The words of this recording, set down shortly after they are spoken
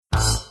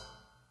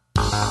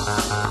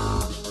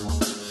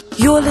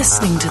You're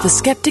listening to The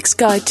Skeptic's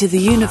Guide to the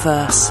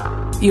Universe,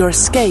 your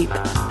escape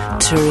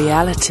to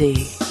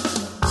reality.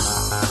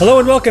 Hello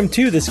and welcome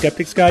to The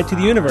Skeptic's Guide to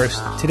the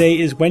Universe. Today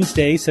is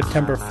Wednesday,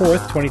 September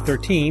 4th,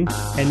 2013,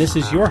 and this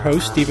is your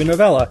host, Stephen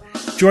Novella.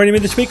 Joining me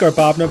this week are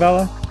Bob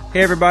Novella.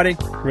 Hey, everybody.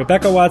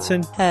 Rebecca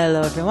Watson.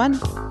 Hello, everyone.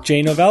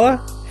 Jay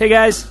Novella. Hey,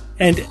 guys.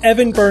 And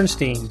Evan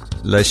Bernstein.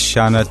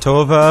 Lashana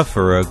Tova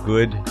for a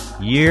good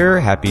year.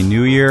 Happy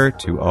New Year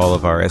to all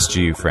of our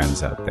SGU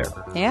friends out there.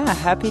 Yeah,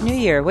 Happy New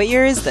Year. What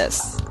year is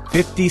this?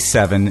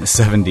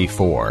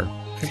 5774.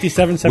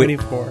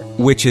 5774.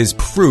 Which is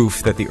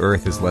proof that the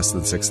Earth is less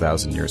than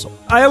 6,000 years old.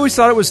 I always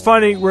thought it was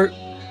funny where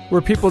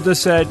people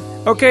just said,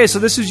 okay, so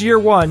this is year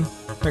one.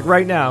 Like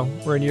right now,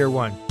 we're in year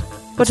one.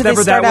 What, did they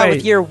start out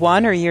with year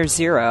one or year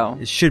zero?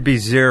 It should be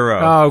zero.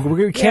 Oh,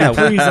 we can't.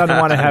 Please, I don't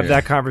want to have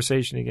that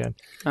conversation again.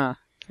 Oh,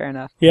 fair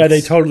enough. Yeah,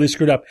 they totally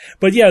screwed up.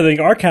 But yeah, like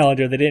our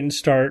calendar, they didn't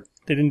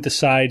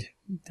decide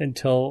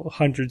until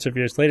hundreds of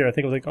years later. I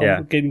think it was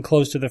like getting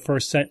close to the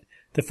first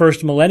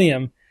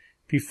millennium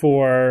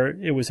before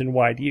it was in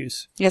wide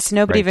use. Yes,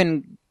 nobody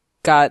even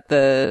got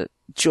the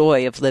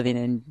joy of living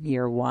in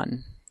year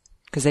one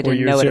because they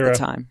didn't know it at the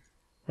time.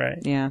 Right.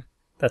 Yeah.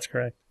 That's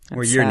correct.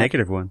 Or year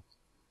negative one.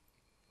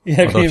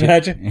 Yeah, can you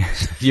imagine?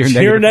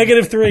 Year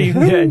negative 3.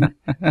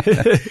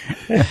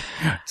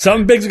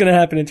 Something big's going to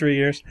happen in 3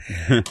 years.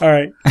 All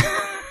right.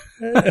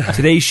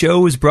 Today's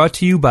show is brought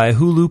to you by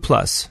Hulu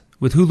Plus.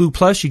 With Hulu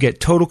Plus, you get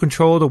total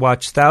control to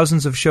watch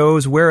thousands of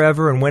shows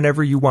wherever and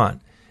whenever you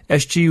want.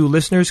 SGU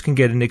listeners can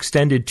get an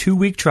extended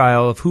 2-week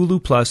trial of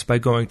Hulu Plus by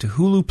going to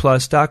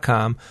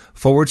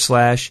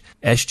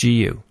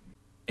huluplus.com/SGU.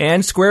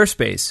 And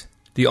Squarespace,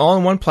 the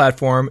all-in-one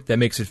platform that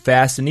makes it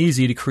fast and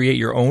easy to create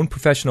your own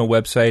professional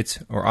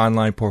websites or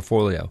online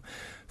portfolio.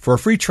 For a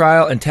free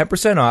trial and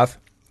 10% off,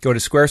 go to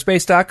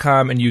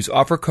squarespace.com and use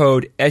offer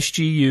code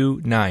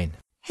SGU9.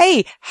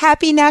 Hey,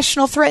 happy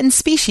National Threatened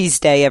Species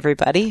Day,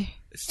 everybody.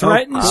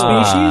 Threatened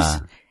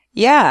species?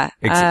 Yeah.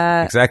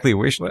 Exactly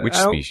which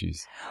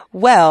species?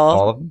 Well,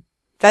 all of them?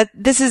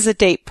 This is a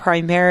date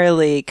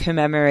primarily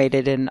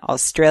commemorated in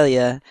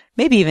Australia,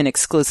 maybe even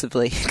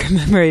exclusively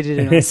commemorated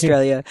in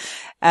Australia.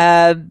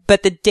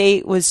 But the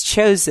date was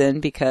chosen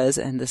because,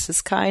 and this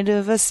is kind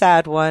of a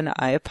sad one,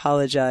 I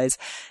apologize,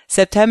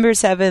 September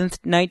 7th,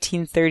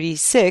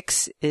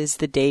 1936 is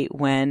the date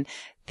when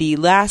the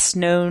last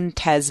known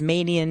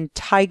Tasmanian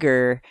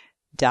tiger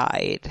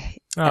died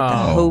at the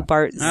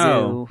Hobart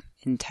Zoo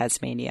in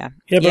Tasmania.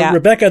 Yeah, but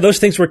Rebecca, those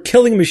things were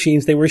killing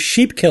machines. They were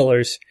sheep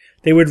killers.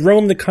 They would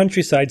roam the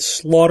countryside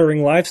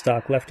slaughtering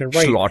livestock left and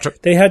right. Slaughter.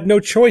 They had no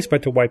choice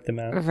but to wipe them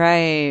out.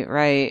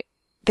 Right.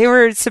 They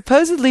were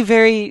supposedly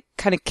very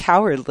kind of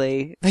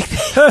cowardly. Like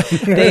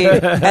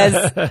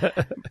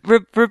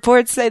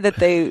reports say that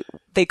they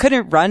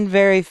couldn't run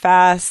very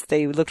fast.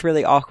 They looked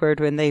really awkward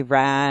when they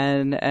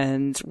ran,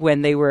 and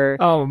when they were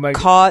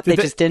caught, they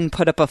just didn't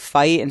put up a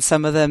fight, and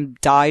some of them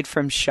died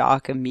from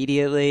shock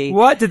immediately.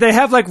 What? Did they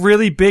have like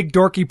really big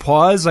dorky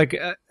paws? Like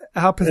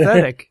how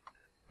pathetic.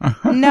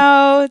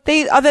 No,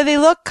 they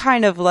look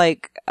kind of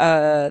like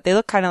a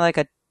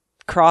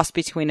cross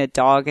between a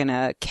dog and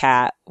a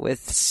cat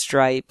with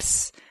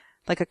stripes,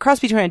 like a cross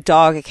between a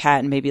dog, a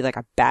cat, and maybe like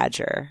a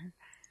badger.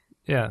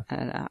 Yeah, I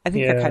don't know. I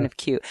think they're kind of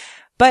cute,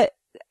 but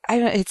I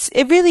don't.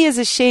 It really is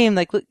a shame.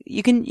 Like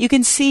you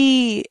can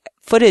see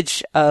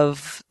footage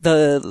of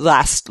the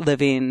last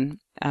living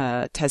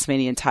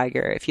Tasmanian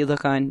tiger. If you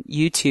look on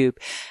YouTube,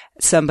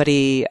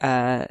 somebody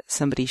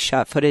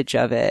shot footage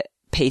of it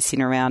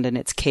pacing around in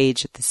its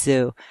cage at the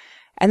zoo.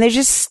 And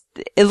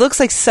it looks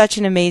like such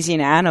an amazing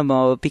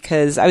animal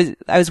because I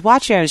was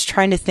watching, I was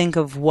trying to think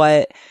of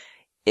whether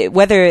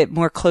it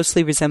more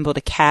closely resembled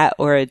a cat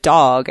or a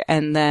dog.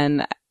 And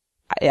then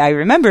I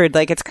remembered,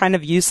 like, it's kind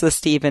of useless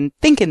to even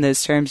think in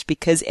those terms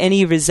because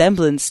any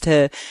resemblance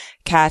to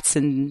cats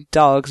and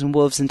dogs and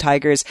wolves and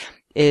tigers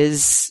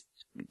is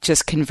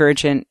just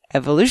convergent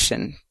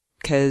evolution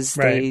because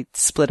they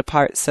split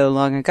apart so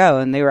long ago,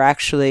 and they were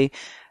actually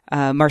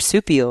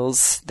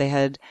marsupials. They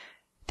had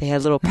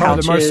little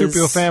pouches. The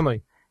marsupial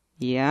family.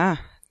 Yeah.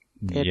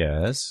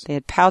 Yes. They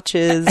had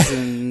pouches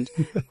and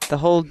the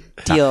whole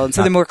deal. And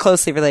so they're more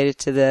closely related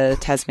to the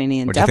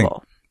Tasmanian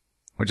devil.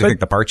 What do you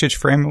think, the partridge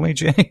family,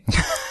 Jay?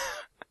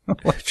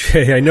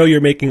 Jay, I know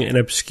you're making an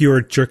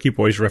obscure Jerky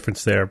Boys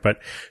reference there, but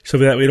so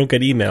that we don't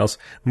get emails,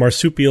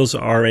 marsupials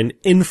are an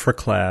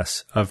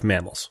infraclass of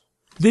mammals.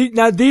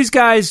 Now, these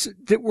guys,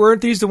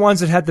 weren't these the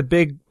ones that had the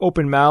big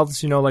open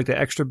mouths, like the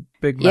extra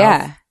big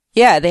mouth?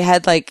 Yeah, they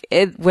had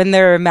when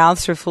their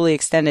mouths were fully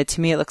extended,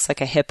 to me it looks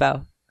like a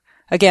hippo.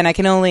 Again, I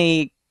can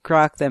only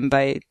grok them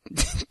by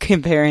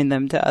comparing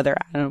them to other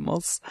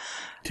animals.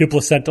 Two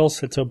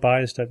placentals, it's so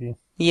biased of you.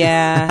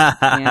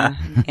 Yeah,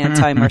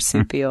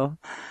 anti-marsupial.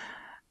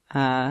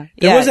 There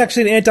was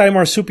actually an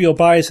anti-marsupial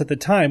bias at the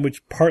time,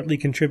 which partly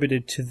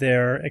contributed to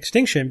their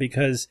extinction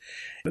because,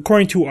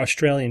 according to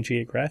Australian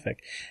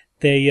Geographic,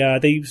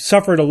 they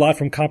suffered a lot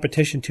from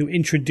competition to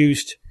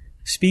introduce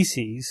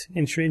species,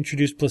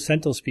 introduced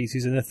placental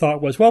species, and the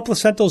thought was, well,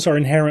 placentals are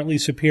inherently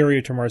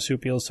superior to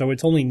marsupials, so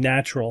it's only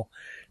natural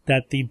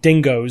that the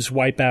dingoes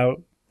wipe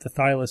out the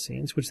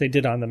thylacines, which they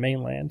did on the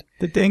mainland.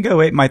 The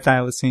dingo ate my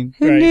thylacine.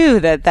 Who knew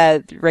that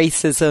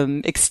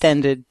racism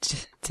extended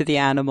to the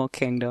animal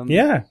kingdom?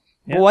 Yeah.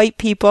 White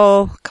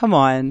people, come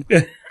on.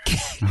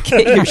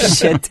 Get your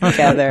shit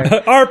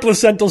together. Our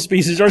placental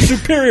species are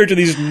superior to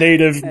these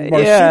native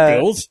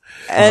marsupials.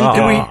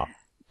 And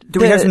do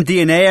we have some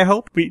DNA, I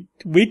hope?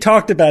 We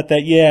talked about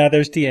that. Yeah,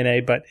 there's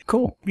DNA, but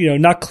cool.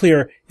 Not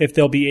clear if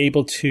they'll be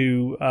able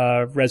to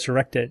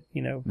resurrect it,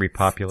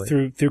 repopulate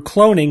through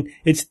cloning.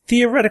 It's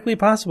theoretically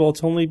possible.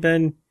 It's only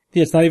been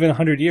it's not even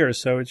 100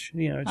 years, so it should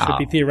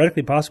be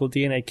theoretically possible.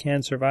 DNA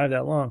can survive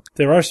that long.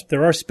 There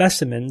are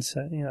specimens.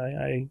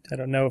 I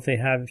don't know if they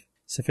have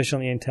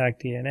sufficiently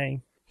intact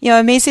DNA.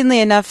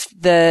 Amazingly enough,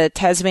 the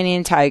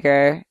Tasmanian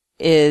tiger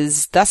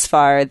is thus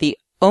far the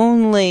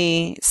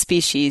only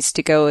species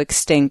to go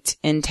extinct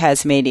in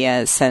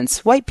Tasmania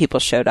since white people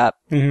showed up.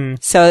 Mm-hmm.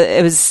 So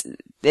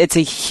it's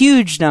a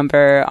huge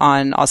number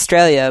on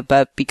Australia,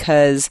 but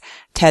because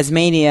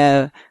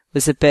Tasmania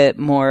was a bit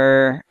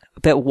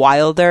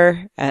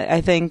wilder, I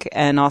think,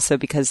 and also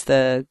because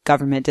the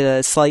government did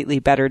a slightly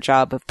better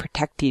job of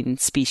protecting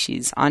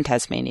species on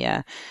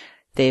Tasmania,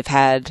 they've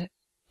had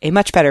a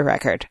much better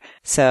record.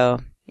 So,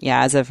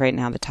 yeah, as of right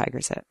now, the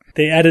tiger's it.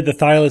 They added the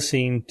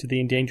thylacine to the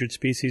endangered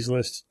species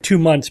list 2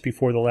 months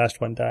before the last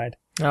one died.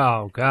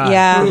 Oh, God.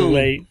 Yeah. A little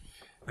late.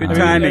 Good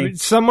timing. I mean,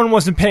 someone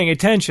wasn't paying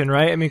attention,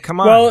 right? I mean, come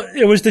on. Well,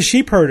 it was the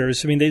sheep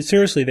herders. I mean,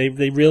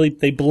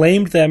 they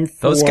blamed them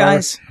for those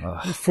guys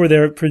for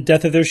the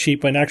death of their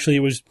sheep, when actually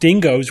it was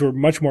dingoes who were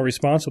much more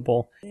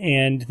responsible,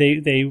 and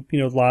they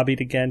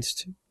lobbied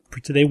against.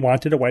 They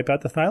wanted to wipe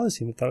out the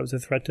thylacine. They thought it was a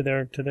threat to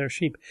their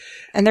sheep.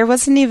 And there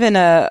wasn't even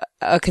a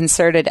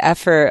concerted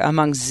effort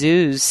among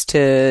zoos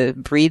to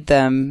breed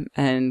them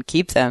and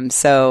keep them.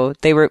 So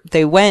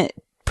they went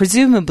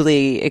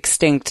presumably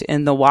extinct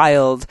in the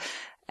wild,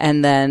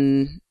 and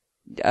then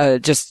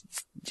just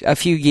a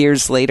few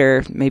years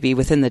later, maybe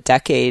within the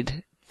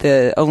decade,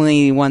 the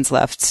only ones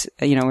left,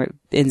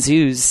 in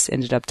zoos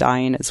ended up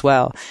dying as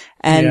well.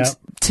 And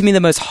to me, the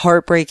most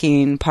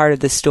heartbreaking part of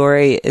the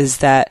story is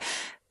that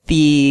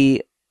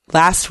the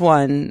last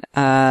one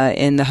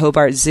in the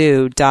Hobart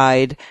Zoo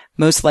died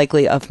most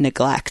likely of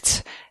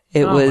neglect.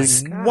 It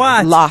was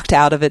locked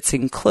out of its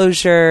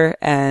enclosure,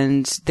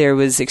 and there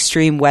was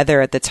extreme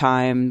weather at the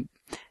time.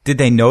 Did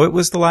they know it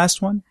was the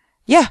last one?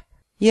 Yeah.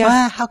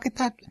 Yeah. How could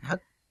that?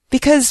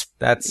 Because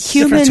that's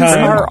humans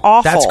are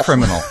awful. That's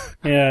criminal.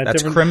 Yeah,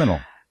 that's criminal.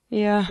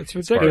 Yeah, it's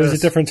ridiculous. It was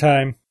a different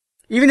time.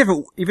 Even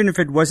if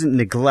it wasn't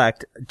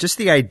neglect, just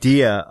the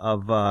idea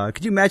of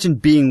could you imagine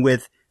being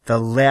with the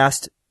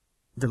last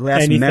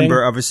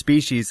member of a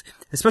species,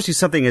 especially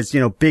something as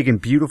big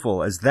and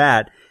beautiful as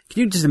that?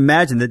 Can you just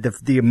imagine that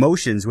the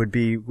emotions would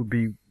be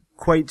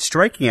quite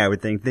striking? I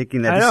would think,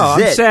 thinking that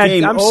this is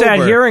it. I'm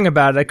sad hearing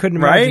about it. I couldn't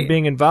imagine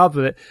being involved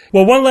with it.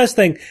 Well, one last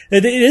thing.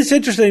 It is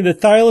interesting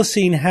that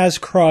thylacine has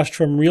crossed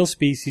from real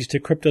species to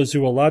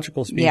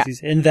cryptozoological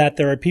species, in that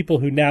there are people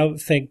who now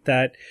think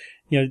that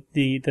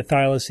the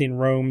thylacine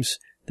roams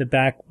the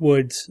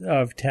backwoods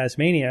of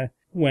Tasmania,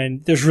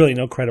 when there's really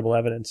no credible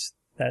evidence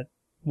that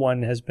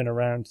one has been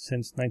around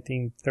since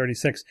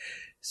 1936.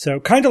 So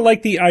kind of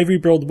like the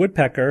ivory-billed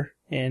woodpecker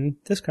in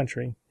this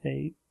country,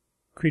 a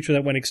creature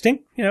that went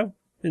extinct, in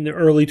the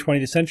early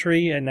 20th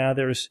century, and now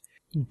there's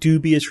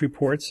dubious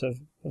reports of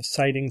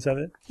sightings of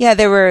it. Yeah,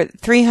 there were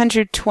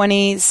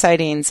 320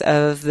 sightings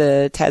of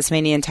the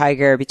Tasmanian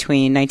tiger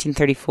between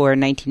 1934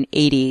 and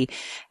 1980,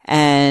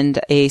 and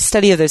a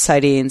study of those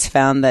sightings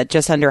found that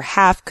just under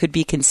half could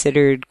be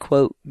considered,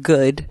 quote,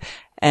 good,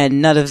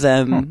 and none of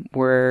them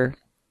were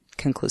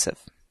conclusive.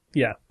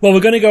 Yeah. Well,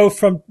 we're going to go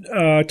from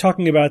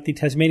talking about the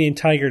Tasmanian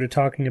tiger to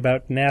talking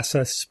about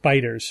NASA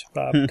spiders.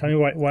 Bob, tell me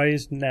why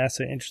is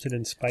NASA interested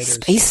in spiders?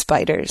 Space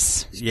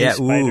spiders.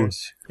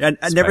 Spiders. I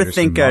never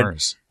think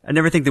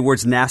the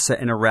words NASA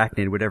and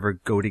arachnid would ever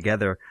go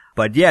together.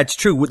 But yeah, it's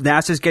true.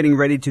 NASA's getting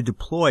ready to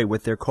deploy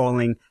what they're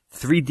calling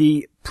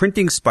 3D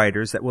printing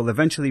spiders that will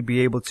eventually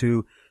be able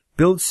to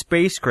build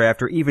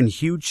spacecraft or even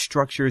huge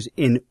structures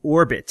in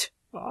orbit.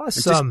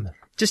 Awesome.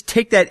 Just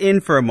take that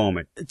in for a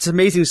moment. It's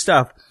amazing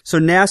stuff. So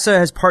NASA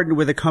has partnered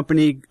with a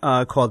company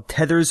called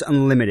Tethers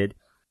Unlimited,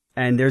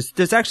 and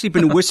there's actually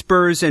been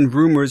whispers and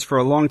rumors for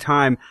a long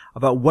time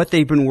about what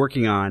they've been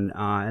working on,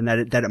 and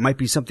that it might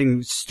be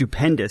something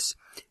stupendous.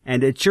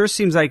 And it sure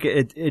seems like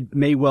it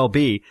may well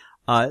be.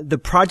 The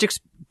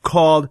project's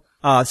called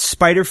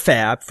Spider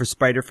Fab, for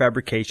spider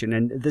fabrication,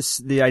 and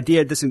the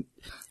idea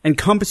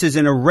encompasses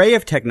an array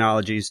of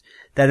technologies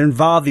that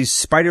involve these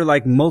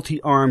spider-like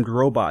multi-armed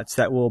robots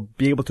that will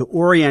be able to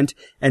orient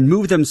and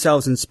move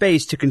themselves in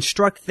space to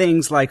construct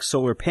things like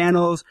solar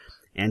panels,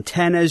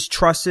 antennas,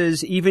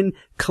 trusses, even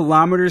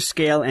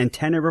kilometer-scale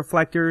antenna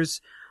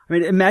reflectors. I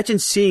mean, imagine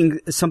seeing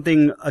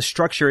a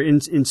structure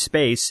in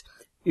space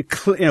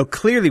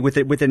clearly with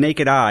the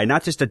naked eye,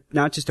 not just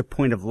a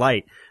point of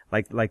light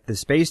like the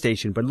space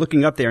station, but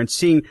looking up there and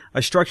seeing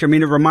a structure. I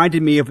mean, it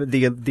reminded me of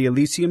the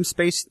Elysium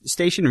space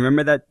station.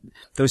 Remember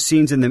those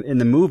scenes in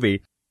the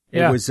movie?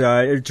 Yeah.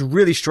 It's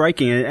really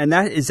striking, and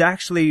that is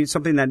actually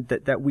something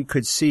that we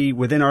could see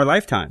within our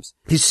lifetimes.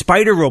 These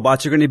spider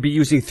robots are going to be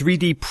using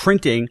 3D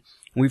printing,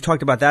 and we've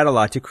talked about that a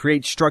lot, to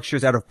create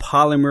structures out of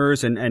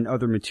polymers and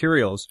other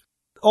materials.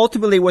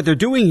 Ultimately, what they're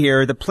doing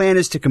here, the plan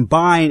is to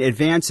combine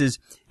advances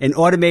in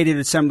automated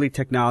assembly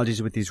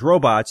technologies with these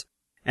robots,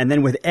 and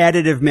then with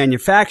additive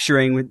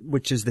manufacturing,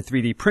 which is the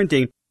 3D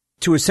printing,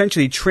 to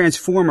essentially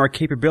transform our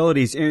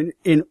capabilities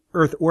in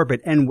Earth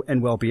orbit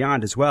and well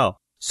beyond as well.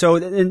 So,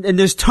 and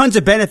there's tons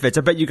of benefits.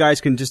 I bet you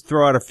guys can just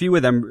throw out a few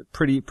of them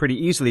pretty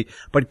easily.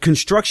 But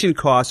construction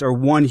costs are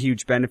one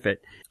huge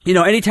benefit.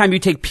 Anytime you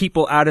take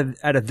people out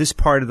of this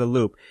part of the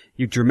loop,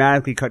 you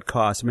dramatically cut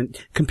costs. I mean,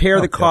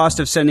 compare the cost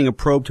of sending a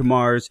probe to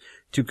Mars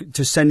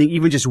to sending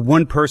even just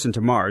one person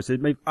to Mars.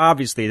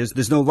 Obviously,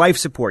 there's no life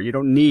support. You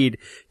don't need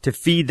to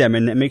feed them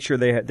and make sure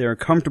they're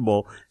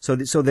comfortable. So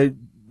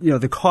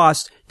the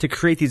cost to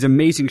create these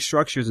amazing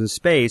structures in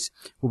space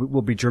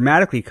will be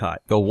dramatically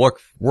cut. They'll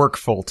work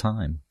full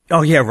time.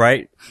 Oh yeah,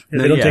 right.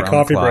 They don't take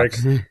coffee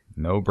breaks.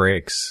 No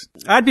breaks.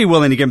 I'd be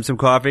willing to give them some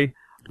coffee.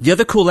 The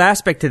other cool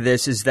aspect to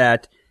this is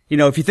that,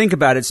 if you think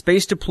about it,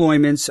 space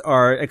deployments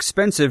are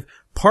expensive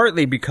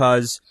partly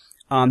because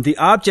the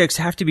objects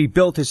have to be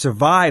built to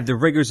survive the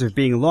rigors of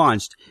being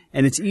launched,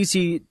 and it's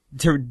easy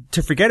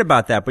to forget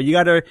about that. But you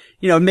gotta,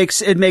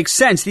 it makes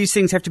sense. These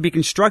things have to be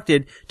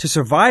constructed to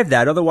survive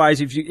that. Otherwise,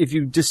 if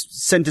you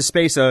just send to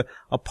space a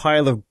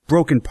pile of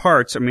broken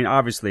parts, I mean,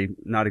 obviously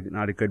not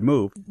a good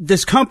move.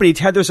 This company,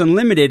 Tethers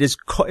Unlimited, is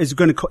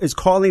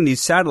calling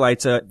these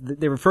satellites,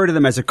 they refer to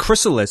them as a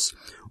chrysalis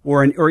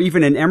or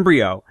even an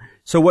embryo.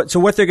 So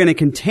what they're going to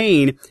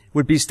contain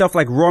would be stuff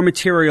like raw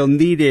material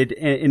needed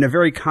in a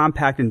very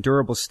compact and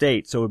durable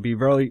state. So it would be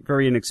very,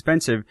 very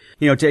inexpensive,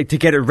 to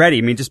get it ready.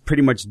 I mean, just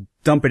pretty much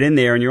dump it in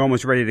there and you're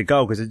almost ready to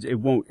go, because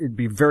it'd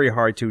be very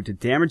hard to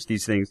damage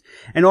these things.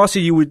 And also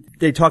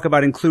they talk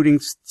about including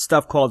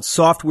stuff called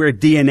software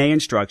DNA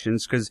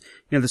instructions, because,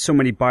 there's so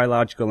many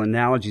biological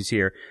analogies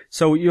here.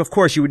 So of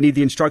course you would need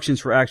the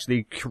instructions for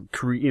actually,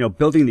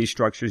 building these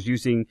structures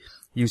using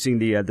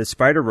the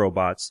spider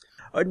robots.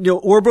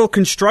 Orbital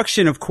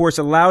construction, of course,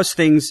 allows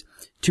things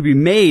to be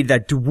made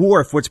that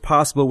dwarf what's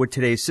possible with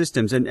today's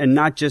systems, and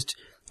not just,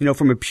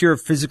 from a pure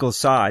physical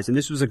size. And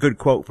this was a good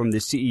quote from the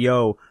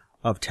CEO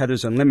of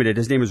Tethers Unlimited.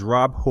 His name is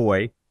Rob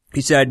Hoy.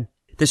 He said,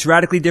 "This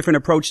radically different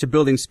approach to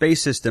building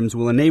space systems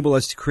will enable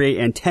us to create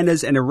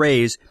antennas and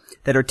arrays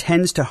that are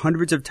tens to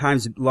hundreds of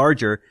times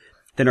larger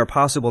than are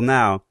possible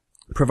now,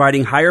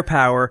 providing higher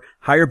power,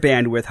 higher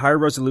bandwidth, higher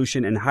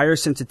resolution, and higher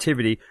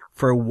sensitivity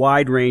for a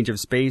wide range of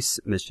space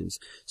missions."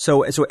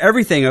 So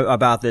everything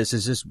about this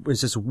is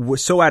just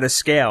so out of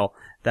scale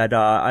that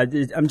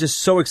I'm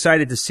just so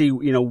excited to see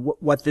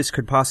what this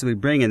could possibly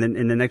bring in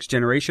the next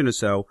generation or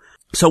so.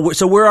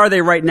 So where are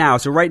they right now?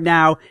 So right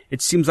now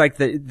it seems like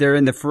they're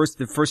in the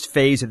first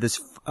phase of this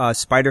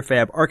spider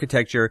fab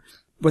architecture.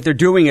 What they're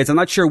doing is, I'm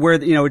not sure where,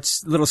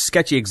 it's a little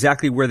sketchy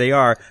exactly where they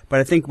are, but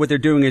I think what they're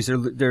doing is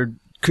they're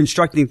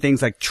constructing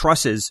things like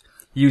trusses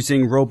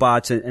using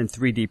robots and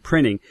 3D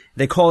printing.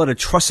 They call it a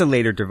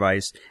trussulator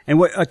device. And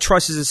what a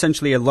truss is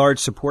essentially a large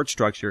support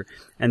structure.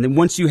 And then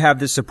once you have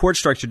this support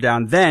structure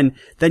down, then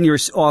you're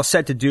all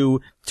set to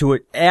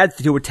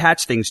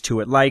attach things to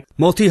it, like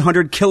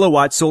multi-100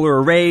 kilowatt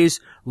solar arrays,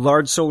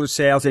 large solar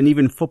sails, and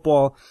even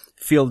football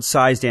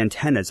field-sized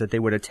antennas that they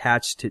would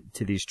attach to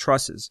these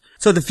trusses.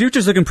 So the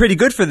future's looking pretty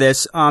good for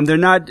this.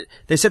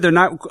 They said they're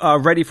not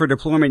ready for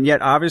deployment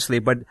yet, obviously,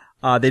 but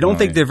they don't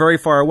think they're very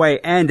far away.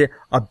 And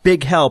a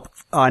big help,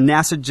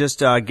 NASA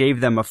just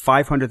gave them a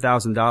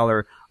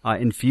 $500,000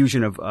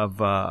 infusion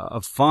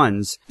of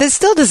funds. This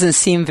still doesn't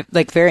seem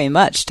like very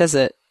much, does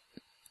it?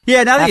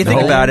 Yeah, now that you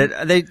think about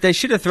it, they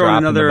should have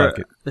thrown another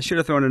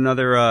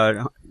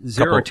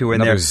zero or two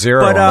in there.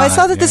 Zero. But I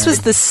saw that this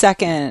was the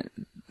second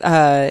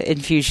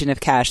infusion of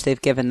cash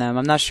they've given them.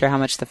 I'm not sure how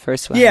much the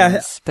first one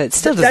was, but it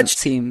still doesn't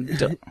seem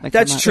like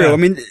that's true. I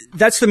mean,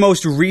 that's the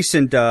most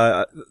recent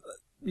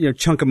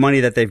chunk of money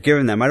that they've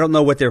given them. I don't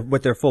know what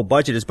their full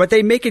budget is, but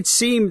they made it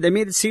seem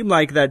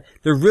like that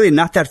they're really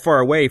not that far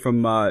away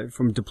from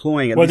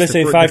deploying. What did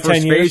they say,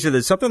 5-10 years? Of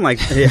this, something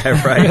like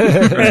yeah,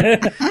 right.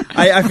 Right.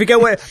 I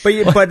forget what,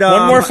 but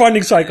one more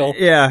funding cycle.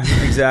 Yeah,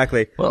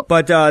 exactly. Well,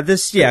 but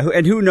this,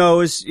 and who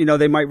knows?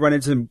 They might run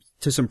into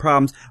some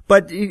problems.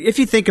 But if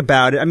you think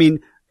about it, I mean,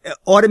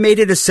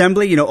 automated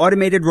assembly,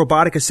 automated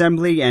robotic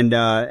assembly and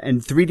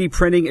 3D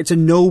printing, it's a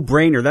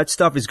no-brainer. That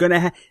stuff is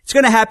it's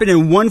gonna happen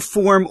in one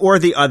form or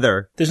the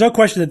other. There's no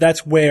question that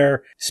that's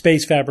where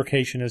space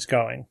fabrication is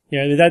going.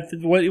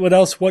 What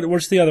else?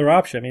 What's the other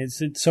option? I mean,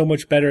 it's so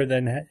much better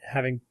than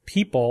having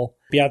people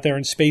be out there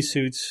in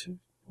spacesuits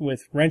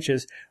with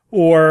wrenches,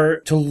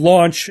 or to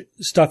launch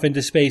stuff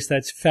into space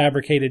that's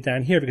fabricated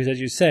down here, because as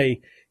you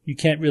say, you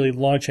can't really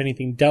launch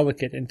anything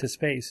delicate into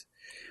space.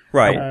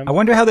 Right. I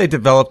wonder how they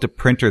developed a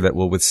printer that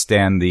will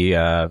withstand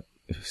the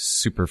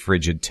super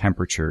frigid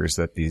temperatures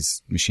that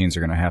these machines are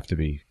going to have to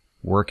be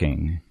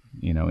working,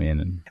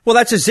 in. Well,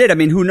 that's just it. I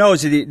mean, who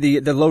knows?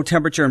 The low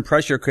temperature and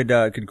pressure could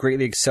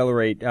greatly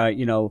accelerate,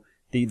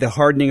 the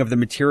hardening of the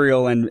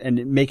material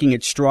and making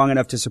it strong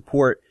enough to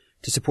support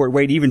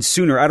weight even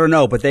sooner. I don't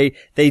know, but they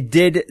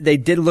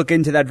did look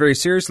into that very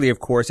seriously, of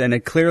course,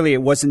 and clearly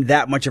it wasn't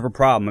that much of a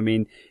problem. I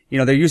mean,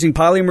 they're using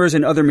polymers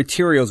and other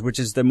materials, which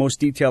is the most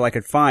detail I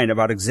could find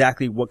about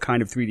exactly what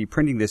kind of 3D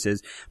printing this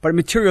is. But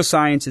material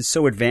science is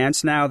so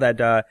advanced now that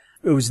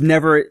it was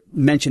never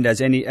mentioned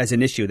as an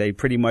issue. They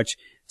pretty much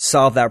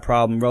solved that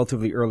problem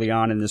relatively early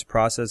on in this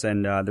process,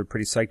 and they're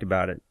pretty psyched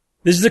about it.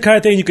 This is the kind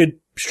of thing you could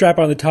strap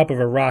on the top of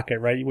a rocket,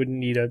 right? You wouldn't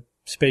need a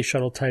space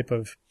shuttle type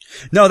of.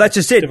 No, that's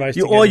just it.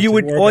 All you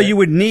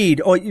would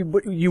need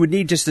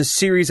just a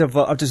series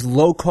of just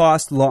low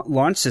cost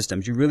launch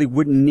systems. You really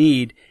wouldn't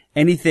need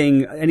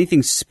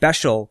anything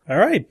special. All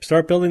right,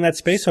 start building that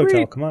space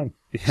hotel. Come on.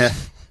 Yeah.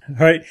 All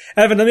right,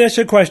 Evan, let me ask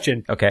you a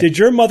question. Okay. Did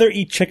your mother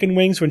eat chicken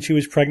wings when she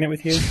was pregnant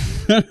with you?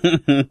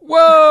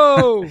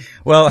 Whoa!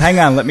 Well, hang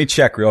on. Let me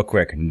check real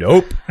quick.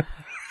 Nope.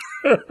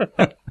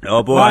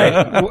 Oh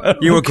boy.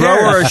 You a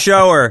grower or a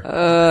shower?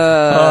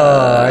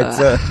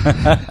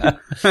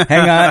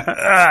 Hang on.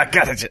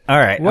 Got it. All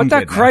right. What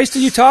the Christ are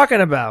you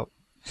talking about?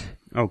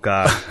 Oh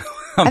God.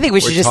 I think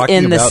we should just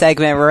end the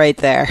segment right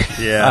there.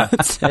 Yeah.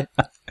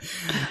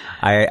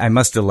 I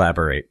must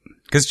elaborate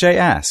because Jay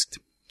asked.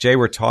 Jay,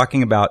 we're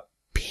talking about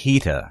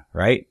PETA,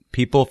 right?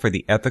 People for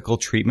the Ethical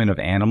Treatment of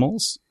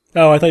Animals.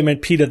 Oh, I thought you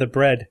meant PETA the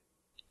bread.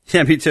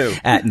 Yeah, me too.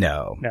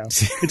 No.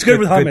 It's good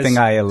with hummus. Good thing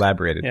I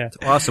elaborated. Yeah. It's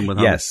awesome with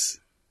hummus. Yes.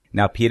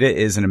 Now, PETA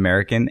is an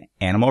American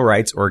animal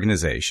rights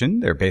organization.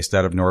 They're based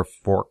out of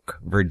Norfolk,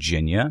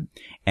 Virginia,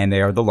 and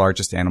they are the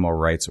largest animal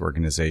rights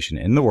organization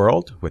in the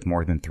world with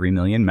more than 3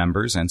 million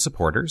members and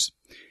supporters.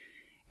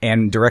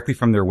 And directly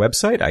from their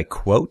website, I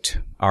quote,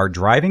 "Our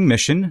driving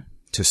mission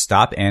to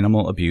stop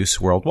animal abuse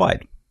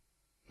worldwide."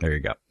 There you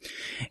go.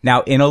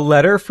 Now, in a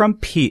letter from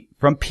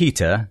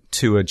PETA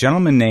to a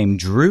gentleman named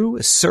Drew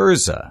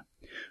Surza,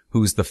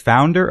 who's the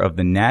founder of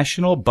the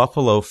National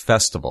Buffalo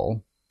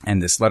Festival, and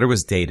this letter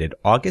was dated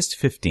August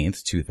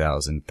 15th,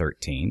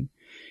 2013.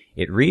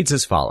 It reads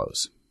as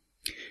follows.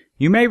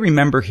 You may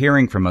remember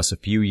hearing from us a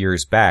few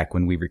years back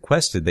when we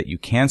requested that you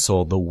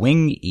cancel the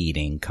wing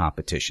eating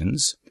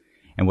competitions.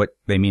 And what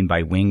they mean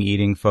by wing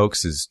eating,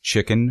 folks, is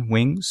chicken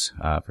wings.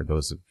 For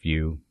those of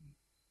you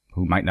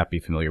who might not be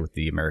familiar with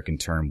the American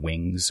term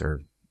wings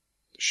or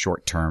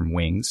short-term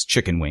wings,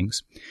 chicken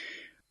wings.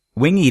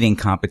 Wing eating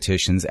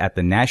competitions at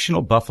the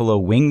National Buffalo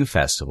Wing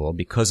Festival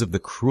because of the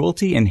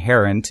cruelty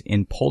inherent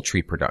in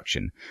poultry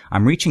production.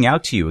 I'm reaching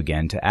out to you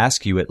again to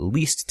ask you at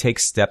least take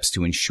steps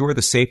to ensure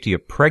the safety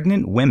of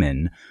pregnant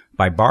women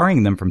by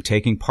barring them from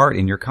taking part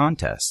in your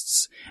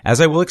contests.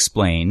 As I will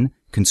explain,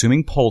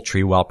 consuming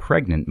poultry while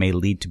pregnant may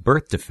lead to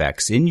birth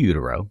defects in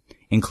utero,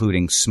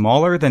 including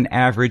smaller than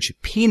average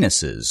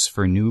penises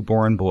for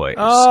newborn boys.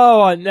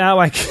 Oh, now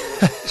I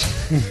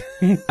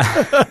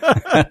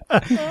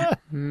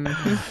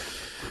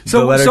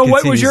So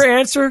what was your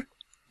answer?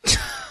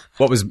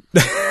 What was...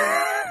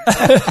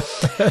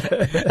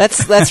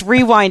 Let's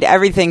rewind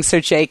everything so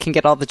Jay can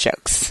get all the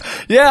jokes.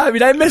 Yeah, I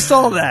mean, I missed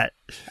all that.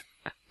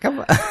 Come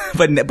on.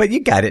 But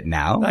you got it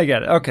now. I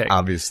got it. Okay.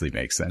 Obviously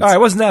makes sense. All right,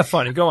 wasn't that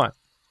funny? Go on.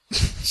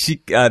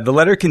 The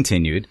letter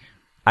continued,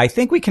 I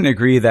think we can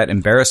agree that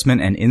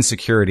embarrassment and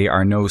insecurity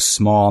are no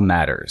small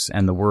matters,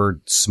 and the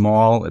word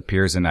small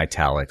appears in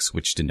italics,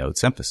 which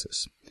denotes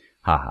emphasis.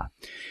 Haha.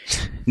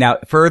 Now,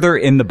 further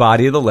in the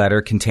body of the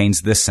letter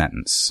contains this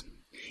sentence.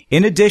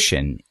 In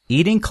addition,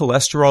 eating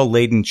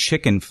cholesterol-laden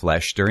chicken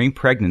flesh during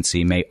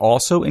pregnancy may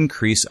also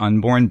increase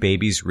unborn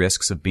babies'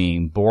 risks of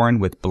being born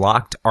with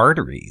blocked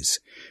arteries,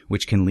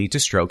 which can lead to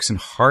strokes and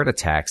heart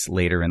attacks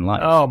later in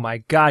life. Oh my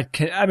God!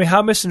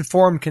 How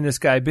misinformed can this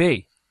guy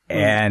be?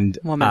 And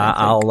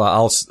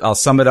I'll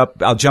sum it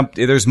up. I'll jump.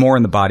 There's more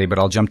in the body, but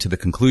I'll jump to the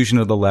conclusion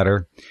of the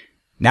letter.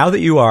 Now that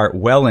you are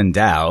well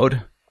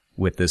endowed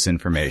with this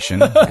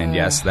information, and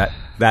yes,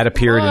 that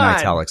appeared in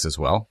italics as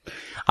well,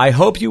 I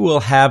hope you will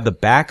have the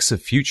backs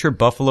of future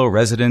Buffalo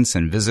residents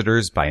and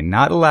visitors by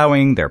not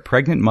allowing their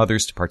pregnant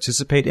mothers to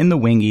participate in the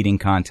wing eating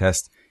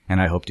contest.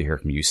 And I hope to hear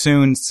from you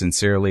soon.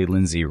 Sincerely,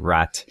 Lindsay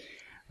Ratt,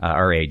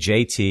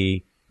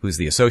 R-A-J-T, who's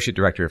the Associate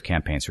Director of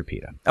Campaigns for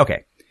PETA.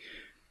 Okay.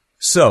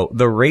 So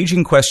the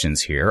raging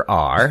questions here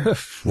are,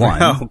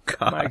 one, oh,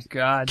 God. My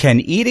God. Can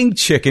eating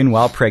chicken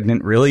while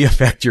pregnant really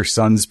affect your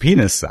son's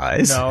penis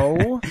size?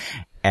 No.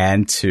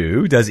 And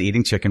two, does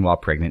eating chicken while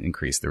pregnant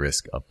increase the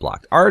risk of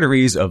blocked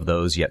arteries of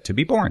those yet to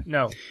be born?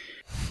 No. All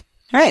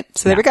right,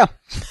 so there we go.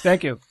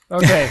 Thank you.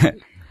 Okay.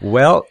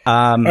 Well,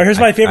 here's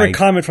my favorite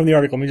comment from the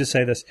article. Let me just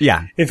say this.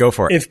 Yeah, go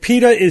for it. If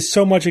PETA is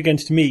so much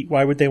against meat,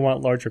 why would they want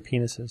larger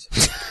penises?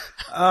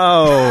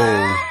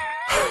 Oh.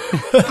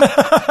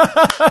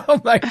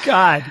 Oh my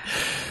God.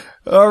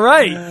 All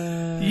right.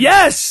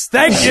 Yes.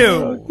 Thank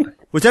you.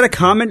 Was that a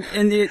comment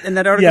in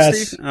that article,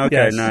 yes. Steve? Okay,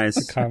 yes, nice.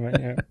 A comment,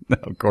 yeah. No,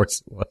 of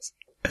course it was.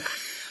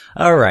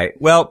 All right.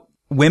 Well,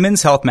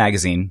 Women's Health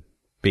magazine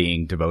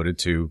being devoted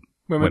to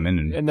women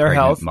and their pregnant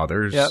health,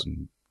 mothers, yep.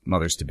 and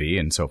mothers to be,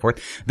 and so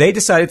forth. They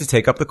decided to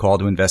take up the call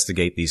to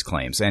investigate these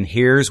claims, and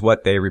here's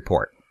what they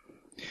report.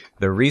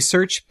 The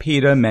research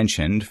PETA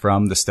mentioned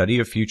from the Study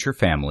of Future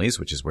Families,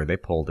 which is where they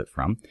pulled it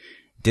from,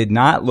 did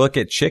not look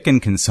at chicken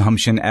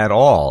consumption at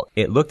all.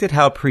 It looked at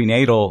how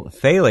prenatal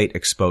phthalate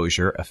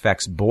exposure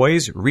affects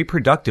boys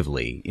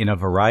reproductively in a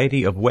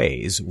variety of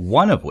ways,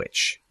 one of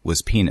which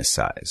was penis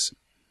size.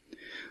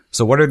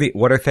 So what are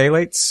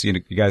phthalates? You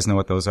guys know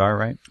what those are,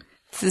 right?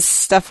 It's this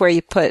stuff where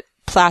you put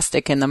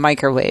plastic in the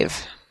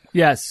microwave.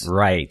 Yes.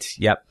 Right.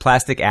 Yep.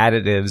 Plastic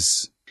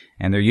additives.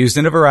 And they're used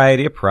in a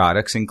variety of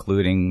products,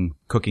 including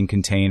cooking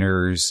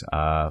containers,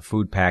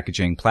 food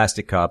packaging,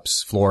 plastic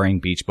cups, flooring,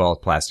 beach balls,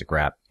 plastic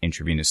wrap,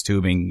 intravenous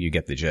tubing. You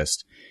get the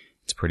gist.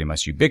 It's pretty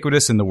much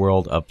ubiquitous in the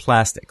world of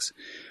plastics.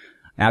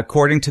 Now,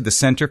 according to the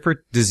Center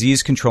for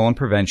Disease Control and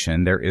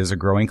Prevention, there is a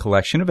growing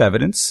collection of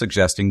evidence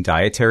suggesting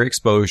dietary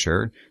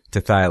exposure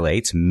to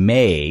phthalates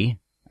may,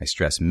 I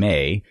stress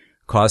may,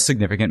 cause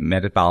significant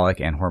metabolic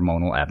and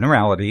hormonal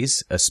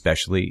abnormalities,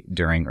 especially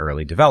during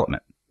early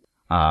development.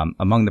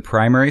 Among the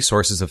primary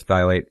sources of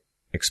phthalate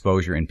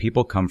exposure in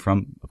people come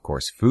from, of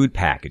course, food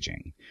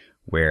packaging,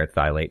 where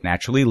phthalate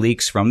naturally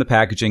leaks from the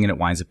packaging and it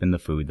winds up in the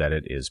food that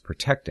it is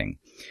protecting.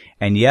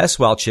 And yes,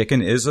 while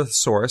chicken is a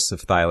source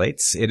of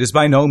phthalates, it is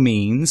by no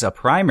means a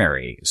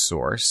primary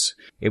source.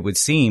 It would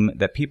seem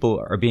that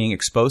people are being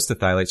exposed to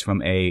phthalates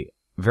from a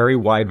very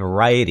wide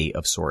variety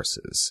of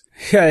sources.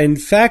 Yeah, in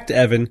fact,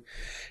 Evan,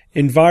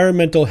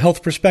 Environmental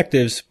Health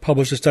Perspectives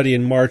published a study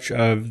in March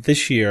of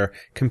this year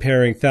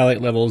comparing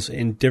phthalate levels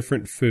in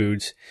different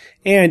foods.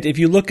 And if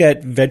you look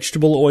at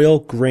vegetable oil,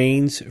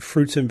 grains,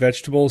 fruits and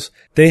vegetables,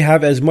 they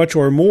have as much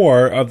or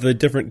more of the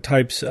different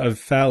types of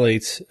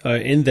phthalates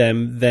in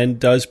them than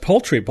does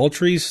poultry.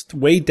 Poultry's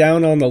way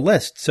down on the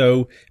list.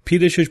 So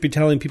PETA should be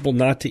telling people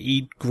not to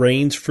eat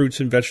grains, fruits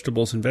and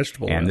vegetables and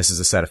vegetable oil. And this is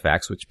a set of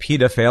facts which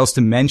PETA fails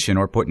to mention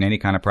or put in any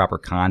kind of proper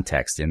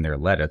context in their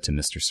letter to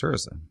Mr.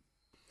 Surza.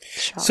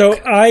 Shock. So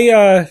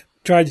I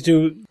tried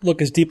to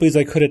look as deeply as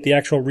I could at the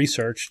actual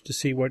research to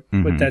see what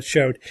that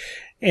showed.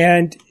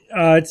 And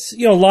it's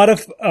a lot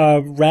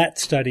of rat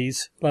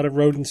studies, a lot of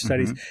rodent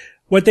studies.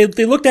 What they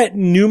looked at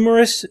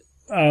numerous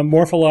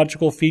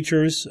morphological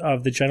features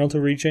of the genital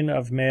region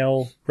of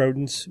male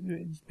rodents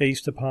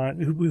based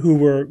upon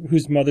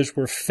whose mothers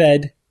were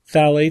fed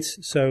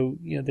phthalates. So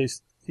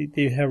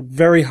they have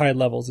very high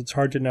levels. It's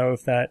hard to know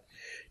if that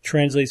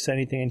translates to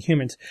anything in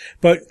humans.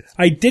 But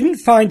I didn't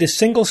find a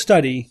single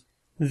study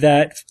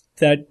that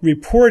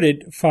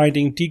reported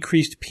finding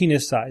decreased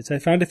penis size. I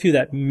found a few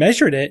that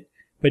measured it,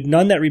 but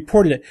none that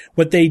reported it.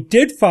 What they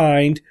did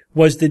find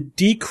was the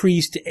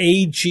decreased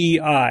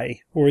AGI,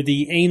 or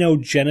the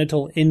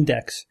anogenital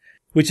index,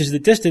 which is the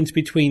distance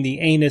between the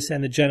anus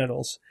and the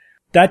genitals.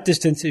 That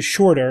distance is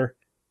shorter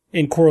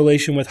in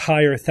correlation with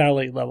higher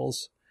phthalate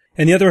levels.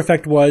 And the other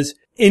effect was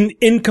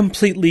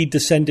incompletely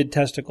descended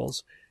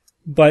testicles.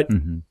 But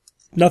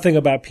nothing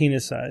about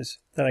penis size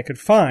that I could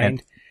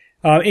find.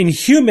 In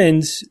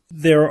humans,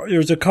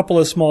 there's a couple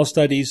of small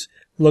studies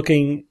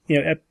looking,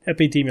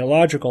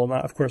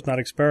 epidemiological, not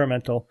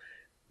experimental,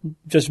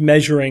 just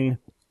measuring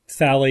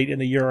phthalate in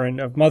the urine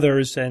of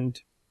mothers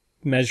and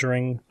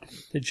measuring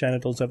the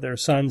genitals of their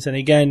sons. And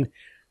again,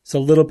 it's a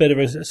little bit of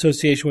an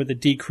association with the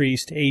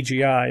decreased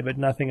AGI, but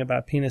nothing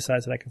about penis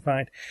size that I can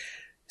find.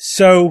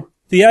 So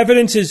the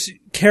evidence is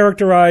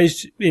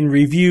characterized in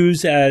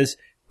reviews as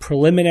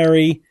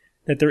preliminary,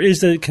 that there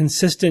is a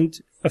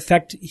consistent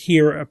effect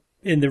here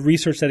in the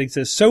research that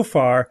exists so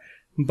far,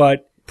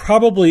 but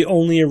probably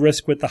only a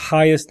risk with the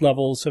highest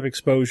levels of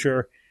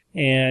exposure,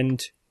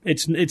 and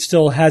it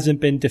still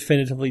hasn't been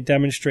definitively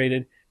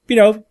demonstrated.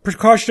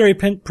 Precautionary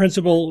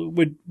principle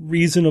would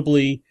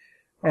reasonably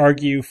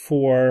argue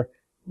for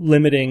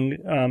limiting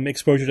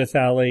exposure to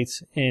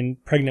phthalates in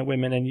pregnant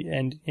women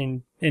and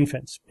in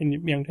infants.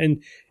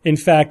 And in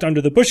fact,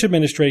 under the Bush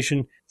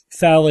administration,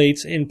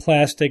 phthalates in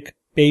plastic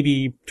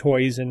baby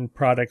toys and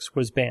products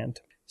was banned.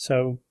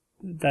 So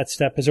that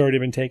step has already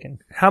been taken.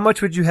 How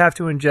much would you have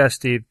to ingest,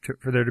 Steve,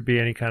 for there to be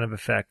any kind of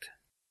effect?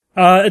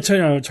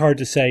 It's hard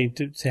to say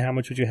how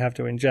much would you have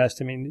to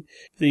ingest. I mean,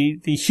 the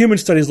human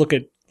studies look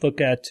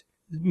at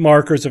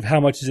markers of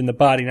how much is in the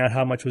body, not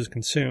how much was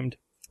consumed.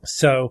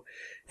 So,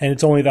 and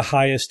it's only the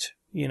highest,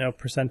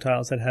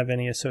 percentiles that have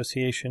any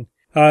association.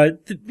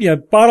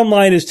 Bottom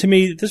line is, to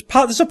me,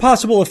 there's a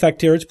possible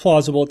effect here. It's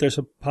plausible that there's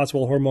a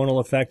possible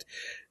hormonal effect.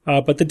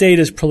 But the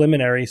data is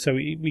preliminary, so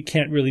we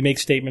can't really make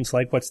statements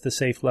like what's the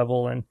safe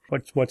level and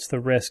what's the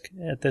risk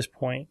at this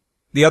point.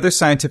 The other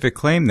scientific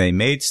claim they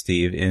made,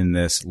 Steve, in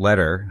this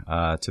letter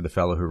to the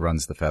fellow who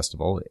runs the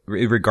festival,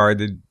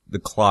 regarded the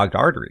clogged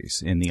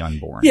arteries in the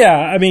unborn. Yeah,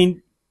 I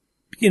mean,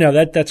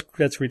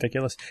 that's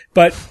ridiculous.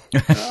 But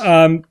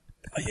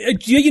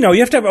you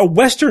have to have a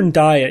Western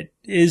diet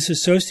is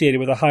associated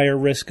with a higher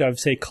risk of,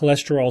 say,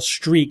 cholesterol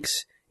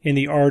streaks in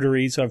the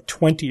arteries of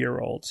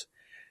 20-year-olds,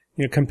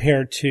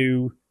 compared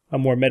to a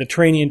more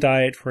Mediterranean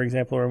diet, for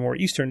example, or a more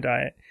Eastern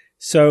diet.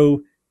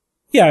 So,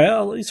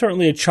 Yeah,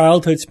 certainly a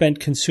childhood spent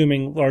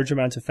consuming large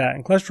amounts of fat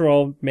and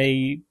cholesterol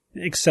may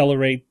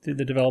accelerate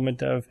the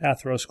development of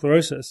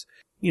atherosclerosis.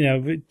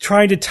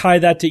 Trying to tie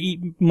that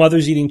to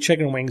mothers eating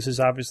chicken wings is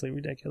obviously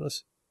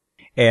ridiculous.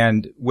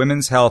 And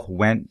Women's Health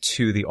went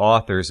to the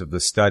authors of the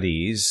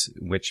studies,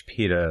 which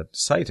PETA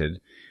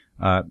cited,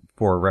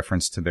 for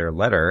reference to their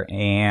letter,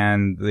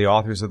 and the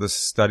authors of the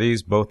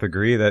studies both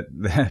agree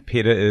that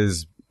PETA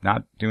is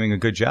not doing a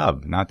good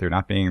job. They're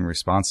not being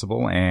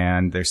responsible,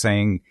 and they're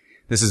saying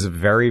this is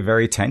very,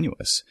 very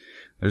tenuous.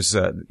 There's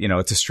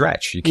it's a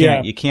stretch. You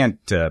can't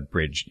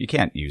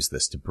use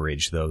this to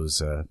bridge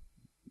those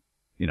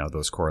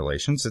those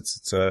correlations.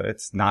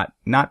 It's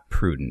not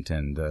prudent,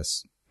 and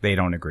they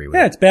don't agree with it.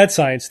 Yeah, it's bad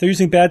science. They're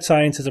using bad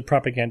science as a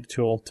propaganda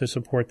tool to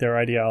support their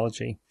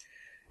ideology.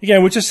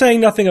 Again, which is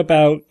saying nothing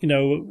about,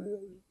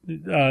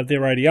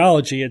 their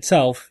ideology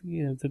itself,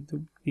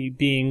 the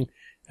being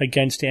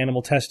against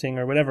animal testing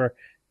or whatever.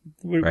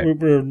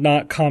 We're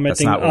not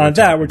commenting on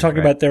that. We're talking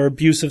about their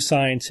abuse of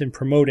science in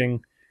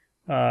promoting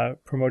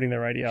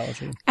their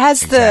ideology.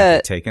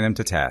 Taking them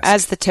to task.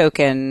 As the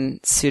token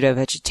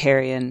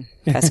pseudo-vegetarian,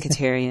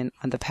 pescatarian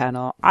on the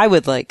panel, I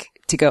would like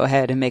to go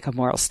ahead and make a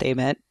moral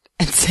statement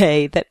and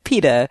say that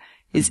PETA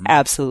is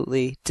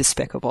absolutely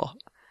despicable.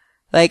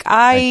 Like,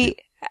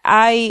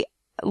 I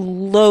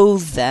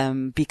loathe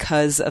them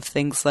because of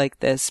things like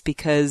this,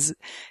 because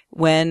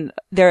when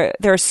there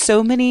are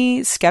so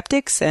many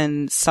skeptics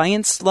and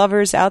science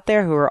lovers out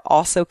there who are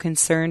also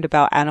concerned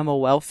about animal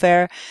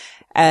welfare,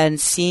 and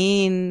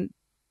seeing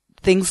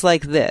things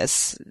like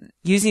this,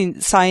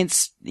 using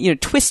science,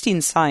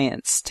 twisting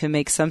science to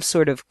make some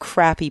sort of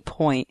crappy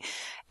point.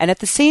 And at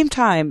the same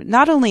time,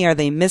 not only are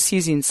they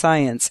misusing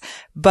science,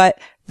 but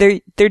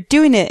they're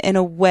doing it in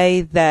a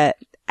way that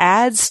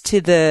adds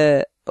to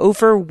the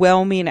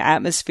overwhelming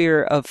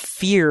atmosphere of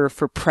fear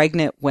for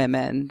pregnant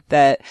women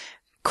that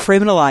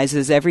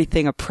criminalizes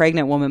everything a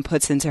pregnant woman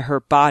puts into her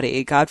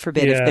body. God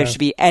forbid if there should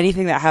be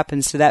anything that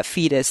happens to that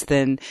fetus,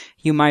 then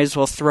you might as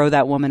well throw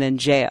that woman in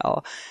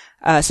jail.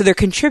 So they're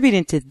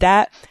contributing to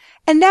that.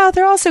 And now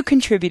they're also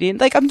contributing,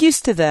 like, I'm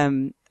used to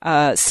them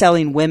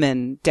selling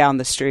women down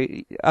the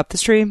street, up the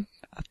stream.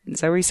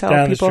 Is that where you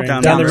sell people?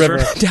 Down the river.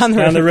 Down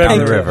the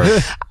river.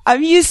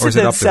 I'm used to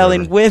them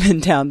selling women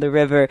down the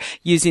river,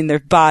 using their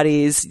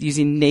bodies,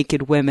 using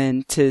naked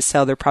women to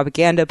sell their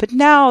propaganda. But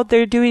now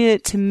they're doing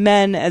it to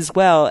men as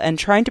well, and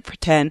trying to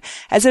pretend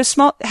as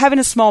though having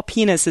a small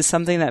penis is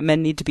something that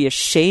men need to be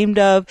ashamed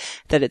of,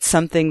 that it's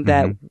something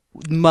that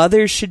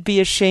mothers should be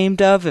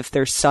ashamed of if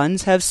their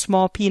sons have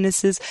small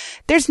penises.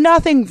 There's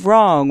nothing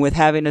wrong with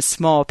having a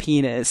small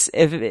penis,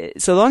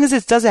 so long as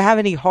it doesn't have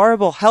any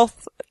horrible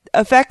health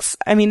effects.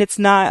 I mean, it's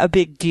not a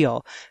big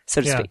deal,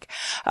 so to speak.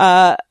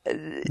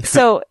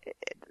 So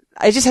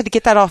I just had to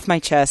get that off my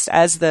chest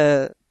as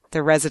the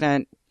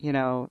resident,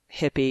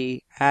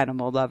 hippie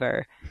animal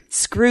lover.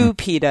 Screw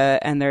PETA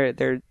and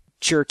their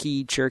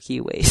jerky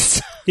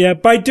ways. Yeah,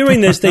 by doing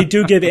this, they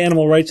do give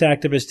animal rights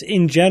activists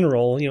in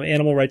general,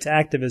 animal rights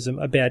activism,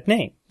 a bad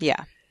name.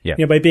 Yeah.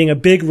 Yeah. By being a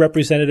big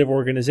representative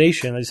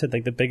organization, I said,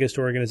 like the biggest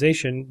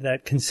organization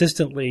that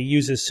consistently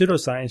uses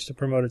pseudoscience to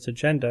promote its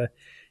agenda,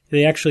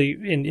 they actually,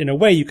 in a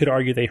way, you could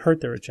argue they hurt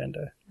their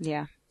agenda.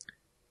 Yeah.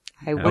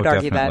 I would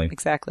argue definitely. that,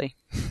 exactly.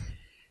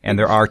 And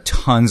there are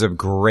tons of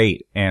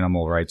great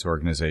animal rights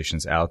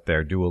organizations out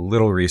there. Do a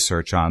little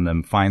research on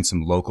them. Find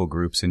some local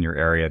groups in your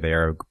area. They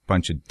are a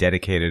bunch of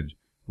dedicated,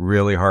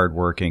 really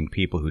hardworking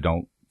people who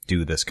don't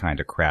do this kind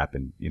of crap.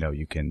 And,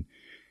 you can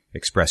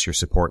express your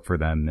support for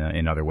them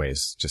in other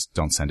ways. Just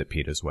don't send it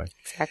PETA's way.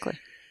 Exactly.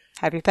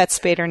 Have your pet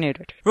spayed or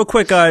neutered. Real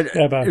quick,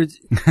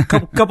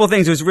 couple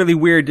things. It was really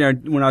weird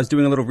when I was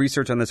doing a little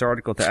research on this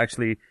article to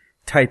actually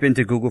type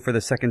into Google for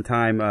the second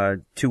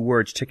time 2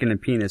 words, chicken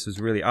and penis. It was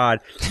really odd.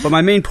 But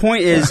my main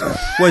point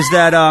was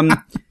that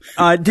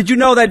did you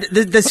know that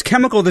this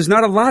chemical, there's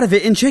not a lot of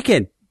it in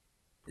chicken?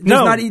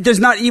 There's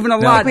not even a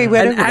lot. We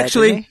went over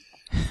actually,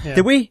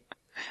 did we?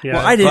 Yeah.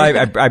 Well, I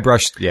didn't. I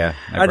brushed. Yeah,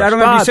 I don't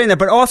remember you saying that.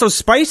 But also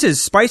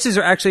spices. Spices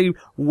are actually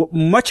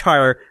much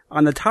higher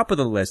on the top of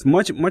the list.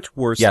 Much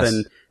worse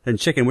than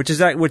chicken. Which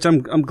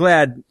I'm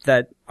glad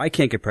that I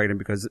can't get pregnant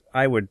because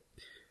I would.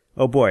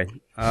 Oh boy,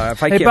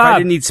 if I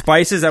didn't eat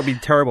spices, that'd be a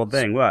terrible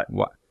thing. What?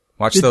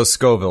 Watch those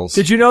Scovilles.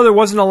 Did you know there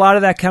wasn't a lot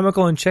of that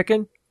chemical in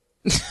chicken?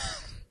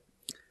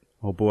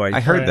 Oh boy,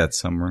 I heard that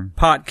somewhere.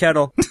 Pot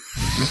kettle.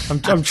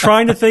 I'm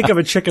trying to think of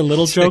a Chicken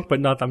Little joke,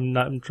 but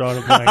I'm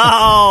drawing a blank.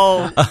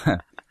 Oh.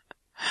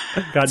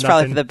 It's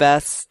probably for the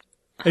best.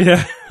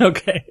 Yeah.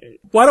 Okay.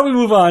 Why don't we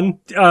move on?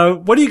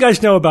 What do you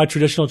guys know about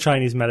traditional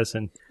Chinese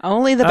medicine?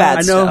 Only the bad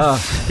I know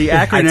stuff. the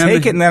acronym. I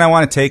take it and then I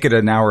want to take it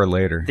an hour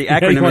later. The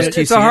acronym is TCM.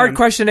 It's a hard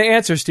question to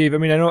answer, Steve. I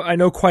mean, I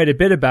know quite a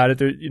bit about it.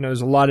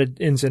 There's a lot of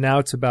ins and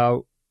outs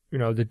about,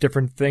 the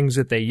different things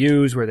that they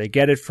use, where they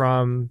get it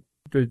from,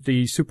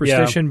 the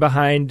superstition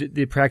behind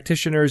the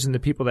practitioners and the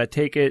people that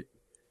take it.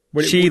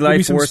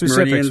 Life Force,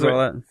 Meridians, all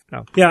that.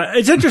 No. Yeah,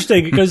 it's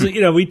interesting because,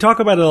 we talk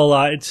about it a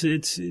lot.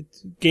 It's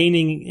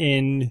gaining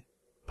in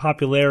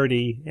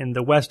popularity in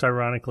the West,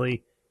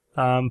 ironically,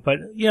 But,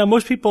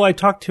 most people I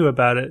talk to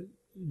about it,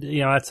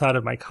 outside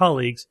of my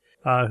colleagues,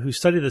 who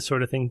study this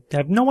sort of thing,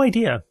 have no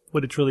idea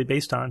what it's really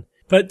based on.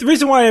 But the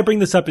reason why I bring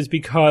this up is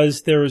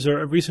because there was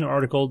a recent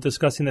article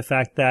discussing the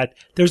fact that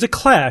there's a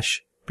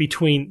clash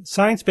between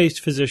science-based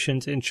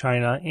physicians in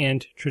China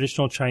and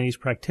traditional Chinese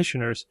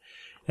practitioners,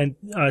 and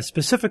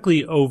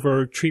specifically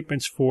over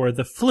treatments for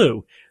the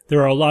flu.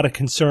 There are a lot of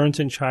concerns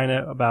in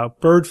China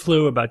about bird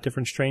flu, about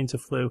different strains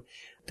of flu,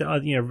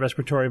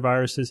 respiratory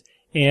viruses,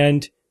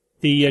 and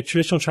the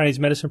traditional Chinese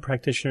medicine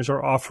practitioners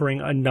are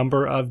offering a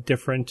number of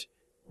different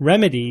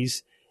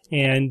remedies,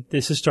 and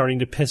this is starting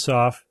to piss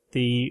off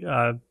the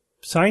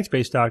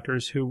science-based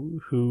doctors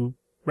who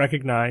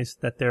recognize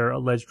that their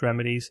alleged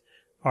remedies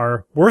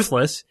are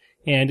worthless,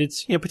 and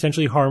it's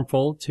potentially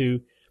harmful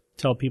to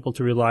tell people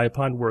to rely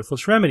upon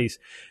worthless remedies.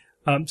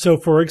 So,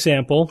 for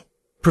example,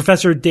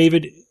 Professor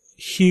David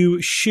Shu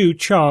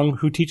Chong,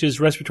 who teaches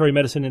respiratory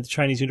medicine at the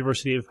Chinese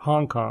University of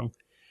Hong Kong,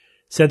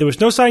 said there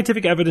was no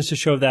scientific evidence to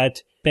show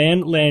that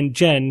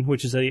banlangen,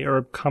 which is a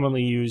herb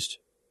commonly used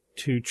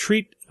to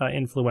treat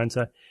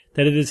influenza,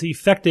 that it is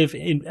effective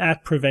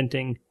at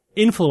preventing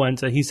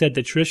influenza. He said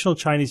the traditional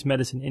Chinese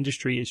medicine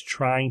industry is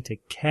trying to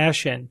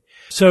cash in.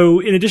 So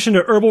in addition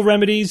to herbal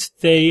remedies,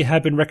 they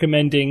have been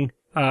recommending,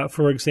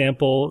 for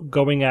example,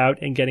 going out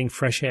and getting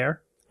fresh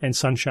air and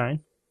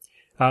sunshine,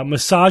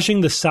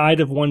 massaging the side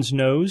of one's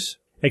nose,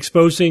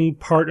 exposing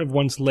part of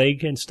one's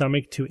leg and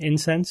stomach to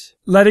incense.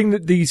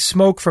 Letting the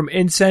smoke from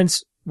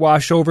incense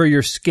wash over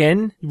your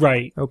skin?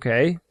 Right.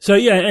 Okay. So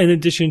yeah, in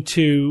addition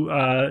to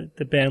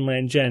the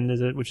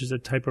banlangen, which is a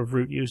type of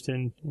root used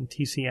in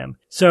TCM.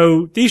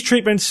 So these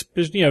treatments,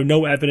 there's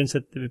no evidence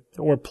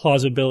or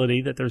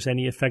plausibility that there's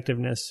any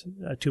effectiveness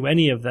to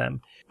any of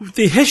them.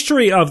 The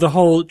history of the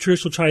whole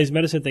traditional Chinese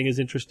medicine thing is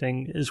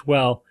interesting as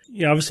well.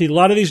 Obviously a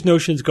lot of these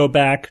notions go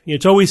back.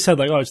 It's always said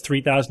like, it's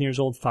 3,000 years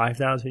old,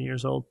 5,000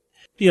 years old.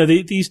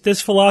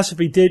 This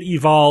philosophy did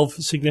evolve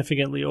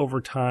significantly over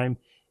time.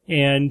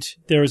 And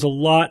there's a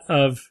lot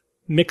of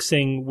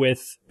mixing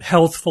with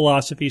health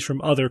philosophies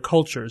from other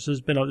cultures.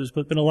 There's been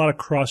a lot of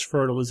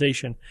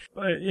cross-fertilization.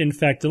 In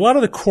fact, a lot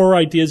of the core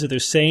ideas are the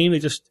same. They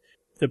just,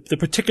 the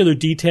particular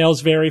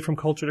details vary from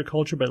culture to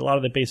culture, but a lot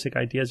of the basic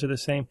ideas are the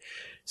same.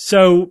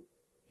 So,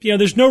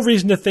 there's no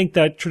reason to think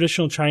that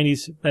traditional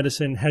Chinese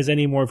medicine has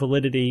any more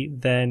validity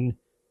than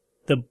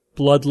the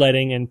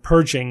bloodletting and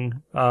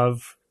purging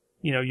of,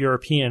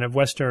 European, of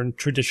Western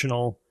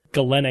traditional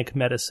Galenic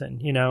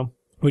medicine,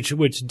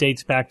 which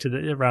dates back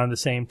to around the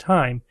same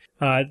time.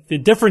 The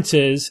difference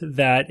is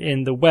that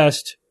in the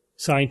West,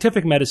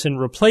 scientific medicine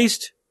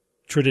replaced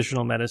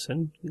traditional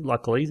medicine.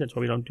 Luckily, that's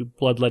why we don't do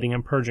bloodletting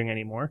and purging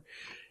anymore.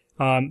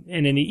 And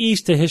in the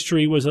East, the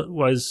history was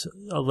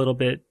a little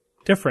bit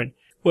different.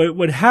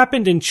 What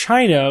happened in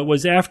China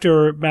was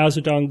after Mao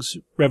Zedong's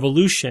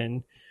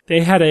revolution,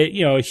 they had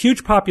a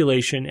huge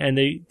population, and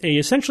they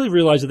essentially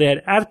realized that they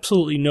had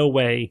absolutely no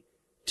way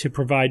to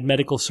provide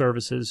medical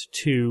services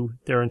to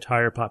their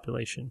entire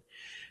population.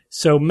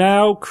 So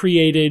Mao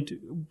created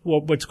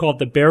what's called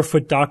the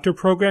Barefoot Doctor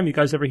Program. You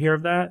guys ever hear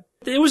of that?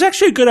 It was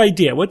actually a good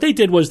idea. What they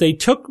did was they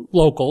took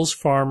locals,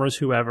 farmers,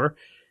 whoever,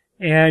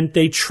 and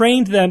they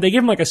trained them. They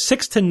gave them like a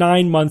 6 to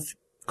 9 month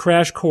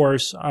crash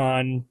course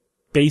on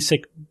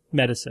basic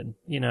medicine.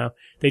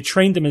 They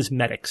trained them as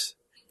medics.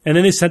 And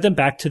then they sent them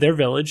back to their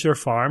village, their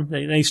farm.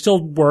 They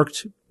still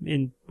worked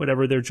in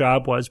whatever their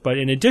job was, but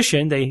in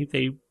addition,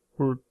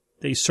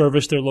 they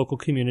serviced their local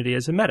community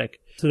as a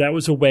medic. So that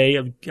was a way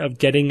of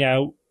getting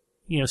out,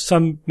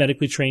 some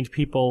medically trained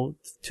people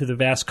to the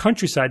vast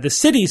countryside. The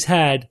cities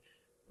had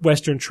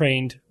Western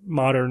trained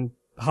modern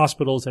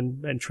hospitals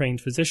and trained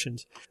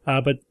physicians.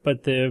 But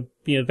the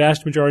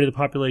vast majority of the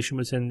population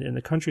was in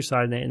the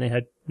countryside, and they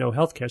had no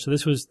health care. So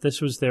this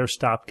was their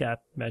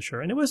stopgap measure.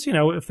 And it was,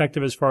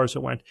 effective as far as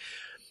it went.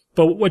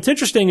 But what's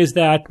interesting is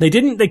that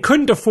they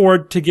couldn't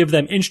afford to give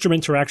them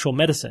instruments or actual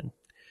medicine.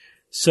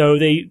 So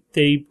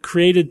they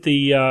created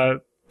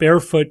the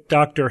Barefoot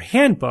Doctor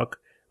Handbook,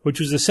 which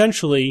was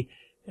essentially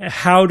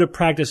how to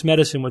practice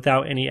medicine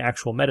without any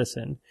actual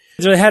medicine.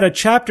 So they had a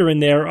chapter in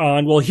there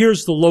on, well,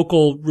 here's the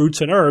local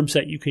roots and herbs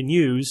that you can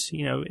use,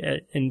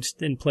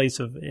 in place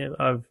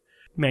of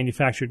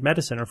manufactured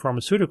medicine or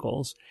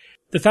pharmaceuticals.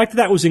 The fact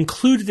that was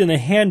included in the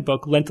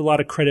handbook lent a lot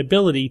of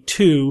credibility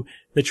to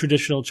the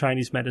traditional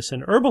Chinese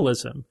medicine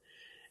herbalism.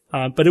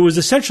 But it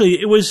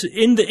was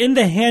in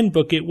the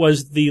handbook, it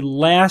was the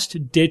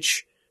last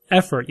ditch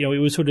effort. It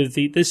was sort of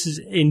this is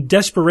in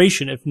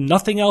desperation. If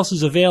nothing else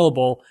is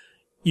available,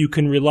 you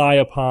can rely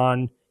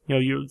upon,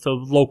 the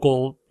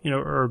local,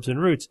 herbs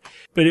and roots.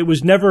 But it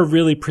was never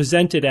really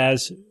presented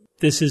as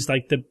this is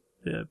like the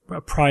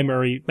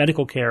primary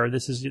medical care.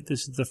 This is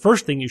the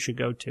first thing you should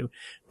go to.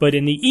 But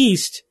in the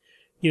East,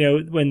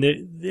 when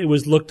it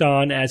was looked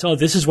on as,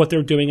 this is what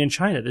they're doing in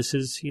China. This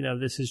is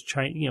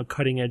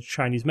cutting edge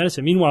Chinese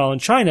medicine. Meanwhile, in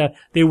China,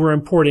 they were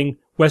importing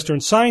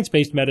Western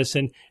science-based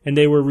medicine, and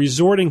they were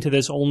resorting to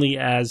this only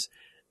as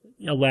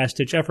a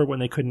last-ditch effort when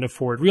they couldn't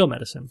afford real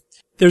medicine.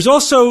 There's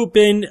also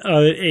been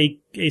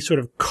a sort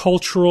of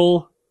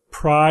cultural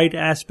pride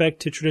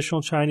aspect to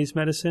traditional Chinese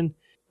medicine.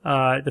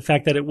 The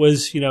fact that it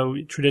was,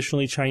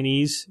 traditionally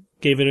Chinese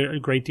gave it a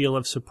great deal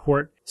of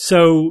support.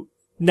 So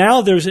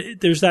now there's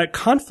that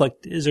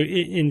conflict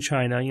in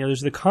China.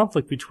 There's the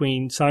conflict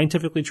between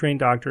scientifically trained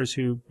doctors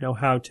who know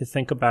how to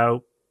think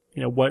about,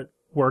 what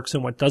works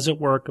and what doesn't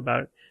work,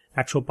 about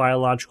actual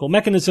biological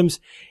mechanisms,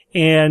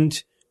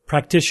 and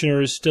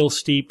practitioners still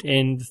steeped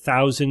in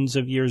thousands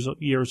of years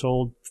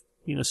old,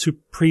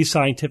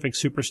 pre-scientific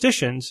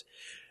superstitions,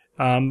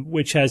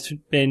 which has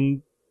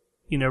been,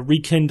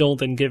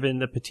 rekindled and given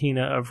the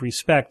patina of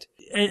respect.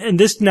 And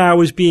this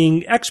now is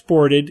being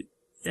exported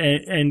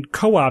and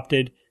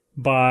co-opted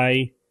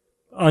by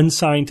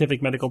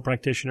unscientific medical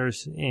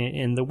practitioners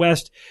in the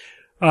West.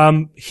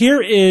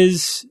 Here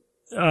is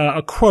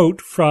a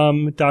quote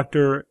from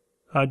Dr.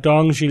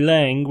 Dong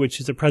Zhilang,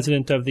 which is the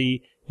president of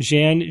the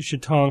Jian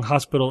Zhitong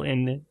Hospital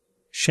in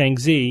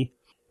Shaanxi.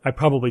 I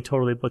probably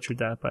totally butchered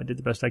that, but I did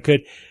the best I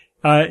could.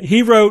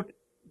 He wrote,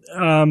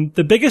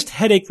 the biggest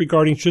headache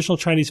regarding traditional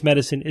Chinese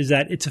medicine is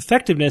that its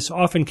effectiveness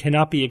often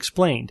cannot be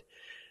explained.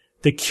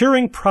 The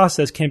curing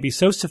process can be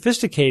so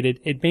sophisticated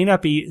it may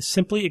not be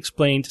simply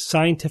explained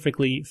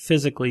scientifically,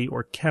 physically,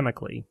 or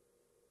chemically.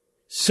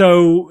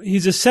 So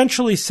he's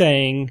essentially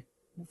saying,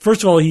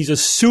 first of all, he's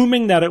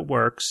assuming that it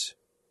works.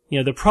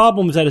 The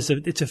problem is that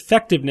its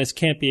effectiveness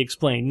can't be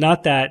explained,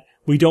 not that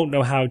we don't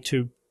know how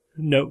to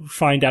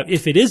find out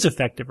if it is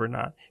effective or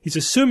not. He's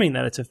assuming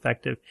that it's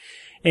effective.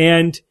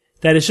 And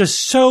that it's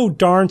just so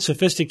darn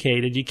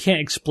sophisticated, you can't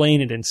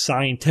explain it in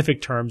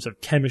scientific terms of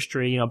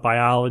chemistry,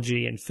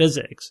 biology and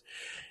physics.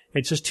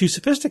 It's just too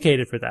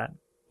sophisticated for that.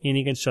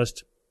 Meaning it's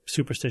just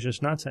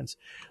superstitious nonsense.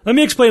 Let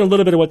me explain a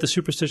little bit of what the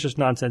superstitious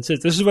nonsense is.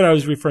 This is what I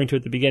was referring to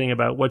at the beginning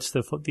about what's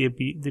the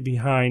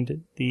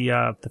behind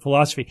the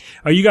philosophy.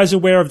 Are you guys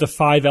aware of the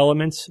 5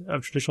 elements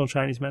of traditional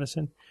Chinese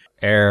medicine?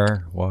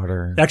 Air,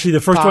 water. Actually,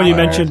 the first one you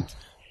mentioned,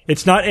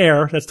 it's not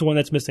air. That's the one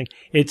that's missing.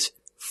 It's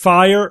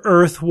fire,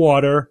 earth,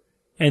 water,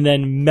 and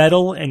then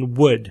metal and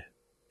wood.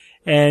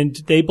 And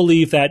they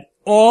believe that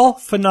all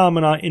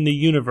phenomena in the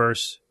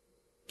universe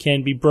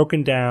can be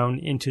broken down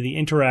into the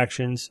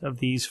interactions of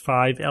these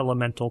 5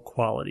 elemental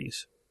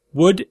qualities.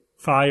 Wood,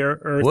 fire,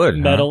 earth,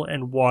 metal,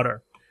 and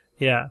water.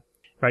 Yeah.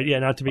 Right, yeah,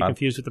 not to be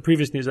confused with the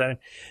previous news item.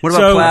 What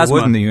about plasma?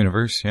 Wood in the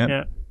universe,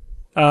 yeah.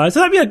 That's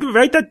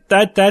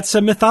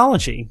a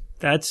mythology.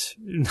 Does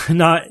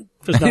not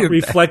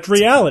reflect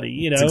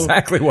reality, That's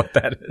exactly what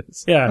that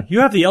is. Yeah,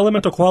 you have the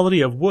elemental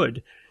quality of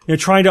wood. You're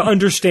trying to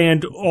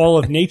understand all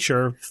of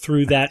nature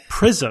through that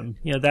prism.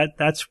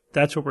 That's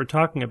what we're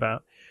talking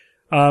about.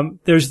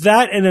 There's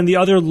that, and then the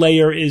other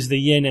layer is the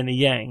yin and the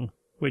yang,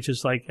 which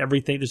is like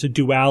everything. There's a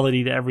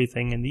duality to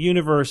everything in the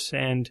universe,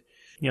 and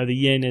the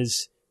yin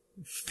is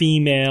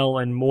female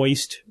and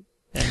moist,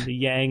 and the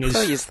yang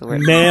is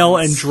male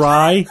and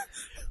dry.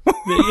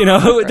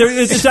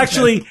 It's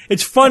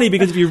funny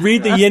because if you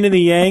read the yin and the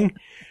yang,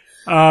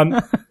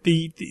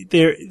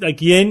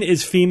 like yin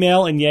is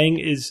female and yang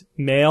is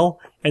male.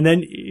 And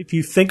then if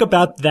you think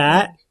about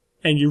that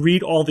and you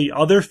read all the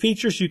other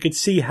features, you could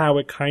see how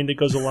it kind of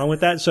goes along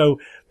with that. So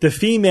the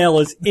female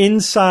is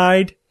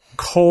inside,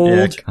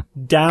 cold,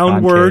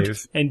 downward,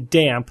 concave, and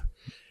damp.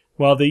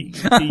 While the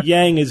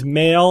yang is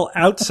male,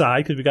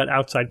 outside, because we got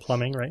outside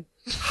plumbing, right?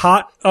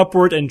 Hot,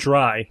 upward, and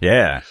dry.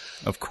 Yeah,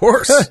 of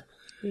course.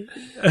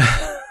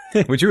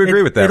 Would you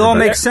agree with that? It all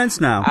makes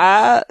sense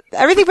now.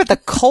 Everything but the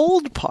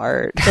cold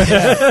part.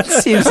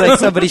 Seems like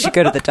somebody should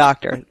go to the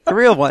doctor. The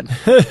real one.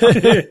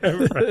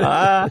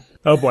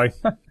 Oh boy.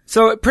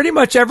 So pretty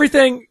much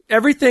everything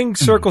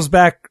circles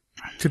back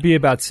to be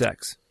about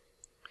sex.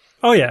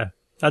 Oh yeah.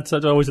 That's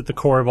always at the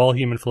core of all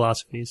human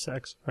philosophy is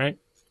sex, right?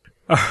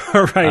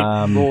 All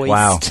right.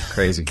 Wow.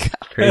 Crazy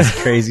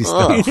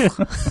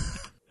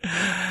stuff.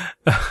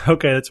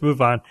 Okay, let's move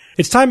on.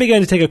 It's time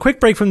again to take a quick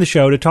break from the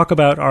show to talk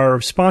about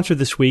our sponsor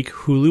this week,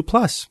 Hulu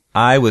Plus.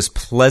 I was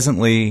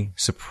pleasantly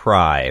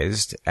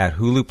surprised at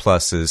Hulu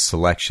Plus's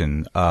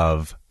selection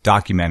of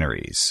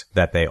documentaries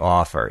that they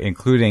offer,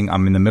 including,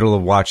 I'm in the middle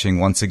of watching,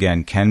 once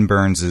again, Ken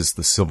Burns'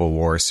 The Civil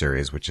War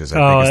series, which is,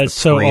 I think,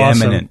 is the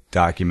preeminent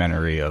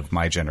documentary of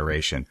my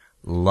generation.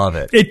 Love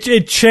it.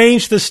 It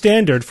changed the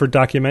standard for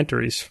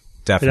documentaries.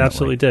 Definitely. It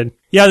absolutely did.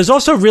 Yeah, there's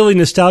also really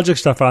nostalgic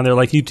stuff on there.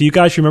 Like, do you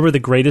guys remember The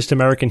Greatest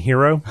American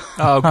Hero?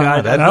 Oh,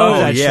 God.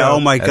 that show.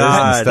 Oh, my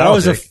God. That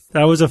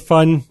was a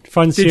fun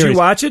series. Did you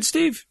watch it,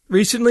 Steve?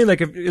 Recently?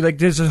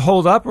 Does it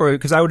hold up? Or,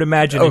 because I would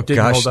imagine it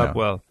didn't hold up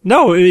well.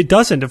 No, it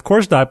doesn't. Of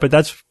course not. But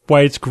that's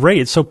why it's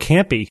great. It's so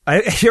campy.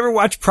 You ever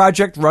watch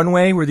Project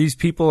Runway, where these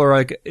people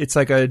are it's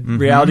like a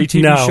reality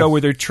TV show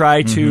where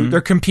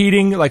they're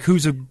competing, like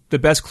who's the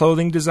best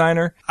clothing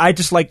designer? I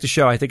just like the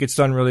show. I think it's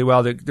done really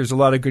well. There's a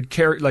lot of good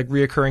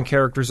reoccurring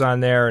characters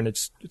on there, and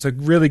it's a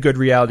really good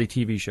reality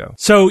TV show.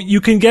 So you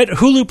can get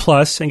Hulu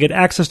Plus and get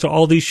access to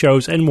all these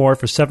shows and more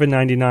for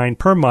 $7.99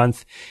 per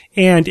month.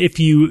 And if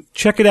you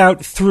check it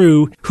out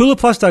through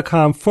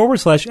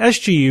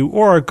huluplus.com/SGU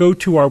or go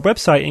to our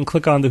website and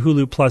click on the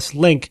Hulu Plus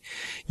link,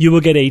 you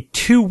will get a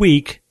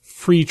 2-week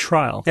free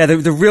trial. Yeah,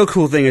 the real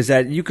cool thing is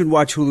that you can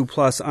watch Hulu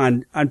Plus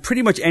on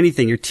pretty much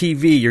anything, your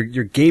TV,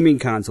 your gaming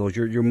consoles,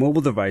 your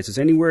mobile devices,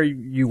 anywhere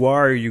you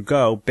are or you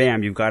go,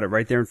 bam, you've got it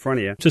right there in front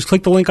of you. Just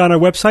click the link on our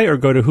website or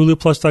go to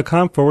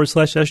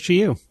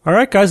huluplus.com/SGU. All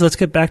right, guys, let's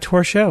get back to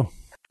our show.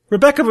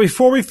 Rebecca,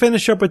 before we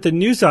finish up with the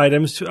news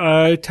items,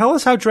 tell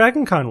us how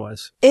DragonCon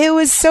was. It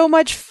was so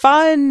much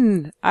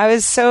fun. I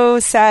was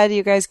so sad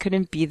you guys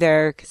couldn't be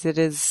there because it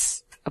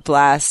is a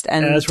blast.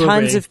 And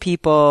tons of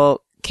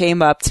people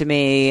came up to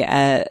me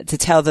to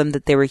tell them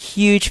that they were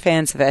huge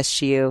fans of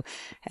SGU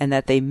and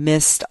that they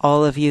missed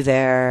all of you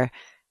there.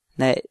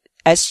 That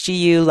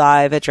SGU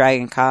Live at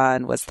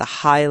DragonCon was the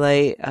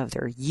highlight of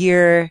their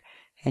year.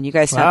 And you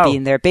guys not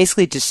being there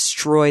basically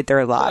destroyed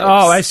their lives.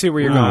 Oh, I see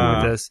where you're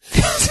going with this.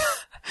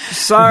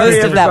 Sorry, Most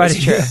of everybody. that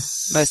was true.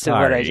 Most of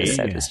what I just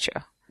said was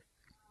true.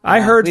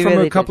 I heard from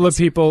really a couple of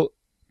people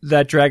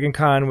that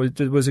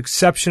DragonCon was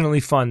exceptionally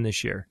fun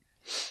this year.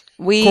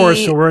 Of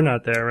course, so we're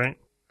not there, right?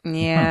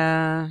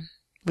 Yeah.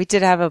 We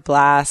did have a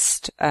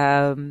blast. What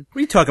are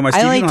you talking about,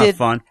 Steve? You don't have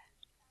fun.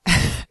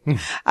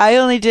 I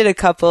only did a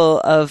couple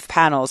of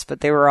panels,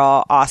 but they were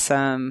all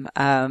awesome.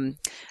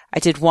 I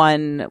did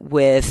one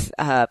with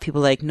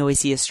people like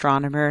Noisy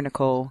Astronomer,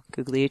 Nicole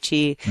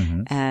Gugliucci,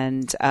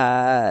 and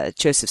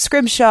Joseph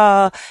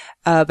Scrimshaw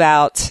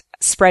about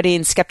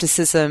spreading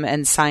skepticism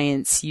and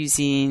science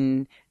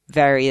using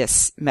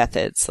various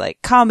methods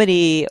like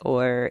comedy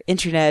or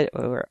internet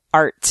or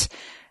art.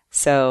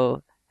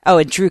 So,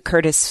 and Drew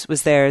Curtis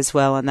was there as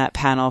well on that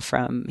panel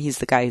he's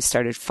the guy who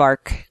started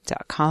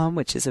Fark.com,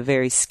 which is a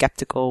very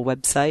skeptical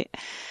website.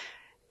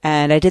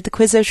 And I did the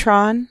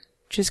Quizotron,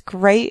 which is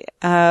great.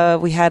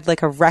 We had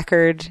like a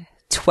record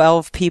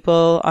 12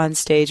 people on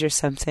stage or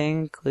something,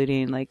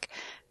 including like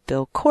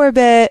Bill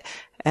Corbett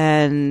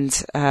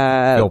and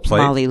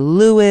Molly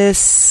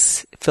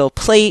Lewis, Phil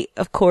Plait,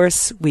 of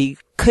course. We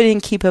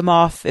couldn't keep him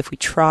off if we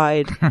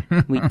tried.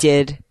 We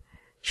did.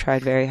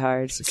 Tried very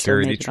hard.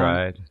 Security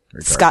tried.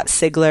 Scott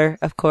Sigler,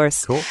 of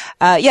course. Cool.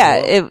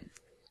 It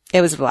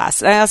was a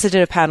blast. And I also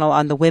did a panel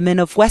on the women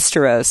of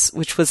Westeros,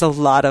 which was a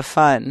lot of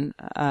fun.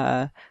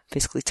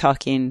 Basically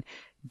talking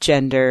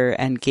gender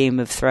and Game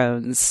of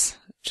Thrones.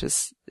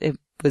 It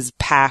was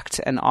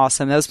packed and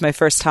awesome. That was my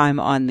first time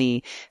on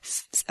the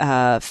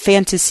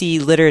fantasy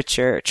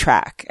literature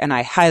track, and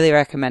I highly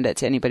recommend it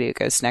to anybody who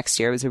goes next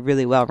year. It was a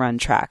really well-run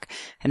track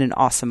and an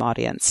awesome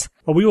audience.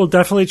 Well, we will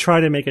definitely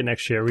try to make it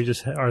next year.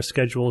 Our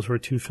schedules were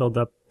too filled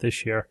up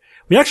this year.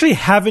 We actually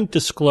haven't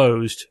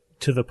disclosed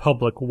to the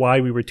public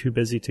why we were too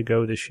busy to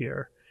go this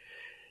year.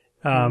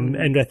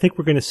 And I think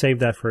we're going to save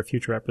that for a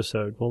future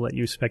episode. We'll let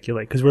you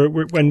speculate because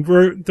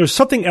there's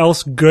something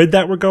else good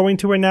that we're going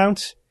to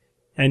announce.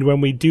 And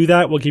when we do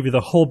that, we'll give you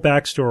the whole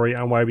backstory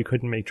on why we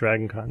couldn't make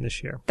DragonCon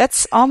this year.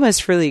 That's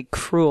almost really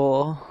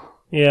cruel.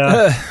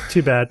 Yeah,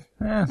 too bad.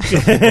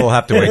 We'll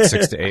have to wait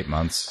 6 to 8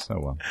 months. So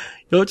well,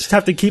 you'll just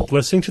have to keep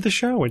listening to the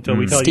show until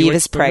we tell you. Steve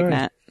is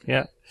pregnant.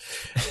 Yeah.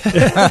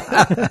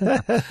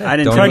 I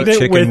didn't don't eat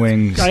chicken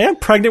wings. I am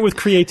pregnant with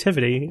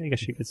creativity, I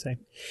guess you could say.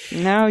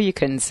 No, you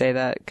couldn't say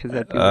that because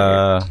that'd be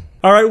weird.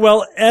 All right,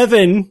 well,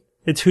 Evan,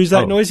 it's Who's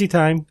That Noisy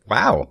time.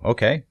 Wow,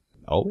 okay.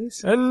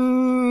 Always.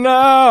 And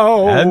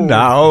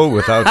now,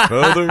 without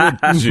further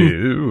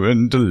ado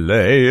and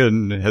delay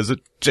and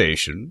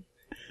hesitation,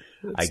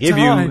 I give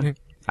you...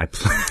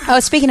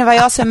 speaking of, I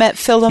also met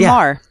Phil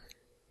Lamar.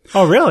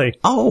 Oh, really?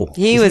 Oh.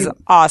 He was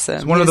awesome.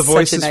 He's one of the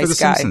voices for the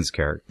guy. Simpsons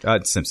character.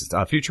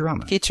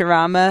 Futurama.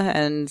 Futurama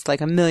and like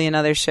a million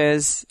other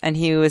shows. And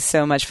he was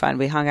so much fun.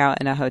 We hung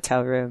out in a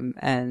hotel room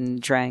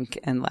and drank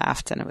and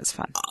laughed, and it was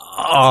fun.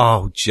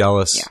 Oh,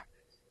 jealous. Yeah.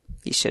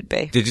 He should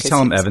be. Did you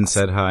tell him Evan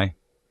said hi?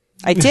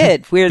 I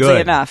did, weirdly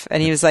enough.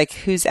 And he was like,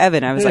 "Who's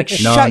Evan?" I was like,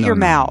 shut your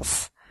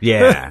mouth.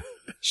 Yeah.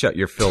 Shut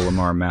your Phil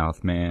Lamar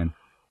mouth, man.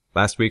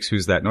 Last week's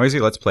Who's That Noisy?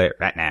 Let's play it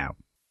right now.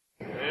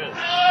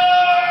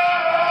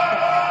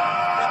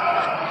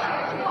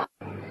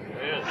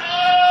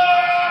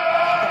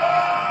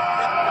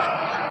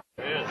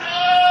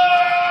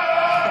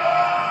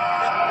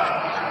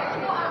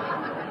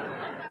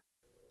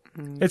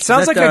 It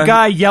sounds like a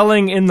guy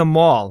yelling in the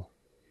mall.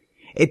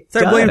 It's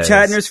like William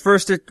Shatner's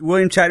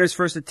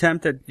first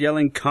attempt at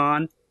yelling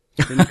 "Khan."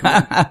 Didn't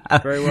come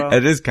out very well.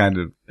 It is kind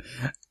of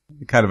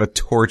a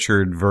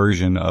tortured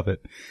version of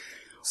it.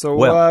 So,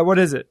 what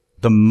is it?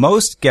 The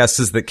most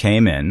guesses that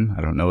came in,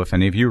 I don't know if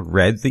any of you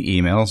read the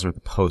emails or the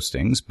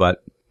postings,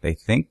 but they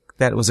think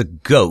that it was a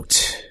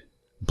goat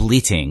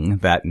bleating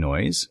that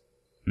noise.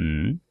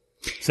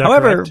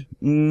 However, correct?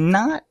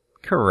 Not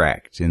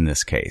correct in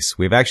this case.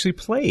 We've actually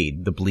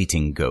played the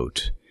bleating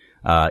goat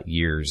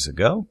years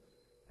ago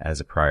as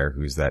a prior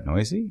Who's That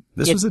Noisy.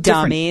 This was a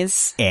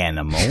different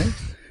animal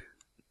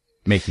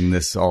making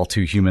this all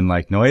too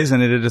human-like noise,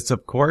 and it is,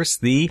 of course,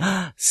 the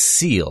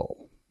seal.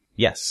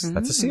 Yes,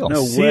 that's a seal.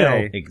 No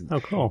way. Oh,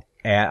 cool.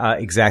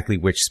 Exactly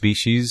which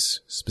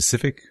species,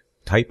 specific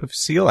type of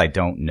seal, I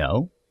don't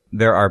know.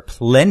 There are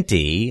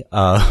plenty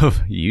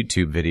of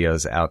YouTube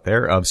videos out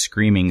there of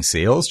screaming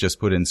seals. Just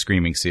put in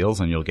screaming seals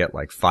and you'll get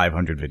like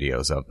 500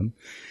 videos of them.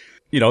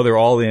 they're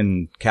all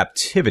in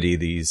captivity,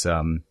 these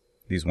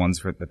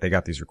ones that they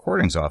got these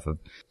recordings off of.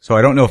 So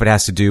I don't know if it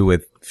has to do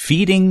with a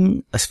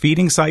feeding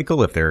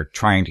cycle, if they're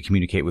trying to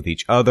communicate with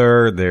each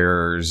other.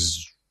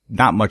 There's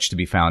not much to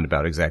be found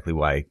about exactly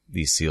why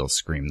these seals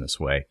scream this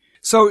way.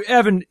 So,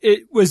 Evan,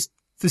 it was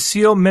the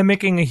seal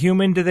mimicking a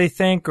human, do they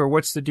think, or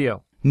what's the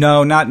deal?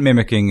 No, not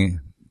mimicking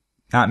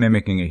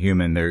a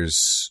human.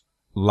 There's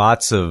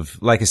lots of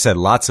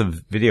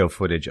video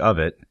footage of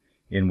it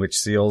in which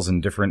seals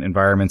in different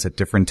environments at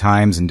different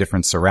times and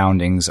different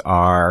surroundings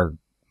are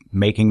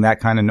making that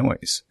kind of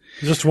noise.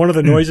 Just one of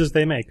the noises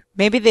they make.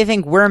 Maybe they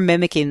think we're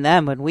mimicking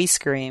them when we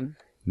scream.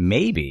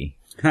 Maybe.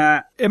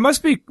 It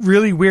must be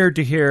really weird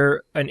to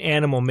hear an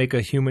animal make a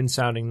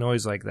human-sounding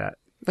noise like that.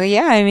 But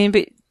yeah, I mean,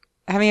 but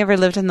have you ever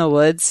lived in the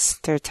woods?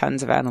 There are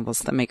tons of animals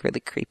that make really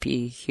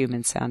creepy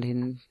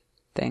human-sounding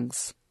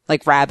things.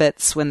 Like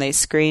rabbits, when they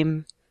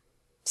scream,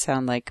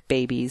 sound like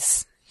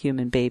babies,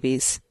 human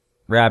babies.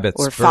 Rabbits,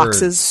 or birds,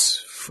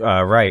 foxes.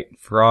 Right,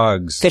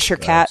 frogs. Fisher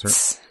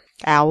cats,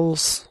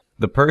 owls.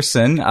 The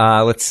person,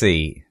 let's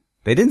see.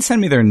 They didn't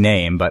send me their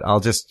name, but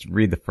I'll just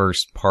read the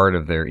first part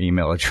of their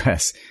email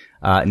address.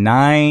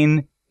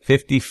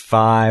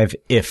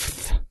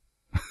 955th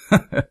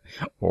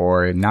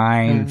or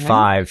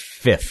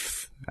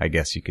 955th, I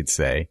guess you could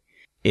say,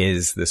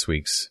 is this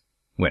week's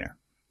winner.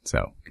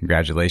 So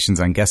congratulations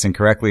on guessing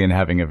correctly and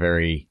having a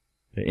very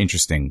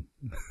interesting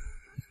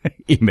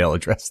email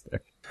address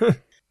there.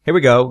 Here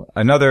we go.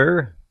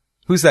 Another,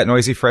 who's that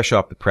noisy fresh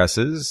off the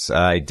presses?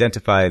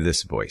 Identify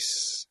this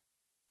voice.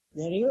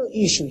 The real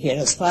issue here,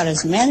 as far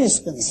as man is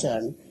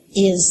concerned,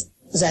 is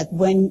that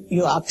when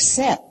you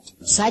accept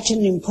such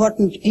an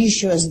important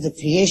issue as the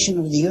creation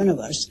of the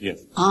universe,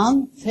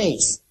 on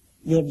faith,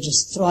 you're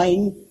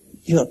destroying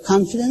your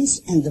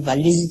confidence and the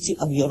validity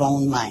of your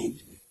own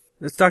mind.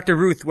 That's Dr.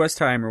 Ruth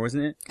Westheimer,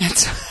 wasn't it?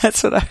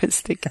 That's what I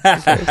was thinking.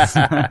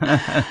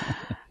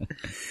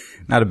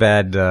 Not a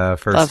bad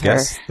first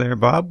guess there,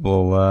 Bob.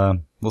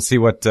 We'll see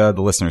what the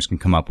listeners can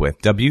come up with.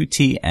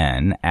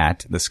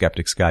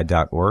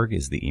 WTN@theskepticsguide.org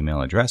is the email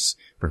address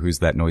for Who's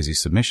That Noisy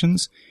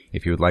submissions.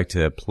 If you would like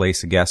to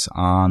place a guess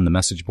on the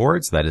message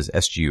boards, that is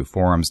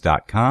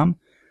sguforums.com.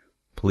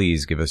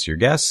 Please give us your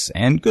guess,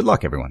 and good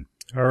luck, everyone.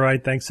 All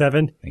right. Thanks,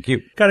 Evan. Thank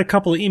you. Got a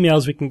couple of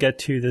emails we can get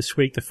to this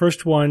week. The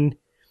first one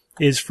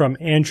is from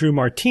Andrew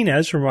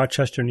Martinez from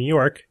Rochester, New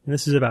York. And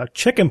this is about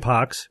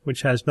chickenpox,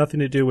 which has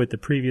nothing to do with the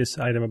previous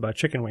item about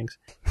chicken wings.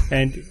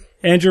 And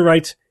Andrew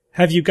writes,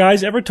 have you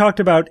guys ever talked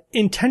about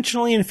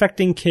intentionally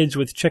infecting kids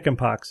with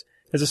chickenpox?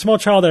 As a small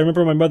child, I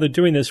remember my mother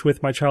doing this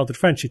with my childhood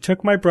friend. She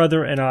took my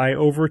brother and I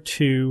over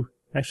to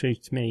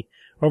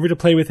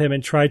play with him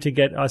and tried to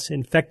get us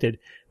infected.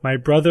 My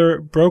brother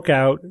broke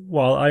out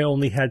while I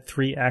only had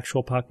 3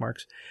 actual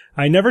pockmarks.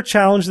 I never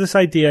challenged this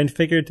idea and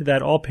figured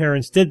that all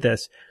parents did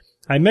this.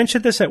 I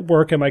mentioned this at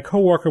work and my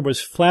coworker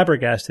was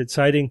flabbergasted,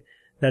 citing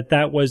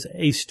that was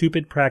a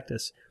stupid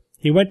practice.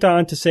 He went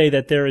on to say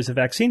that there is a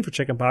vaccine for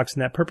chickenpox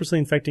and that purposely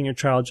infecting your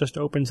child just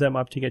opens them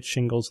up to get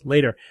shingles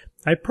later.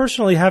 I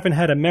personally haven't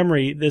had a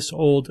memory this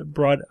old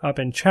brought up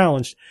and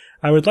challenged.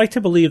 I would like to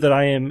believe that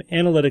I am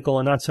analytical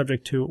and not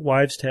subject to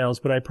wives'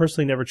 tales, but I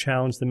personally never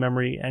challenged the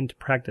memory and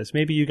practice.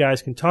 Maybe you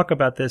guys can talk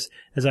about this,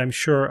 as I'm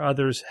sure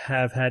others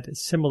have had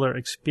similar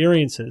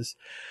experiences.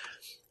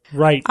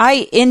 Right.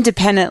 I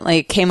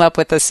independently came up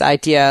with this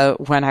idea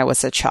when I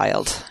was a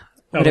child.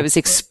 But it was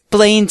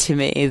explained to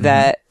me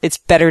that it's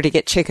better to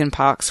get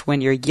chickenpox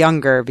when you're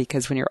younger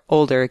because when you're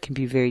older, it can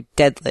be very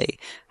deadly.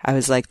 I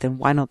was like, then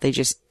why don't they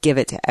just give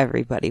it to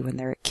everybody when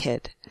they're a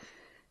kid?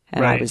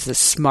 And I was the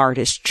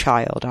smartest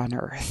child on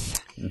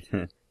earth.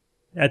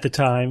 At the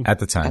time. At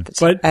the time. At the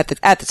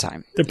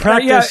time. The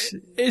practice.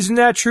 Isn't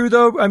that true,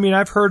 though? I mean,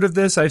 I've heard of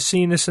this. I've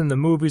seen this in the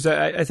movies.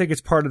 I think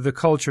it's part of the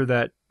culture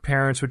that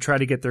parents would try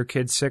to get their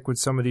kids sick with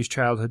some of these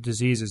childhood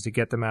diseases to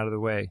get them out of the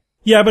way.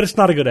 Yeah, but it's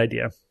not a good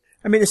idea.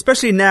 I mean,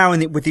 especially now in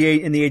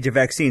the age of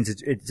vaccines,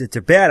 it's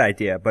a bad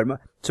idea. But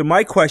so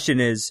my question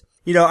is,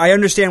 I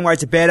understand why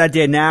it's a bad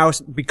idea now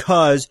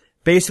because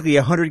basically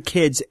 100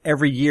 kids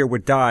every year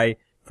would die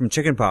from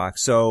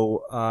chickenpox.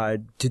 So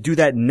to do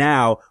that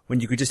now when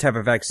you could just have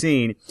a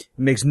vaccine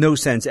makes no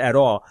sense at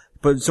all.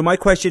 But so my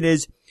question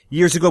is,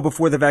 years ago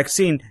before the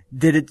vaccine,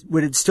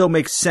 would it still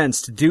make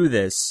sense to do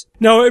this?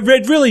 No, it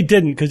really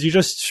didn't, because you're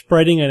just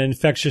spreading an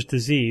infectious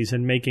disease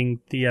and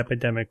making the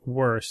epidemic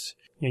worse.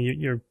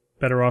 You're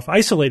better off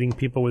isolating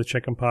people with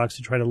chickenpox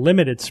to try to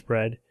limit its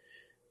spread.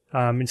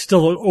 And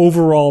still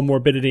overall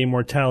morbidity and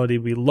mortality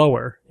will be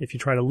lower if you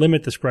try to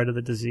limit the spread of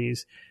the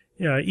disease,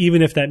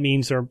 even if that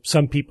means there are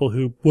some people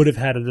who would have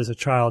had it as a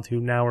child who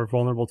now are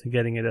vulnerable to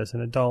getting it as an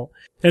adult.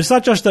 And it's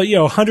not just that,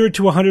 100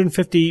 to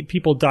 150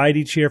 people died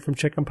each year from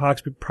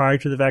chickenpox prior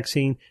to the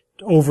vaccine.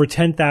 Over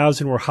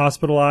 10,000 were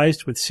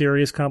hospitalized with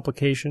serious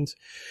complications.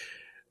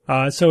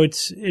 So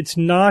it's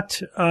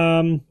not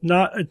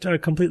a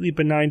completely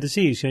benign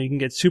disease. You can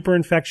get super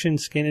infection,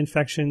 skin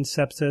infection,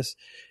 sepsis,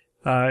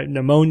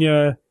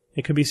 pneumonia.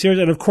 It can be serious.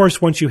 And of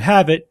course, once you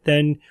have it,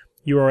 then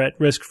you are at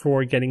risk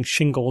for getting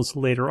shingles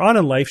later on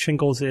in life.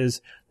 Shingles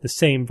is the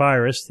same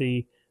virus,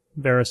 the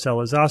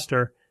varicella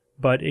zoster,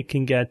 but it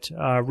can get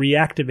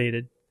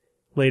reactivated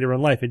later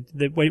in life.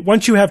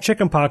 Once you have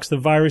chickenpox, the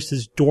virus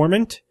is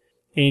dormant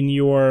in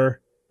your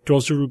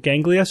dorsal root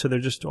ganglia, so they're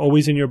just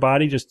always in your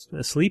body, just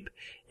asleep,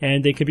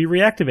 and they can be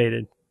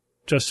reactivated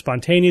just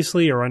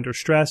spontaneously or under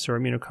stress or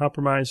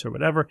immunocompromised or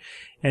whatever.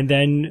 And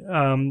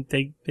then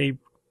they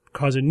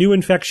cause a new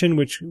infection,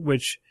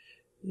 which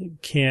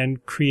can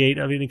create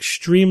an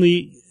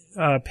extremely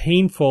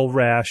painful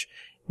rash,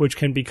 which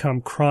can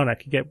become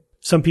chronic.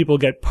 Some people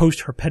get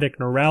post-herpetic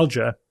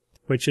neuralgia,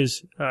 which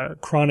is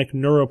chronic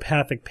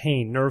neuropathic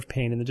pain, nerve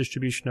pain in the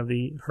distribution of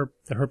the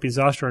herpes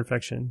zoster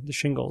infection, the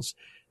shingles.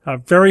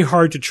 Very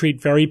hard to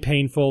treat, very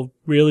painful,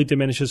 really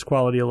diminishes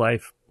quality of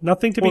life.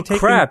 Nothing to be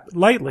taken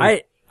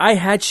lightly. I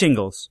had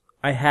shingles.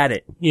 I had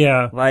it.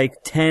 Yeah.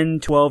 Like 10,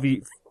 12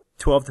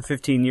 to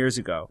 15 years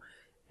ago.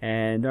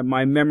 And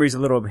my memory's a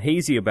little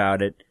hazy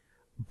about it.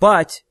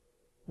 But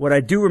what I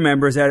do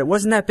remember is that it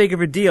wasn't that big of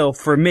a deal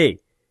for me.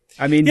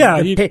 I mean,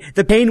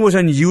 the pain was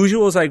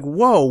unusual. It was like,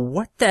 whoa,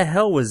 what the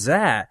hell was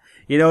that?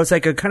 It's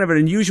like a kind of an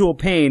unusual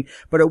pain.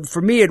 But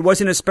for me, it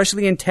wasn't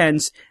especially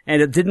intense,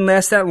 and it didn't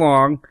last that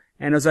long.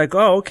 And I was like,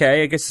 oh,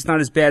 okay, I guess it's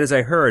not as bad as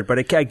I heard.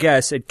 But I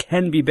guess it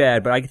can be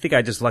bad, but I think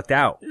I just lucked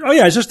out. Oh,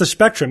 yeah, it's just the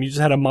spectrum. You just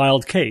had a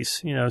mild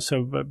case,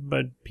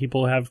 but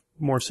people have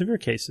more severe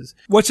cases.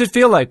 What's it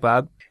feel like,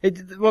 Bob?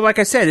 Well, like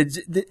I said,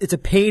 it's a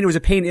pain. It was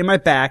a pain in my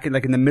back and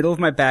like in the middle of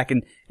my back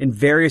and in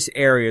various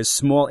areas,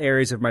 small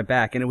areas of my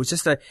back. And it was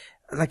just an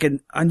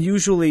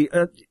unusually,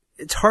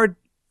 it's hard,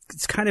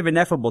 it's kind of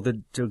ineffable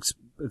to explain.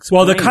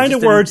 Well, the kind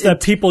of words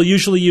that people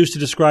usually use to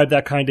describe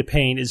that kind of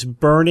pain is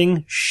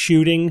burning,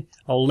 shooting,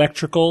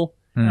 electrical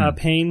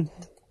pain.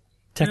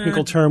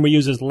 Technical term we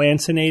use is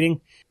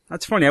lancinating.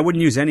 That's funny. I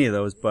wouldn't use any of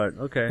those, but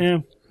okay. Yeah.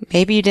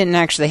 Maybe you didn't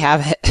actually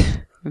have it.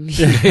 No,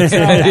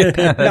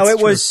 it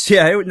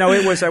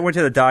was. I went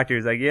to the doctor.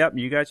 He's like, "Yep,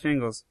 you got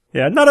shingles."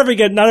 Yeah, not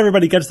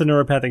everybody gets the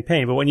neuropathic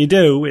pain, but when you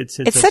do, it's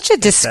such a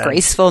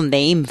disgraceful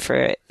name for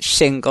it.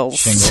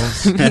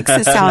 Shingles. It makes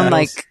it sound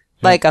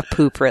like a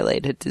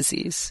poop-related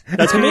disease.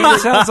 That's what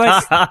it sounds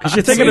like. Because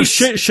you're thinking of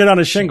shit on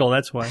a shingle.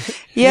 That's why.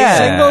 Yeah.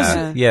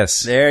 Shingles.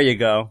 Yes. There you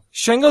go.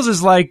 Shingles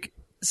is like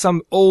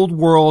some old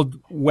world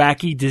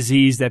wacky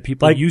disease that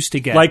people used to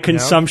get, like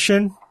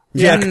consumption.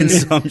 Yeah,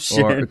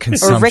 consumption.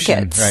 Or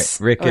rickets. Right.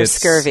 Rickets. Or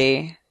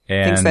scurvy.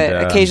 Things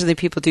that occasionally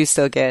people do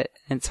still get,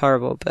 and it's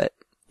horrible, but.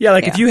 Yeah,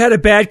 if you had a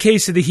bad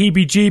case of the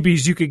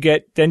heebie-jeebies, you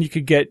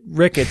could get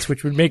rickets,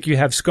 which would make you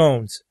have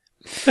scones.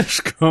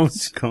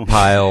 Scones.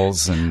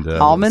 Piles and...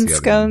 almond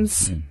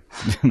scones? Did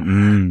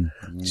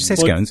you say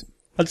scones?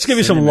 I'll just give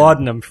you some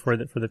laudanum for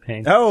the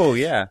pain. Oh,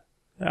 yeah.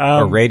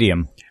 Or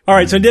radium. All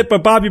right,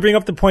 but Bob, you bring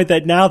up the point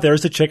that now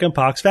there's a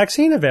chickenpox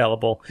vaccine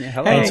available. Yeah,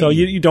 hello. And so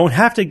you don't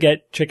have to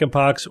get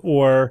chickenpox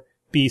or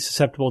be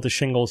susceptible to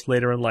shingles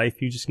later in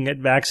life. You just can get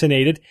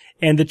vaccinated.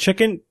 And the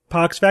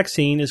chickenpox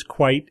vaccine is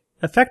quite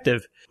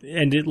effective,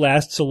 and it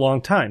lasts a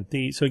long time.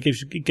 So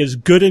it gives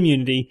good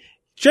immunity.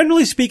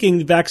 Generally speaking,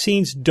 the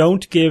vaccines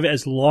don't give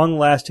as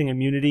long-lasting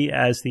immunity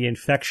as the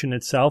infection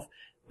itself,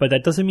 but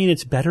that doesn't mean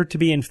it's better to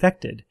be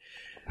infected.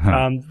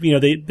 Huh.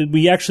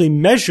 We actually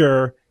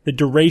measure the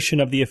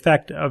duration of the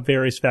effect of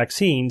various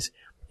vaccines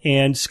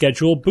and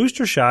schedule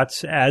booster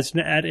shots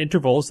at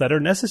intervals that are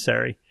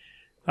necessary,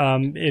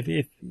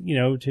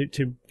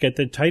 to get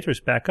the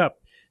titers back up.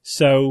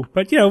 So,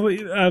 but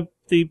the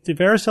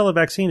varicella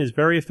vaccine is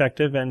very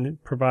effective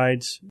and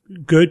provides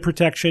good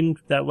protection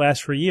that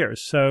lasts for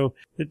years. So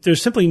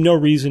there's simply no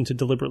reason to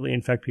deliberately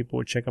infect people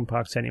with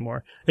chickenpox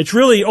anymore. It's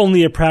really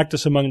only a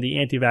practice among the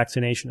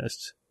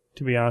anti-vaccinationists,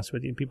 to be honest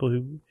with you, people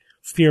who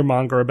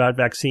fearmonger about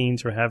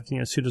vaccines or have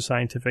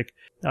pseudoscientific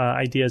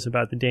ideas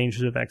about the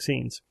dangers of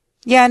vaccines.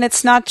 Yeah, and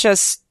it's not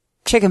just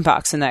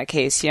chickenpox in that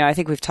case. I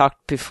think we've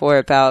talked before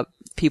about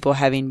people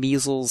having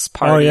measles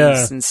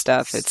parties and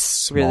stuff.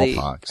 It's really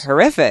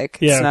horrific.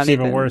 Yeah, it's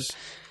even worse.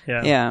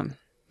 Yeah. Yeah.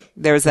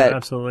 There was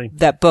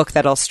that book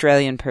that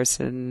Australian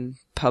person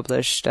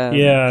published.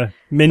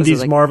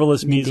 Mindy's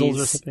Marvelous Measles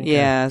or something.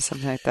 Yeah,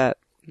 something like that.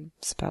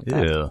 It's about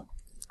that.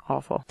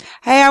 Awful.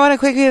 Hey, I want a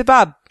quickie with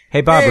Bob. Hey,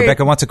 Bob,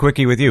 Rebecca wants a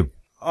quickie with you.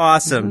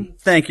 Awesome. Mm-hmm.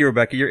 Thank you,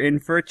 Rebecca. You're in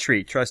for a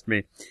treat. Trust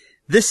me.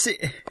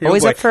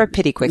 Always up for a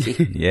pity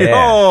quickie. Yeah.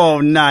 Oh,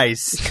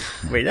 nice.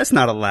 Wait, that's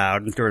not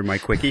allowed during my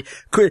quickie.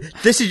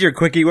 This is your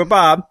quickie with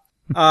Bob.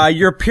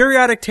 Your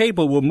periodic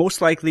table will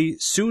most likely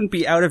soon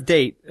be out of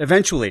date,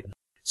 eventually.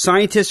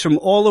 Scientists from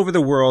all over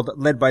the world,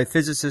 led by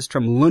physicists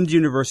from Lund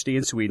University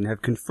in Sweden,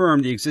 have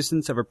confirmed the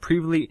existence of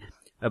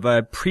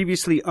a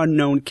previously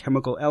unknown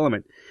chemical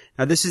element.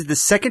 Now, this is the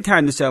second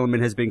time this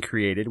element has been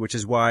created, which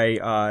is why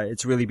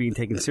it's really being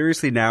taken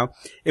seriously now.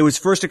 It was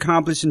first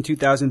accomplished in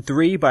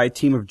 2003 by a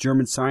team of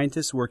German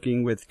scientists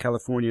working with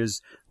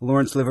California's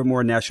Lawrence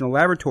Livermore National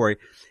Laboratory.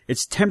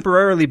 It's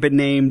temporarily been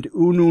named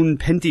unun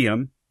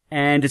pentium,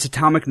 and its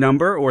atomic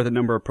number, or the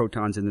number of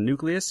protons in the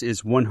nucleus,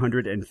 is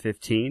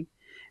 115.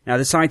 Now,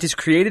 the scientists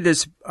created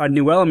this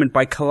new element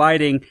by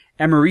colliding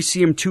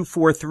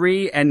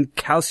americium-243, and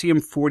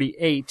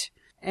calcium-48.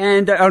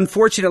 And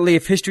unfortunately,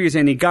 if history is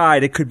any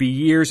guide, it could be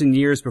years and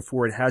years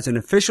before it has an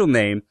official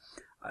name.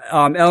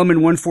 Element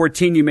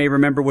 114, you may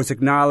remember, was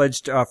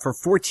acknowledged for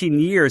 14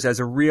 years as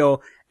a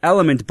real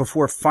element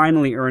before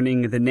finally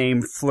earning the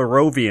name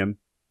fluorovium.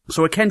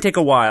 So it can take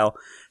a while.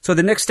 So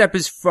the next step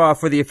is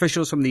for the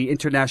officials from the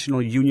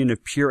International Union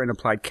of Pure and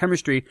Applied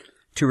Chemistry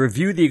to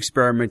review the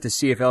experiment to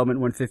see if element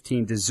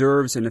 115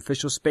 deserves an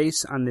official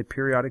space on the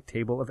periodic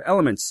table of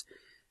elements.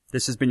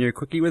 This has been your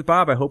Quickie with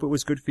Bob. I hope it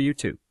was good for you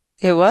too.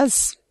 It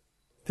was.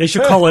 They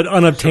should call it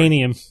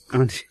unobtainium.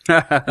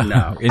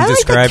 No. I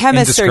like that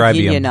chemists are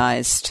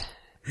unionized.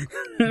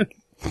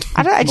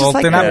 I just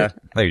like that.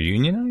 They're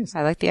unionized?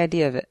 I like the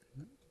idea of it.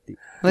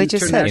 Well, they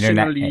just said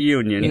International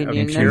Union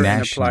of Pure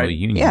and Applied.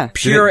 Union.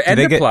 Pure and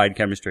Applied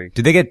Chemistry.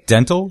 Did they get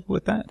dental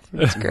with that?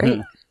 That's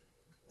great.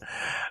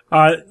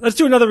 Let's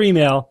do another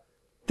email.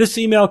 This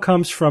email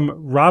comes from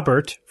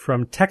Robert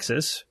from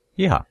Texas.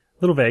 Yeah. A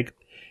little vague.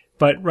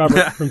 But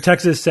Robert from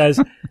Texas says,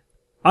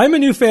 I'm a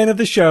new fan of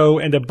the show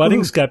and a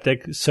budding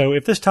skeptic, so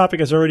if this topic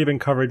has already been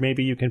covered,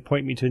 maybe you can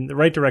point me to the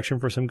right direction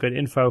for some good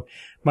info.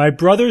 My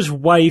brother's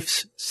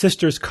wife's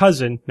sister's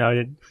cousin, no, I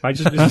didn't,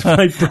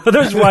 my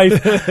brother's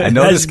wife I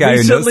know this guy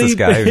who knows this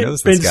guy who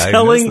knows this guy who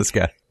knows this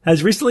guy.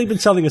 Has recently been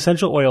selling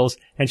essential oils,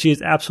 and she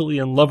is absolutely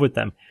in love with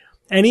them.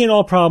 Any and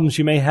all problems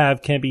you may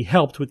have can be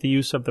helped with the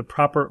use of the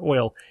proper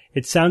oil.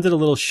 It sounded a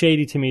little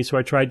shady to me, so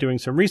I tried doing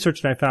some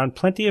research, and I found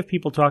plenty of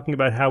people talking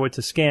about how it's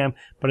a scam,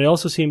 but I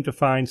also seemed to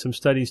find some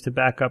studies to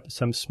back up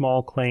some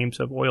small claims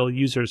of oil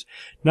users.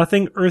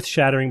 Nothing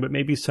earth-shattering, but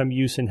maybe some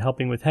use in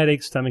helping with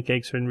headaches, stomach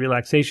aches, and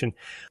relaxation.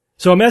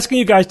 So I'm asking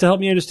you guys to help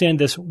me understand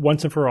this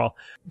once and for all.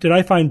 Did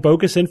I find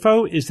bogus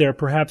info? Is there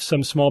perhaps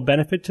some small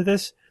benefit to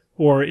this?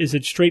 Or is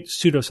it straight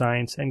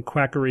pseudoscience and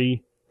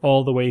quackery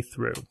all the way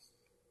through?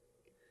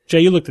 Jay,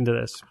 you looked into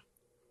this.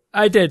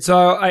 I did.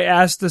 So I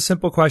asked the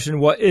simple question,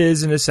 what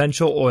is an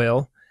essential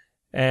oil?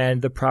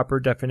 And the proper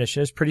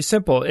definition is pretty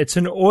simple. It's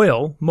an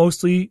oil,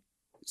 mostly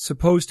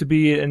supposed to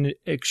be an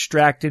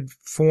extracted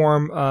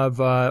form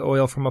of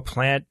oil from a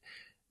plant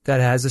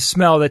that has a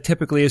smell that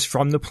typically is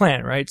from the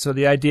plant, right? So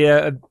the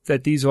idea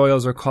that these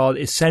oils are called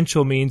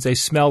essential means they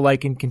smell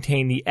like and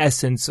contain the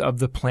essence of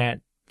the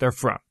plant they're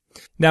from.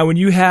 Now, when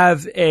you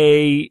have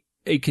a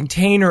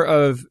container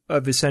of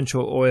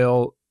essential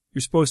oil,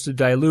 you're supposed to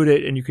dilute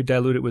it, and you could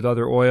dilute it with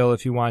other oil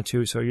if you want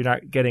to, so you're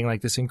not getting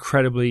like this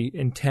incredibly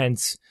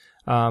intense,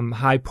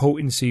 high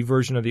potency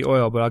version of the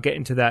oil, but I'll get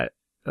into that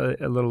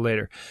a little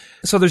later.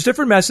 So there's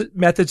different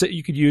methods that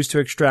you could use to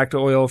extract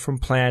oil from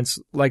plants.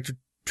 Like the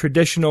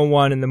traditional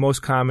one and the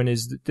most common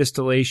is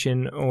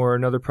distillation, or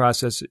another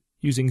process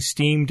using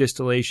steam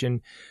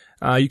distillation.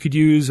 You could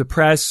use a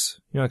press,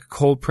 like a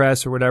cold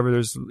press or whatever.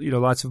 There's,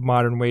 lots of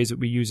modern ways that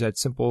we use that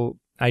simple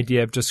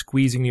idea of just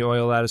squeezing the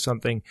oil out of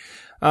something.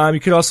 You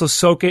could also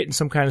soak it in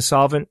some kind of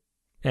solvent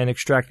and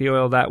extract the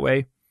oil that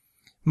way.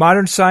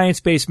 Modern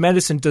science-based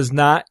medicine does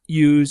not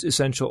use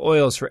essential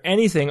oils for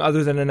anything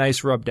other than a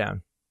nice rub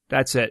down.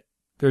 That's it.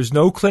 There's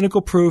no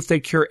clinical proof they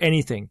cure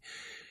anything.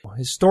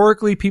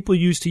 Historically, people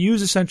used to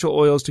use essential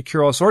oils to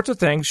cure all sorts of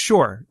things,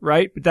 sure,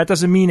 right? But that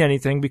doesn't mean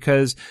anything,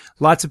 because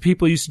lots of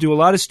people used to do a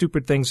lot of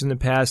stupid things in the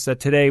past that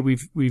today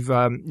we've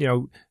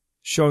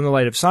shown the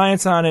light of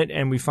science on it,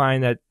 and we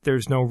find that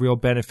there's no real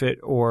benefit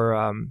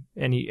or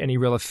any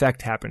real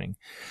effect happening.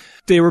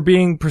 They were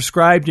being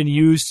prescribed and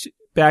used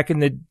back in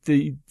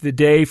the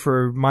day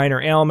for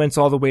minor ailments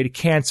all the way to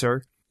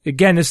cancer.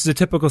 Again, this is a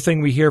typical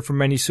thing we hear from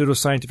many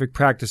pseudoscientific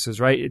practices,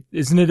 right?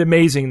 Isn't it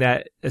amazing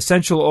that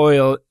essential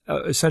oils,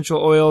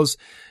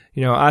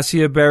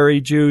 acai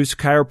berry juice,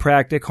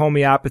 chiropractic,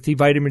 homeopathy,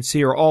 vitamin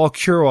C are all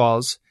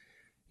cure-alls,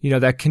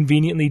 that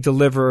conveniently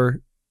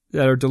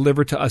that are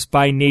delivered to us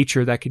by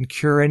nature that can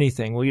cure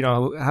anything.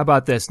 Well, how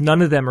about this?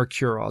 None of them are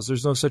cure-alls.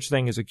 There's no such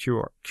thing as a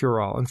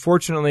cure-all.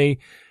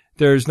 Unfortunately,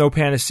 there's no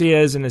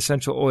panaceas, and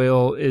essential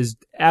oil is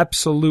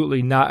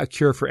absolutely not a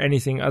cure for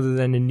anything other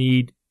than the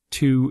need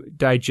to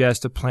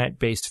digest a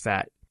plant-based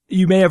fat.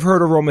 You may have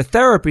heard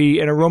aromatherapy,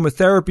 and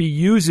aromatherapy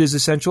uses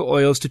essential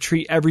oils to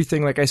treat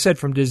everything, like I said,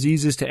 from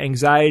diseases to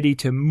anxiety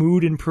to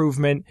mood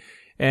improvement,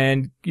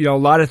 and, a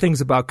lot of things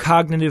about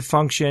cognitive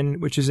function,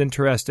 which is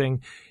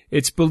interesting.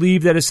 It's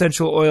believed that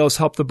essential oils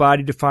help the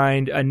body to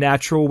find a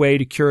natural way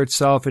to cure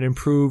itself and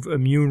improve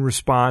immune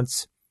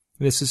response.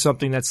 And this is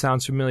something that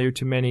sounds familiar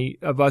to many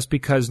of us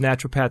because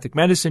naturopathic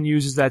medicine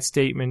uses that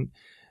statement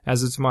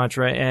as its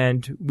mantra,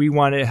 and we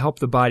want to help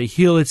the body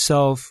heal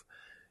itself,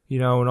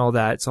 and all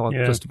that. It's all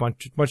just a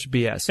bunch of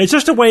BS. It's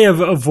just a way of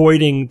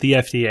avoiding the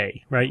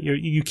FDA, right?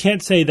 You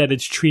can't say that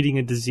it's treating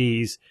a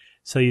disease.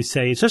 So you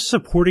say it's just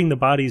supporting the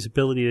body's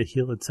ability to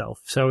heal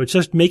itself. So it's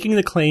just making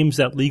the claims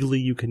that legally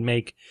you can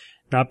make,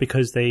 not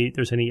because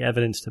there's any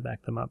evidence to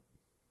back them up.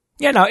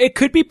 Yeah, now it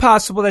could be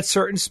possible that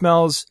certain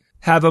smells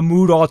have a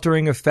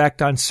mood-altering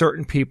effect on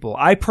certain people.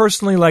 I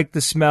personally like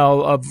the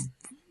smell of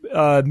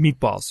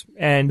meatballs,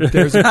 and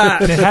there's and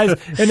it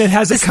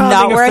has It's a calming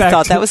not where effect. I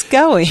thought that was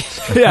going.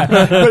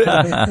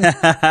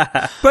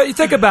 But you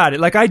think about it.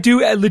 Like, I do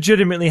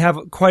legitimately have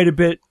quite a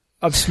bit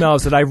of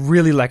smells that I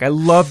really like. I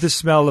love the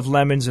smell of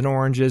lemons and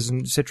oranges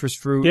and citrus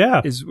fruit.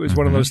 Yeah. is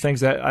one of those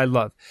things that I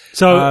love.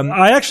 So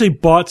I actually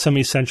bought some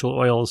essential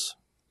oils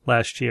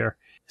last year.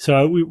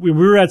 So we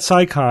were at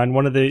SciCon.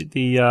 One of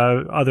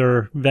the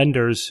other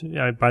vendors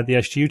by the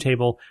SGU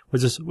table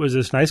was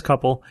this nice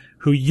couple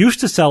who used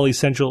to sell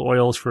essential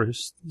oils for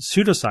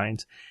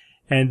pseudoscience,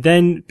 and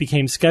then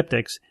became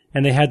skeptics.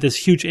 And they had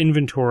this huge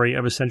inventory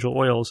of essential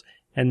oils,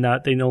 and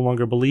that they no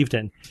longer believed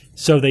in.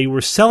 So they were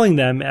selling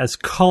them as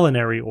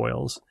culinary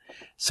oils.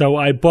 So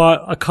I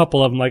bought a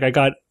couple of them. Like, I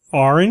got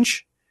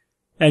orange,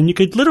 and you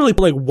could literally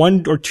put like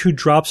 1 or 2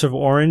 drops of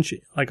orange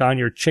like on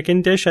your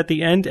chicken dish at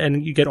the end,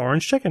 and you get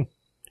orange chicken.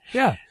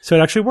 Yeah. So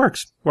it actually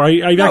works. Or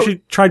I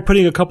actually tried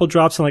putting a couple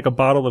drops in like a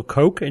bottle of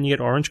Coke, and you get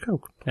orange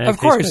Coke. Of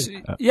course.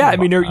 Yeah. I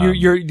mean,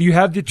 you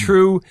have the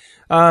true,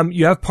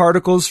 you have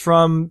particles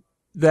from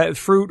that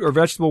fruit or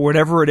vegetable,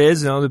 whatever it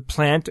is, the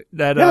plant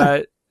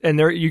that, and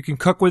there, you can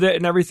cook with it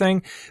and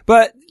everything.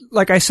 But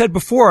like I said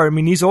before, I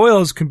mean, these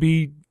oils can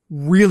be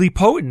really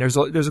potent.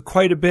 There's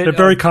quite a bit. They're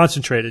very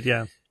concentrated.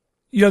 Yeah.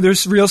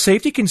 There's real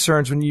safety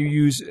concerns when you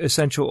use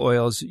essential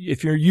oils.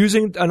 If you're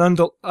using an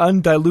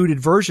undiluted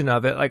version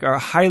of it, like a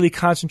highly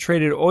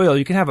concentrated oil,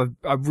 you can have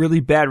a really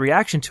bad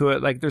reaction to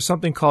it. Like, there's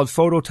something called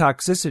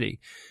phototoxicity.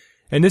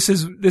 And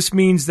this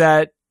means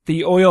that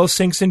the oil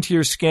sinks into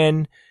your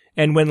skin,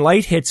 and when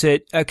light hits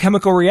it, a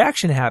chemical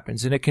reaction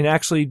happens, and it can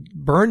actually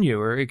burn you,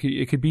 or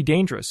it could be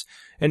dangerous.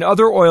 And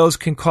other oils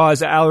can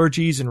cause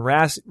allergies and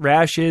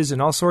rashes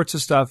and all sorts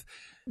of stuff.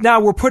 Now,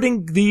 we're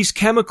putting these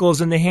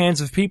chemicals in the hands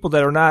of people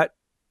that are not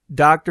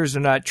doctors,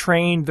 they're not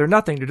trained, they're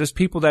nothing. They're just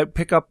people that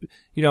pick up,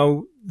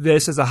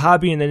 this as a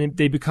hobby, and then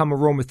they become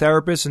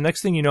aromatherapists, and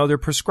next thing you know, they're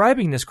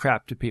prescribing this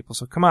crap to people.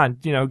 So come on,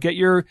 get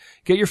your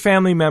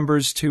family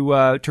members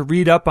to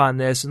read up on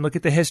this and look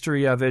at the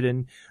history of it,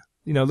 and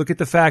look at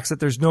the facts that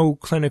there's no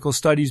clinical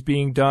studies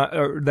being done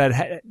or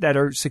that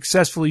are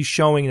successfully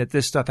showing that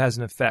this stuff has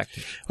an effect.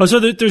 Well, so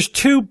there's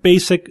 2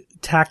 basic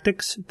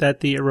tactics that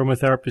the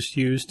aromatherapists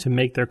use to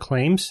make their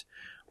claims.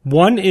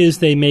 One is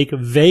they make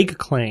vague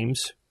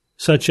claims,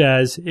 such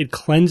as it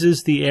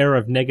cleanses the air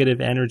of negative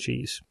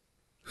energies,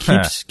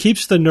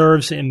 keeps the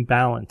nerves in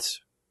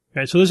balance.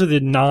 Right? So those are the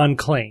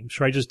non-claims,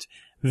 right? Just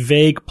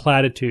vague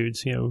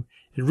platitudes, It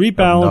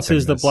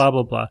rebalances the blah,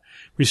 blah, blah.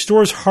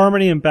 Restores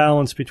harmony and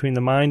balance between the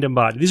mind and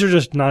body. These are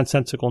just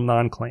nonsensical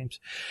non-claims.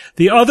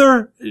 The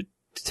other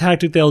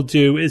tactic they'll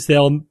do is they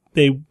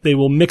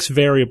will mix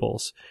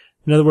variables.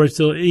 In other words,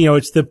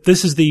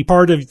 this is the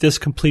part of this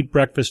complete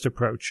breakfast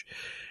approach.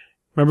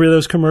 Remember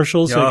those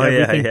commercials? Oh,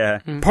 yeah.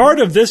 Mm-hmm. Part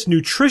of this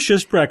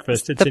nutritious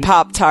breakfast. It's the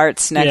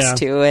Pop-Tarts next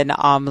to an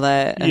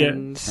omelet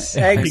and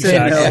eggs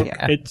exactly. and milk.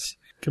 It's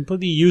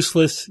completely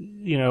useless,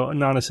 a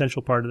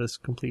non-essential part of this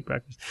complete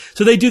breakfast.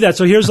 So they do that.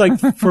 So here's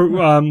like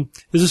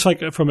this is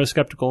like from a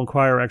Skeptical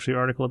Inquirer actually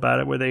article about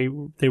it, where they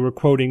were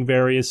quoting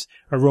various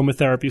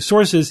aromatherapy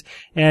sources,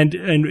 and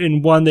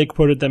in one they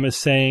quoted them as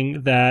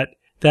saying that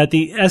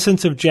the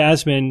essence of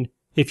jasmine,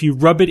 if you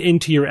rub it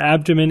into your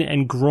abdomen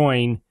and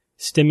groin,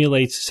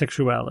 stimulates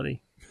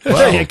sexuality. Well,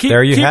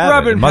 there you keep have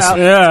rubbing, it. It must, pal.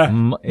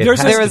 Yeah. There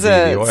was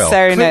a the oil.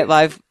 Saturday Night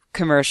Live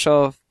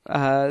commercial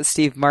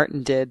Steve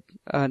Martin did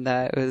on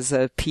that. It was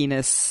a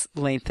penis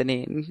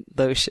lengthening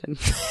lotion.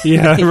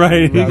 Yeah,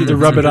 right. To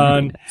rub it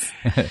on.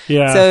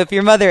 Yeah. So if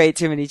your mother ate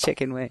too many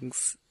chicken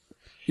wings.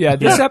 Yeah,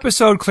 this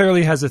episode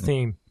clearly has a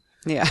theme.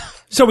 Yeah.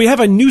 So we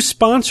have a new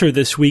sponsor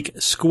this week,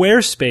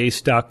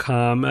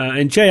 Squarespace.com.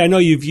 And Jay, I know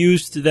you've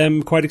used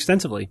them quite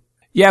extensively.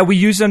 Yeah, we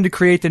use them to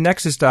create the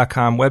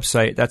Nexus.com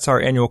website. That's our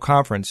annual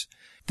conference.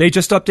 They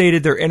just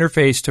updated their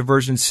interface to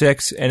version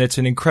 6, and it's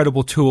an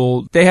incredible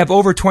tool. They have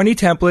over 20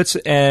 templates,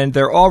 and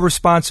they're all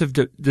responsive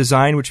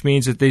design, which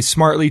means that they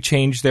smartly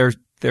change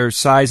their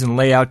size and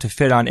layout to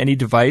fit on any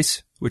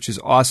device, which is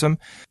awesome.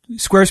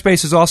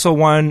 Squarespace has also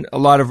won a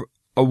lot of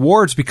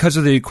awards because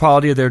of the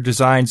quality of their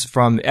designs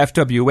from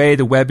FWA,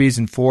 the Webbies,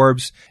 and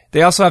Forbes.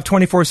 They also have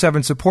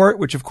 24/7 support,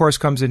 which of course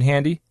comes in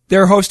handy.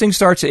 Their hosting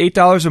starts at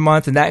 $8 a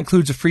month, and that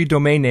includes a free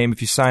domain name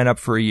if you sign up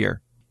for a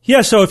year.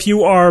 Yeah, so if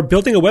you are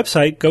building a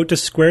website, go to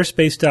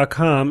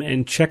squarespace.com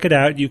and check it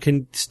out. You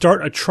can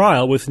start a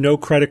trial with no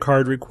credit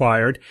card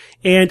required.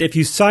 And if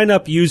you sign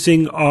up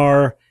using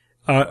our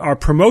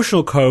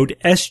promotional code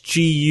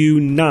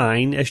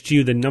SGU9,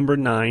 SGU the number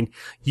 9,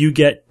 you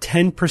get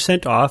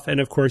 10% off. And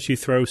of course, you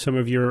throw some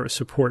of your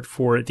support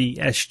for the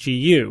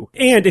SGU.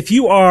 And if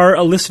you are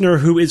a listener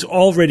who is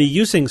already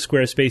using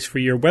Squarespace for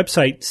your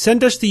website,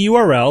 send us the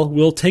URL.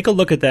 We'll take a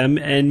look at them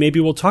and maybe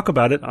we'll talk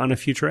about it on a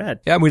future ad.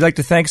 Yeah, we'd like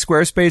to thank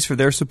Squarespace for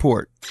their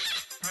support.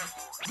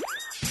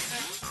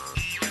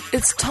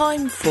 It's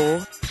time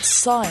for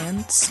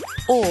Science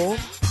or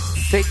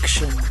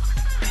Fiction.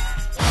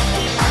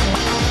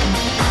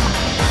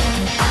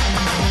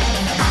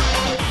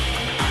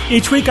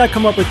 Each week I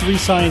come up with 3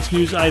 science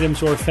news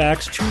items or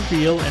facts, 2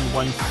 real and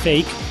 1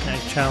 fake. I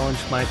challenge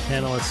my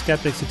panel of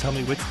skeptics to tell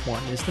me which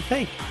one is the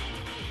fake.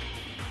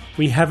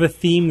 We have a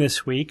theme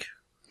this week.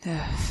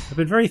 I've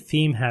been very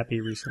theme happy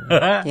recently.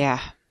 Yeah.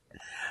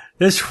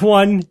 This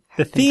one,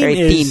 the theme very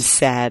is... theme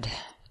sad.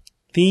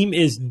 Theme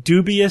is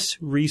dubious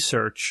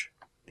research.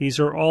 These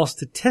are all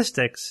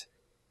statistics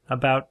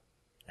about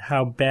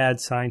how bad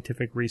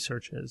scientific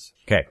research is.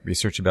 Okay,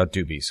 research about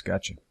doobies.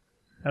 Gotcha.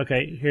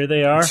 Okay, here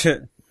they are.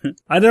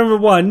 Item number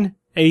 1,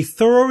 a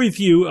thorough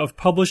review of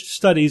published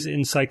studies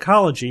in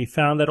psychology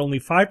found that only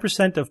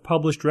 5% of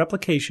published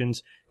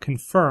replications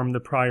confirm the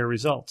prior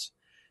results.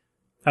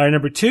 Item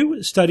number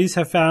 2, studies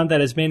have found that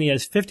as many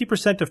as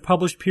 50% of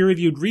published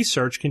peer-reviewed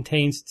research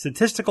contains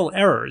statistical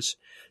errors,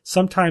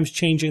 sometimes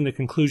changing the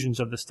conclusions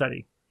of the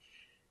study.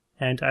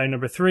 And item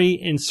number 3,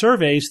 in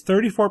surveys,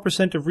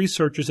 34% of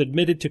researchers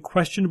admitted to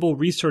questionable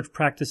research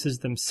practices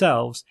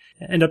themselves,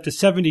 and up to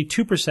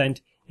 72%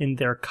 in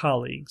their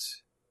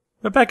colleagues.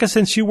 Rebecca,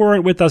 since you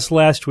weren't with us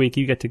last week,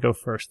 you get to go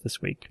first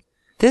this week.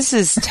 This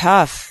is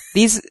tough.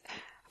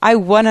 I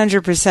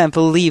 100%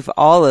 believe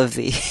all of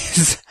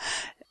these.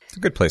 It's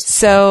a good place to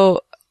So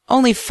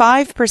only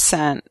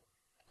 5%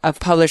 of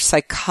published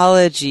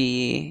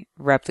psychology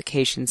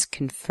replications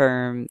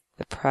confirm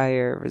the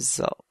prior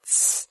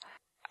results.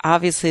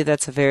 Obviously,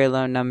 that's a very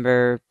low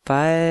number,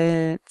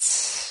 but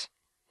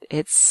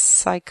it's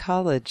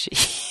psychology.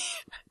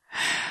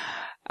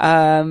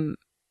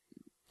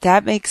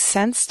 That makes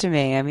sense to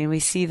me. I mean, we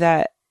see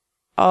that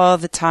all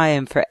the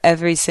time. For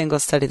every single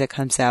study that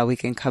comes out, we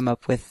can come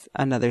up with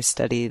another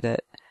study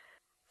that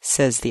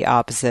says the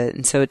opposite.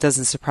 And so it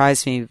doesn't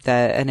surprise me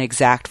that an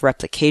exact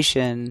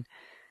replication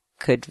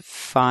could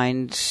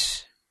find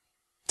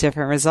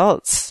different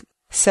results.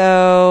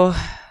 So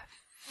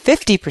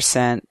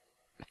 50%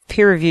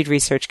 peer-reviewed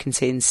research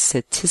contains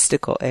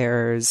statistical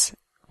errors,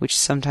 which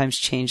sometimes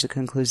change the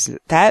conclusion.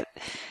 That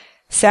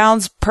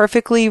sounds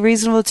perfectly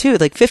reasonable too.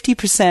 Like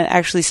 50%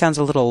 actually sounds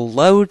a little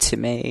low to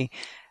me,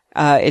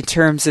 in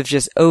terms of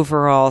just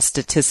overall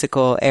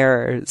statistical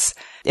errors.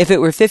 If it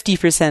were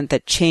 50%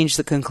 that changed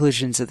the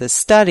conclusions of the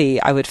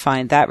study, I would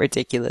find that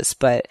ridiculous.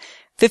 But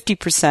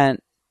 50%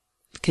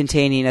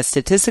 containing a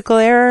statistical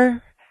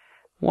error,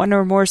 one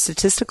or more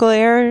statistical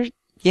error,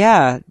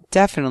 yeah,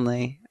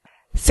 definitely.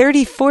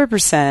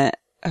 34%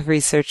 of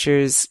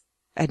researchers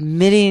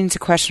admitting to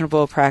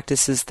questionable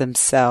practices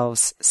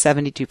themselves,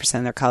 72%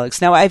 of their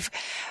colleagues. Now, I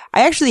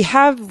actually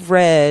have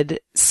read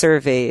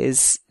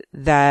surveys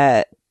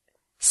that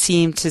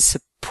seem to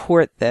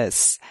support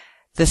this.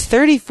 The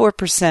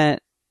 34%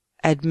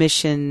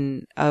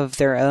 admission of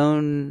their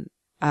own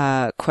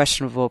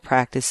questionable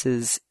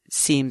practices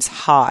seems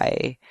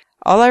high.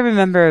 All I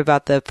remember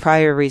about the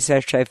prior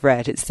research I've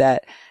read is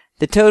that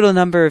the total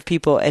number of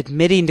people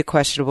admitting to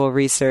questionable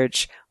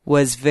research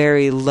was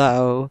very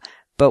low,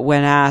 but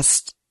when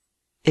asked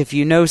if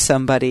you know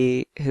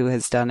somebody who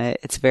has done it,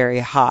 it's very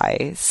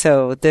high.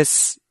 So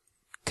this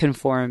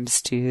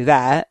conforms to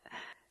that.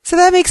 So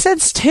that makes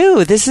sense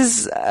too. This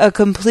is a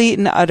complete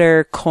and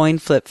utter coin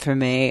flip for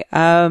me.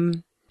 I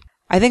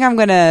think I'm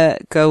going to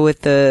go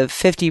with the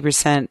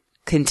 50%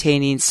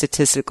 containing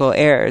statistical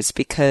errors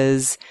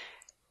because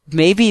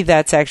maybe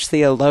that's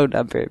actually a low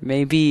number.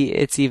 Maybe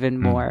it's even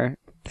more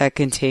that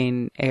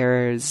contain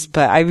errors,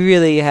 but I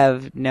really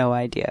have no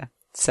idea.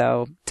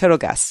 So total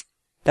guess.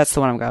 That's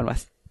the one I'm going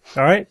with.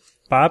 All right,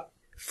 Bob?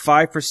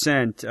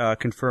 5%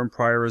 confirmed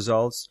prior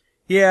results.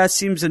 Yeah, it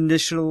seems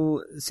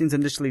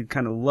initially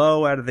kind of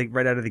low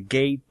right out of the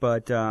gate,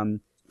 but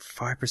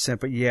 5%.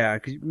 But yeah,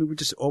 'cause we're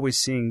just always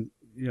seeing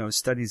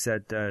studies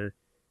that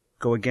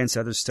go against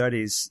other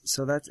studies.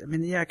 So that's, I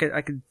mean, yeah,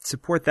 I could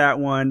support that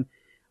one.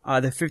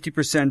 The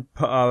 50%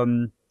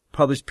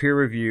 published peer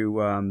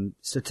review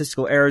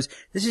statistical errors.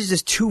 This is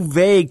just too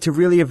vague to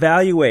really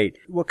evaluate.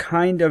 What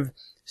kind of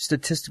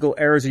statistical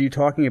errors are you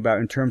talking about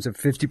in terms of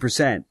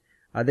 50%?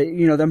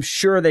 I'm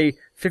sure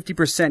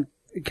 50%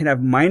 can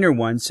have minor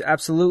ones,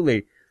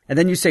 absolutely. And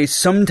then you say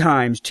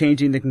sometimes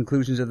changing the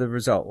conclusions of the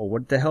result. Well,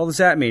 what the hell does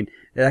that mean?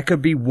 That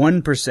could be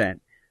 1%.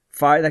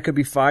 That could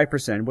be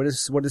 5%.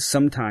 What does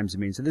sometimes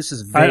mean? So this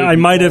is vague. I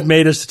might have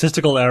made a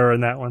statistical error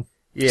in that one.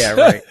 Yeah,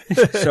 right. So,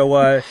 there's so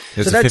a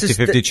that's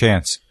 50-50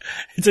 chance.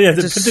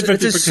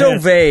 It's just so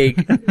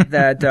vague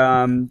that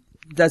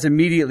that's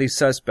immediately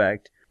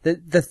suspect.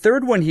 The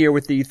third one here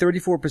with the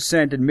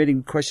 34%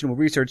 admitting questionable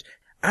research,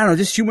 I don't know,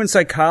 just human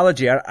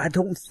psychology. I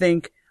don't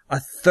think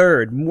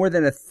more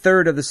than a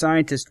third of the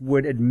scientists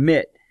would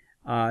admit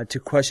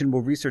to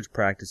questionable research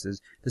practices.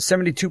 The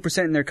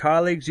 72% in their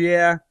colleagues,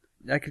 yeah,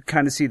 I could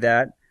kind of see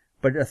that.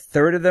 But a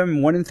third of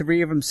them, 1 in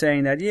 3 of them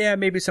saying that, yeah,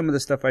 maybe some of the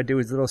stuff I do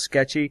is a little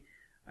sketchy.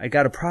 I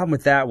got a problem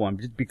with that one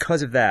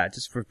because of that.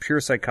 Just for pure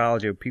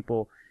psychology,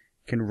 people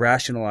can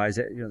rationalize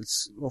it,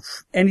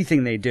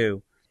 anything they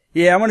do.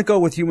 Yeah, I want to go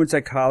with human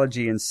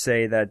psychology and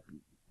say that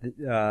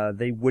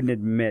they wouldn't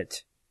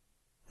admit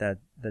that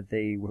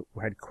they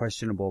had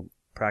questionable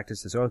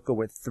practices. So I'll go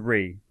with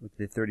 3 with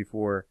the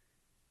 34%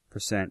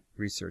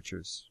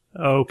 researchers.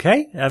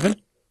 Okay,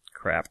 Evan?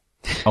 Crap.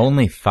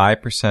 Only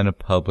 5% of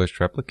published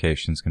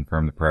replications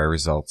confirm the prior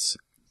results.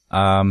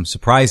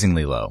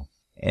 Surprisingly low.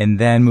 And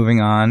then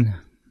moving on,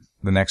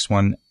 the next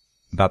one,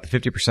 about the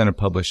 50% of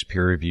published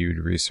peer-reviewed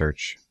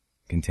research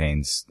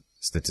contains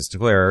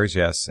statistical errors,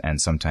 yes,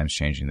 and sometimes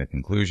changing the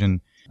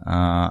conclusion.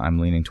 I'm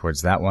leaning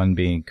towards that one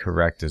being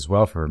correct as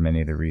well for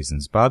many of the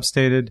reasons Bob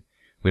stated.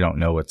 We don't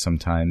know what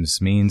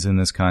sometimes means in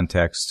this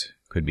context.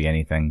 Could be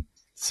anything.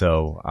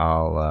 So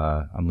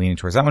I'm leaning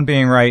towards that one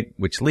being right,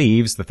 which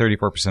leaves the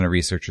 34% of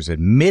researchers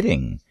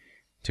admitting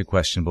to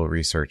questionable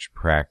research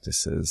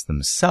practices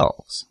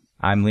themselves.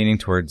 I'm leaning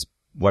towards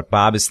what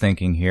Bob is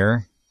thinking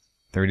here.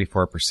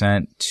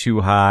 34%,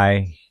 too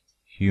high.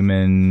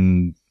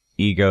 Human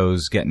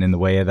egos getting in the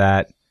way of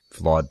that.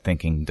 Flawed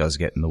thinking does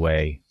get in the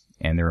way,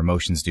 and their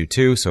emotions do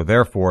too. So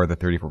therefore, the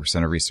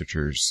 34% of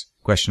researchers'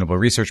 questionable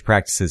research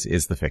practices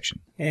is the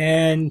fiction.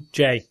 And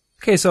Jay.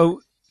 Okay,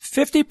 so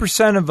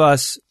 50% of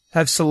us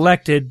have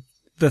selected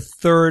the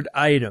third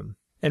item.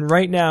 And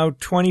right now,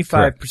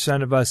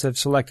 25% of us have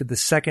selected the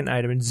second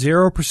item, and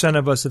 0%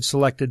 of us have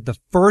selected the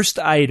first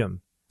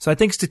item. So I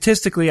think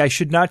statistically I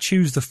should not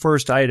choose the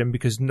first item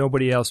because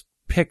nobody else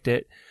picked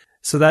it.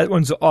 So that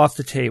one's off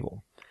the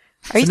table.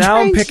 Are you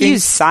trying to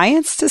use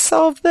science to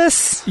solve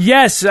this?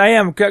 Yes, I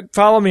am.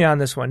 Follow me on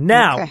this one.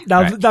 Now,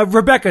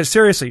 Rebecca,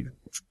 seriously,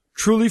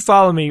 truly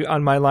follow me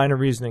on my line of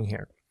reasoning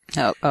here.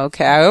 Oh,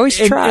 okay. I always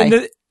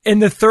try. In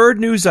the third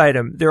news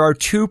item, there are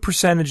two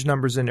percentage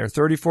numbers in there,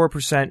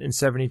 34% and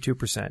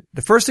 72%.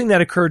 The first thing that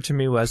occurred to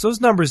me was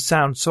those numbers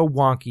sound so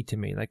wonky to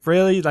me. Like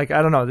really, like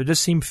I don't know, they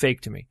just seem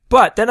fake to me.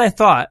 But then I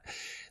thought,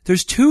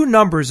 there's two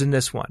numbers in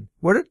this one.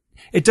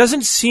 It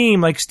doesn't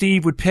seem like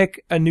Steve would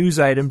pick a news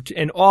item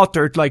and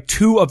alter like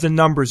two of the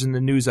numbers in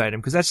the news item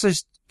because that's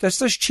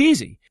just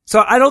cheesy.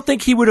 So I don't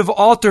think he would have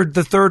altered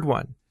the third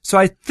one. So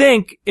I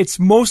think it's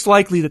most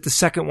likely that the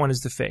second one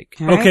is the fake.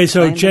 Okay,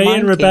 so Jay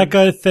and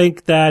Rebecca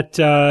think that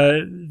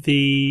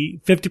the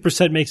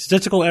 50% makes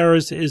statistical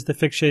errors is the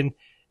fiction,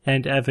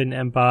 and Evan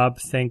and Bob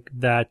think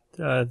that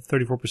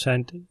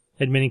 34%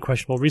 admitting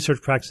questionable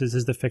research practices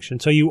is the fiction.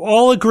 So you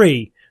all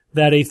agree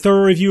that a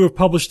thorough review of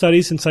published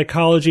studies in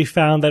psychology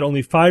found that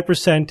only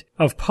 5%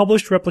 of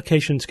published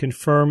replications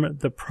confirm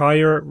the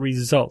prior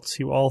results.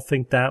 You all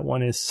think that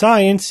one is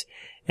science,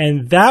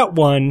 and that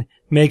one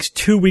makes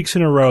 2 weeks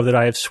in a row that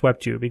I have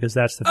swept you because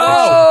that's the fiction.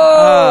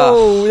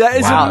 Oh, that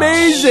is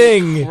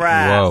amazing.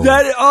 Wow.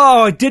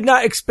 I did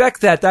not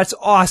expect that. That's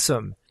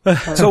awesome.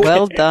 So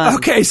well done.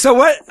 Okay, so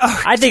what?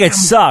 Oh, I think it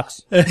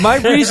sucks. My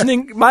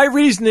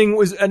reasoning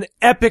was an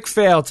epic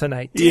fail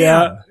tonight.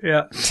 Damn.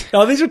 Yeah.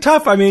 Oh, these are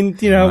tough. I mean,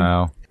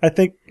 Wow. I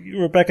think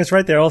Rebecca's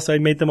right there. Also, I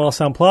made them all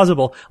sound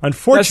plausible.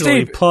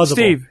 Unfortunately, plausible.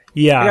 Steve,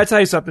 yeah. I gotta tell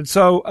you something.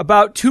 So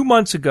about 2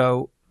 months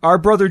ago, our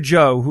brother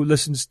Joe, who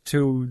listens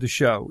to the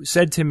show,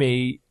 said to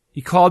me,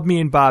 he called me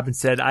and Bob and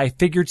said, I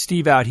figured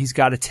Steve out. He's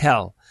got to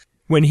tell.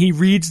 When he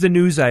reads the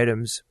news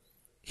items,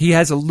 he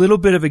has a little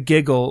bit of a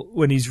giggle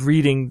when he's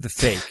reading the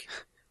fake.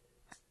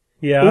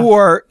 Yeah.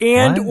 Or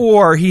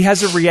he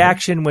has a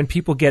reaction when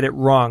people get it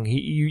wrong.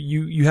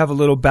 You have a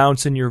little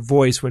bounce in your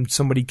voice when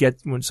somebody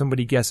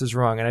guesses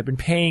wrong. And I've been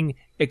paying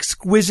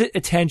exquisite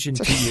attention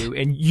to you,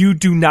 and you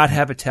do not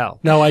have a tell.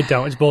 No, I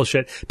don't. It's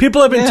bullshit.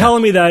 People have been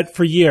telling me that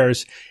for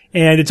years,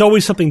 and it's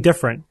always something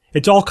different.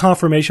 It's all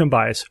confirmation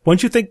bias.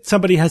 Once you think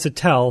somebody has a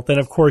tell, then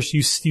of course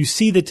you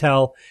see the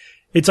tell.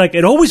 It's like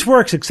it always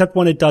works except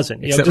when it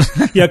doesn't.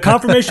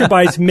 Confirmation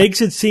bias makes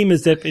it seem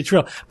as if it's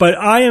real. But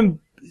I am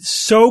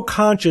so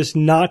conscious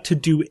not to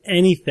do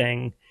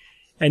anything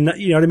and not,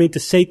 what I mean, to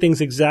say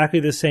things exactly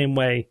the same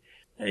way.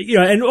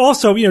 And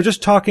also,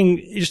 just talking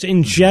just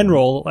in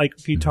general, like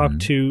if you talk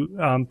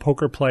to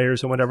poker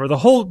players and whatever, the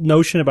whole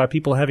notion about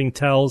people having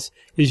tells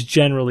is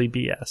generally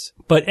BS.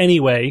 But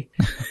anyway,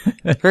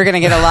 we're going to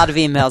get a lot of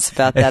emails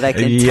about that. I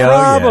can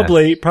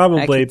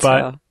probably, but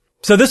tell.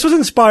 So this was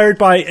inspired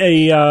by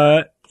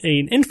an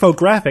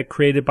infographic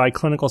created by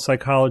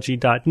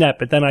clinicalpsychology.net,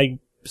 but then I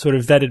sort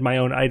of vetted my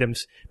own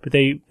items, but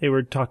they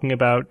were talking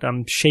about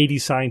shady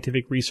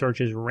scientific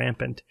research is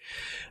rampant.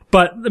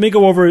 But let me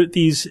go over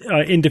these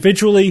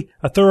individually.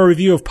 A thorough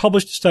review of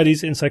published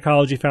studies in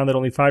psychology found that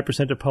only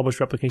 5% of published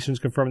replications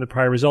confirm the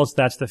prior results.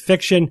 That's the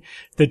fiction.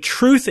 The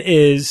truth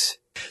is,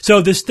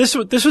 so this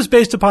was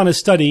based upon a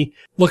study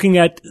looking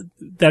at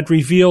that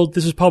revealed,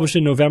 this was published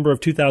in November of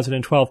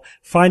 2012,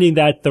 finding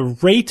that the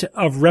rate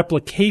of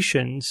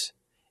replications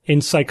in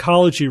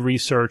psychology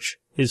research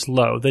is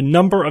low. The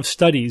number of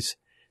studies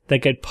that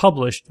get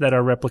published that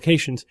are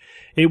replications,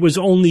 it was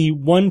only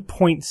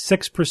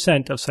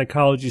 1.6% of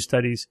psychology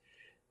studies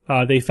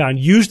they found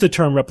used the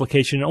term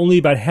replication. Only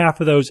about half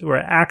of those were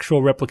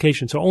actual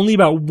replication. So only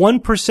about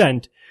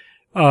 1%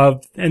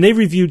 and they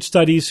reviewed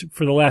studies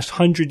for the last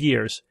 100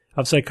 years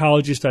of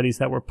psychology studies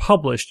that were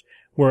published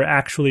were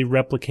actually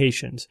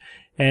replications.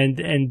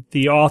 And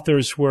the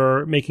authors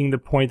were making the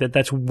point that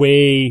that's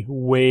way,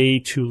 way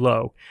too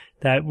low.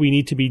 That we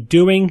need to be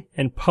doing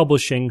and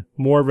publishing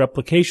more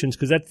replications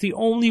because that's the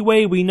only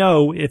way we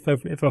know if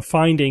a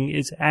finding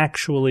is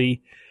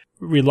actually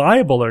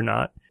reliable or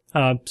not.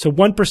 So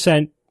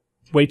 1%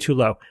 way too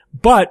low.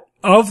 But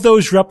of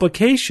those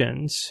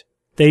replications,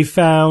 they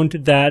found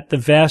that the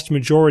vast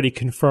majority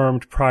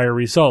confirmed prior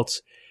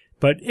results.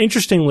 But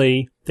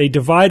interestingly, they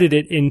divided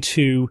it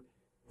into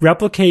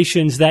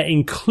replications that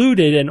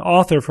included an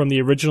author from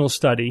the original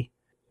study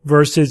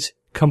versus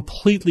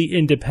completely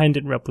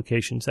independent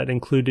replications that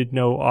included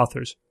no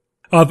authors.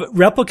 Of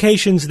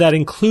replications that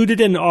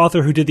included an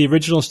author who did the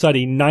original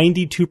study,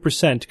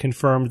 92%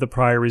 confirmed the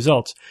prior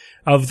results.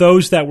 Of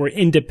those that were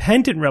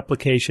independent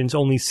replications,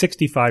 only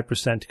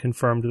 65%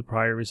 confirmed the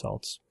prior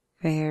results.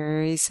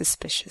 Very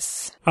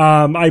suspicious.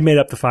 I made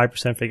up the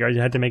 5% figure. I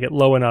had to make it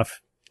low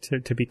enough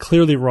to be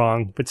clearly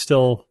wrong, but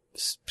still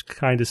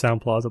kind of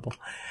sound plausible.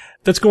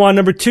 Let's go on.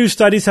 Number 2,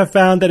 studies have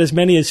found that as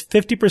many as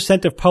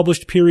 50% of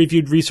published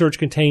peer-reviewed research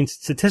contains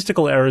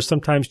statistical errors,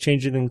 sometimes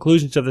changing the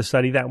conclusions of the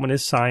study. That one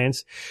is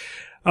science.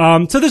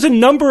 So there's a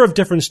number of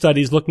different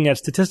studies looking at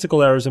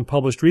statistical errors in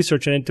published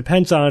research, and it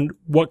depends on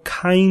what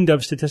kind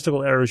of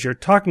statistical errors you're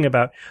talking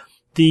about.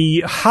 At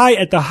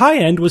the high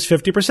end was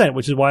 50%,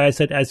 which is why I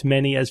said as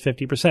many as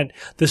 50%.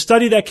 The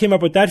study that came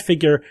up with that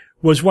figure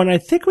was one I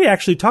think we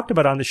actually talked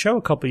about on the show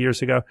a couple of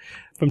years ago.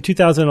 From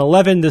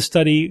 2011, the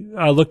study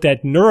looked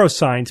at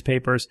neuroscience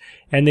papers,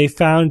 and they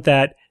found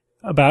that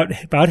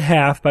about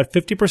half, about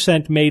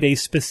 50%, made a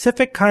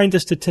specific kind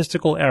of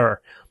statistical error.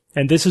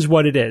 And this is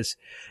what it is.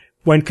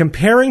 When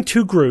comparing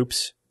two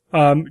groups,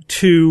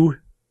 to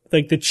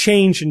the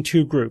change in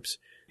two groups,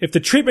 if the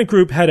treatment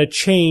group had a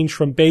change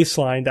from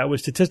baseline that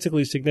was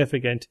statistically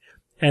significant,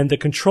 and the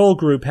control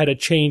group had a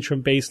change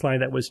from baseline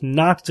that was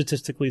not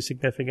statistically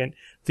significant,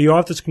 the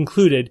authors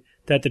concluded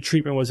that the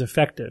treatment was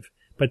effective.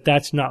 But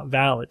that's not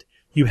valid.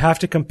 You have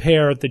to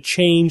compare the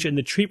change in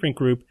the treatment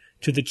group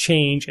to the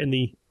change in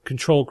the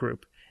control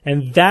group.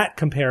 And that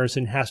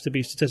comparison has to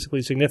be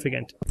statistically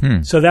significant.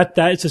 So that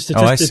is a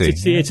statistic.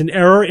 It's an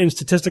error in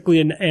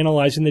statistically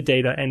analyzing the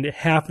data, and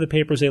half of the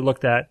papers they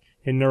looked at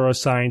in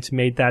neuroscience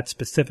made that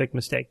specific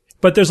mistake.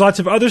 But there's lots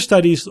of other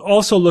studies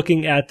also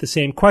looking at the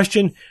same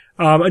question.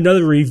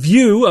 Another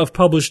review of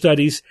published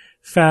studies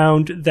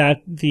found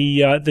that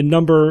the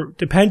number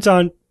depends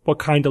on what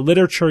kind of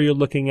literature you're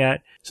looking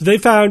at. So they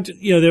found,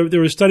 there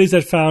were studies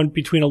that found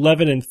between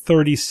 11 and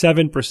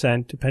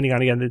 37%, depending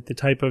on, again, the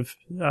type of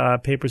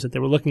papers that they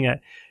were looking at,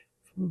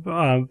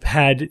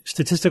 had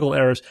statistical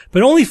errors.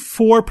 But only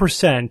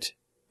 4%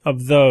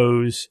 of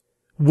those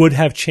would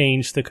have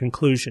changed the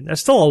conclusion.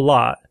 That's still a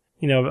lot,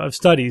 of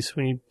studies.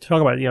 When you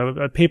talk about,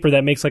 a paper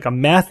that makes like a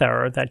math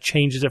error that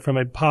changes it from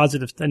a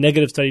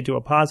negative study to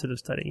a positive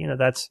study,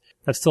 that's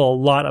still a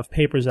lot of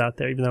papers out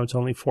there, even though it's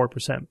only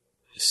 4%.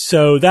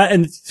 So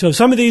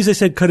some of these they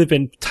said could have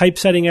been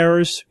typesetting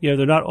errors.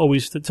 They're not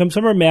always,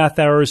 some are math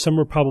errors, some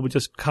were probably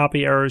just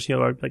copy errors,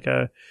 like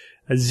a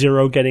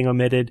zero getting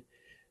omitted.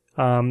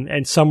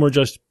 And some were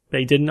just,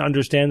 they didn't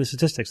understand the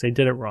statistics. They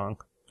did it wrong.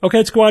 Okay,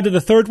 let's go on to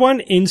the third one.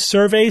 In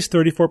surveys,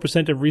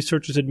 34% of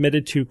researchers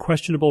admitted to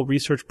questionable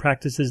research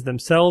practices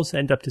themselves,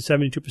 and up to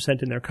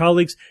 72% in their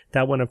colleagues.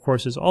 That one, of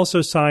course, is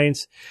also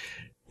science.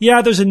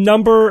 Yeah, there's a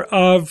number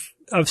of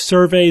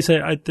surveys.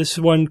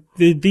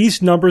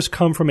 These numbers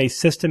come from a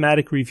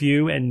systematic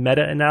review and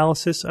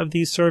meta-analysis of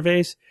these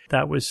surveys.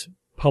 That was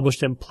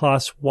published in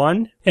PLOS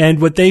One.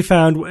 And what they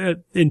found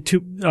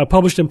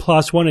published in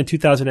PLOS One in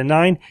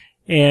 2009.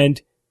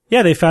 And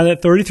yeah, they found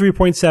that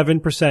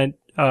 33.7%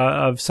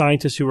 of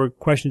scientists who were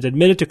questioned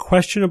admitted to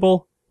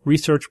questionable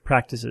research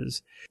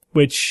practices,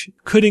 which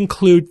could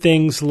include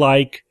things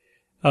like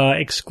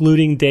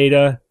excluding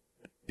data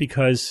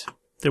because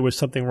there was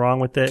something wrong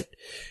with it,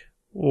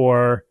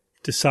 or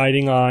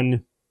deciding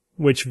on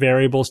which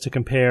variables to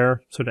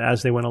compare sort of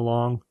as they went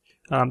along.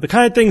 The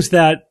kind of things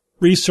that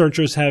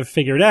researchers have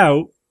figured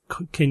out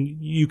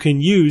you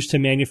can use to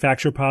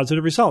manufacture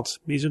positive results.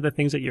 These are the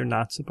things that you're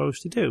not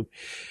supposed to do.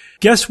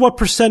 Guess what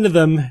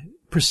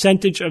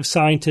percentage of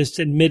scientists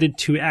admitted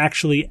to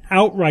actually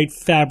outright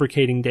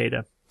fabricating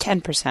data?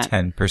 10%.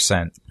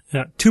 10%.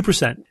 Yeah,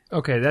 2%.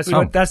 Okay,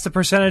 that's the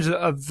percentage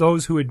of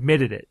those who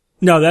admitted it.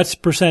 No, that's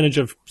percentage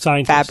of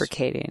scientists.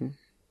 Fabricating.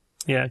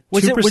 Yeah.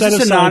 Was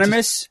this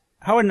anonymous?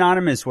 How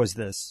anonymous was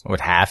this? Would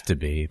have to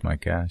be, my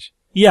gosh.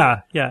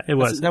 Yeah, it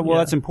was.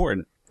 That's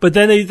important. But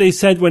then they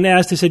said, when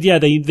asked, they said, yeah,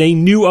 they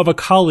knew of a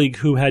colleague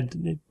who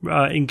had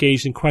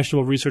engaged in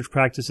questionable research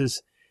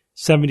practices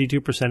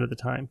 72% of the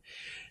time.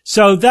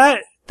 So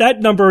that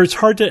number, it's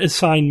hard to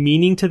assign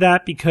meaning to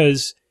that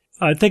because,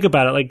 think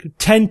about it, like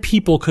 10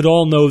 people could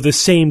all know the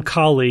same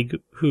colleague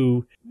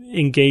who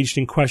engaged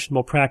in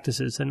questionable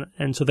practices.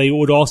 And so they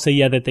would all say,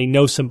 yeah, that they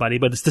know somebody,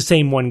 but it's the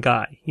same one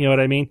guy. You know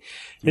what I mean?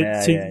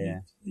 Yeah.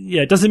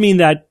 Yeah, it doesn't mean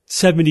that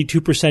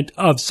 72%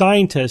 of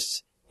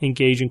scientists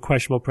engage in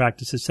questionable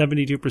practices.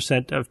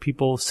 72% of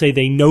people say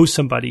they know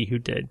somebody who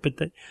did, but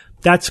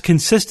that's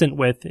consistent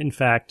with, in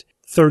fact,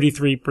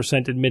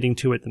 33% admitting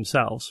to it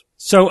themselves.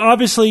 So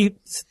obviously,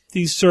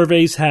 these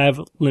surveys have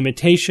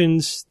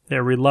limitations.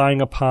 They're relying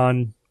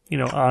upon,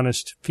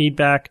 honest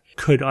feedback.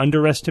 Could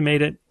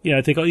underestimate it.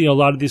 I think, a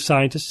lot of these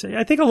scientists,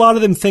 I think a lot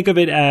of them think of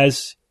it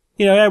as,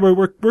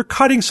 we're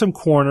cutting some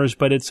corners,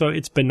 but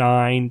it's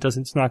benign.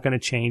 It's not going to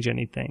change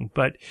anything.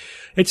 But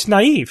it's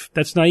naive.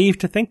 That's naive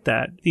to think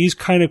that these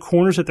kind of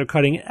corners that they're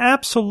cutting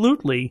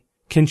absolutely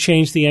can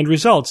change the end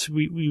results.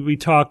 We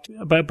talked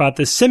about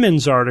the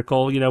Simmons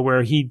article,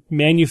 where he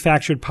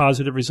manufactured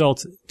positive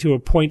results to a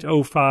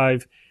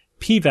 0.05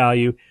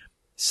 p-value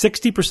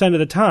 60% of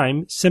the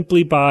time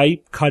simply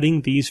by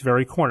cutting these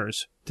very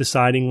corners,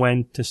 deciding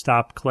when to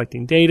stop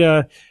collecting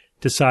data,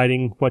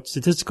 deciding what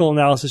statistical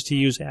analysis to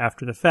use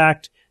after the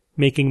fact,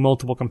 making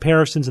multiple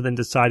comparisons, and then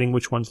deciding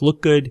which ones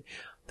look good.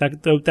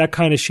 That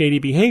kind of shady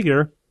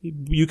behavior,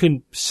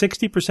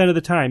 60% of the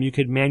time, you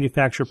could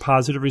manufacture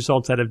positive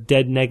results out of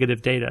dead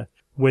negative data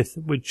with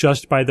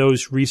just by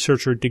those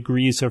researcher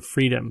degrees of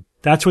freedom.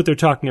 That's what they're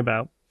talking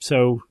about.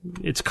 So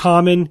it's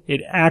common. It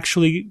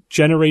actually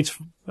generates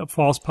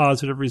false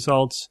positive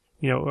results,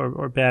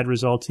 or bad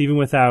results, even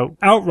without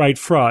outright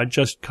fraud,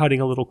 just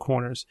cutting a little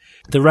corners.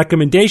 The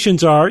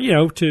recommendations are,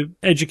 to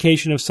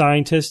education of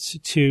scientists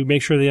to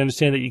make sure they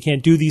understand that you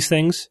can't do these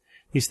things.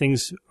 These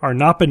things are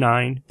not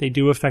benign. They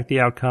do affect the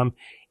outcome.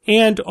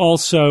 And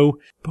also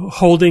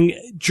holding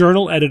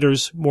journal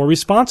editors more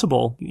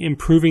responsible,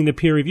 improving the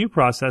peer review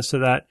process so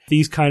that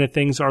these kind of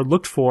things are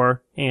looked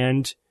for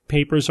and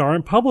papers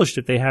aren't published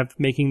if they have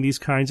making these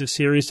kinds of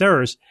serious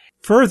errors.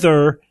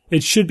 Further,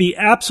 it should be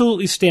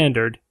absolutely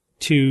standard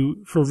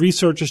for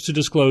researchers to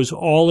disclose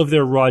all of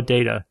their raw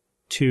data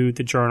to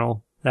the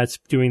journal that's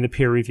doing the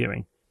peer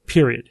reviewing.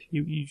 Period.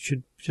 You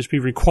should just be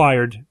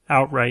required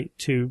outright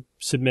to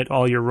submit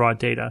all your raw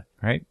data.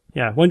 Right.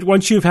 Yeah.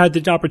 Once you've had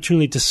the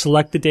opportunity to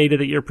select the data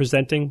that you're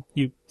presenting,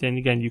 then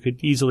again, you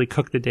could easily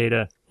cook the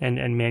data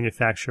and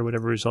manufacture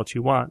whatever results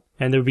you want.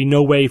 And there would be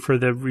no way for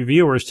the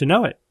reviewers to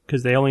know it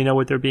because they only know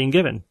what they're being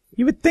given.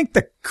 You would think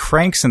the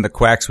cranks and the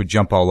quacks would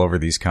jump all over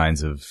these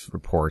kinds of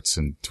reports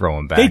and throw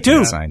them back. They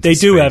do. They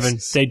do, faces. Evan.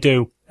 They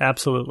do.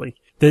 Absolutely.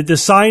 The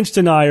science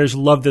deniers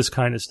love this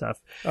kind of stuff.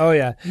 Oh,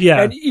 yeah.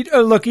 Yeah. And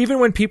look, even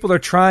when people are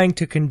trying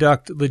to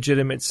conduct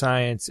legitimate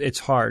science, it's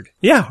hard.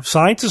 Yeah.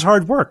 Science is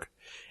hard work.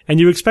 And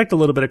you expect a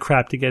little bit of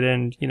crap to get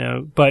in,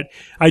 but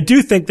I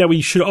do think that we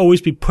should always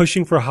be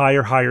pushing for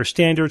higher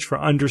standards for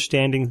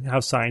understanding how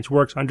science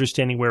works,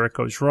 understanding where it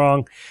goes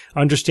wrong,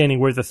 understanding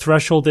where the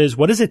threshold is.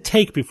 What does it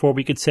take before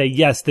we could say,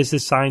 yes, this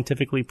is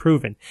scientifically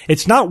proven?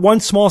 It's not one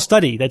small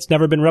study that's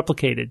never been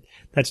replicated.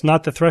 That's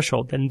not the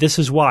threshold. And this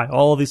is why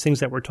all of these things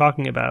that we're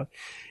talking about.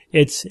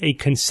 It's a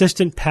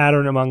consistent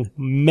pattern among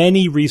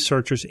many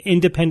researchers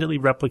independently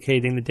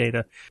replicating the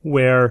data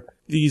where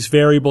these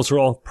variables are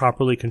all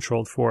properly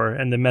controlled for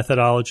and the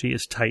methodology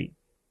is tight.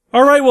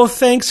 All right. Well,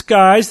 thanks,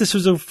 guys. This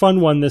was a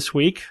fun one this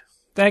week.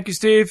 Thank you,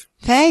 Steve.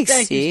 Thanks,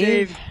 Thank you,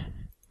 Steve.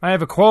 I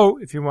have a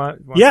quote if you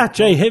want. Yeah,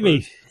 Jay, hit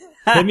me.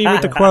 Hit me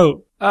with the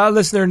quote. A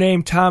listener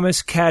named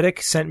Thomas Caddick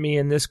sent me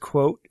in this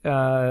quote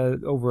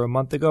over a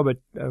month ago, but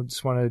I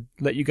just want to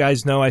let you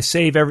guys know I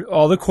save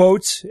all the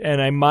quotes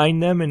and I mine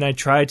them and I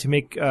try to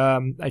pick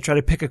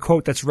a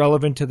quote that's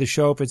relevant to the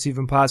show if it's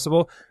even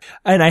possible.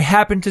 And I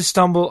happened to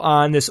stumble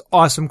on this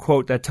awesome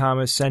quote that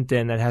Thomas sent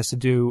in that has to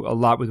do a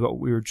lot with what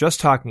we were just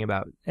talking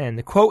about. And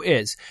the quote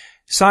is,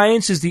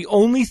 "Science is the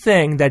only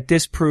thing that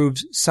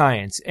disproves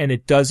science, and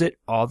it does it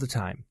all the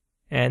time."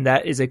 And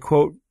that is a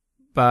quote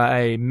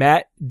by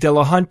Matt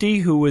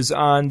Dillahunty, who was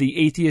on the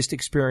Atheist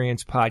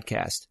Experience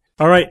podcast.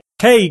 All right.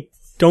 Hey,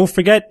 don't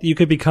forget you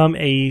could become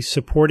a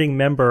supporting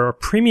member or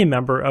premium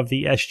member of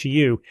the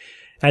SGU.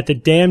 At the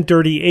Damn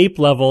Dirty Ape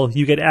level,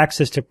 you get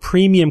access to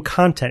premium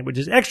content, which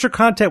is extra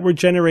content we're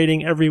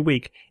generating every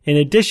week. In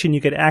addition,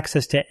 you get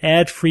access to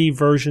ad-free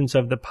versions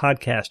of the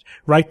podcast.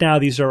 Right now,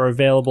 these are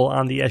available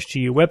on the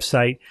SGU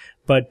website,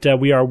 but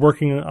we are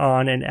working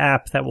on an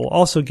app that will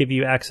also give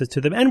you access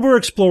to them. And we're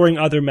exploring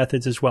other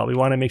methods as well. We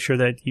want to make sure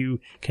that you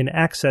can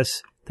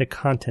access the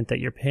content that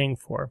you're paying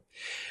for.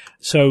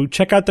 So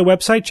check out the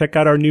website. Check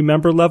out our new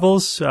member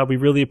levels. We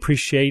really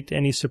appreciate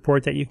any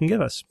support that you can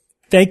give us.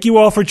 Thank you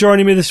all for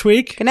joining me this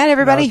week. Good night,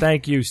 everybody.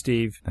 Thank you,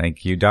 Steve.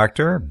 Thank you,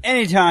 Doctor.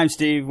 Anytime,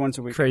 Steve, once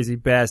a week. Crazy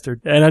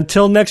bastard. And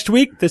until next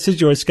week, this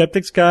is your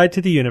Skeptic's Guide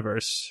to the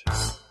Universe.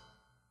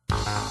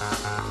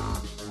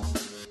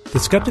 The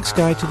Skeptic's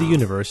Guide to the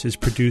Universe is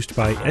produced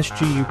by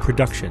SGU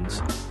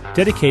Productions,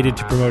 dedicated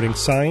to promoting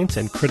science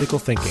and critical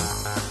thinking.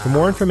 For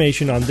more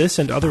information on this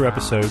and other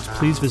episodes,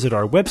 please visit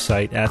our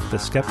website at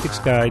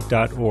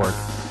theskepticsguide.org,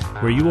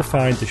 where you will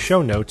find the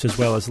show notes as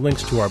well as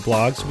links to our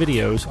blogs,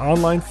 videos,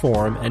 online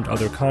forum, and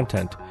other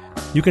content.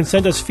 You can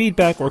send us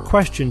feedback or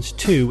questions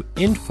to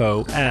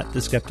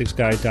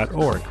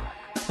info@theskepticsguide.org.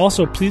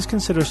 Also, please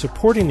consider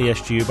supporting the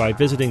SGU by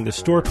visiting the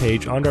store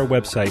page on our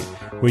website,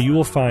 where you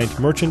will find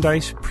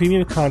merchandise,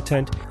 premium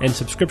content, and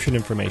subscription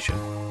information.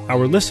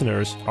 Our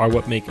listeners are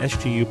what make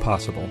SGU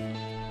possible.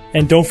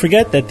 And don't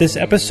forget that this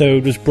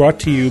episode was brought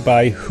to you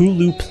by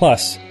Hulu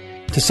Plus.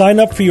 To sign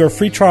up for your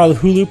free trial of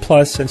Hulu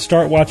Plus and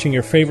start watching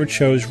your favorite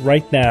shows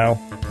right now,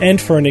 and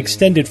for an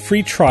extended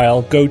free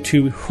trial, go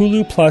to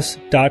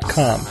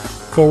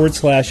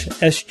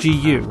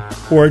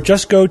huluplus.com/SGU, or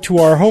just go to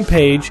our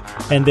homepage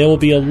and there will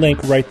be a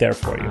link right there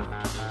for you.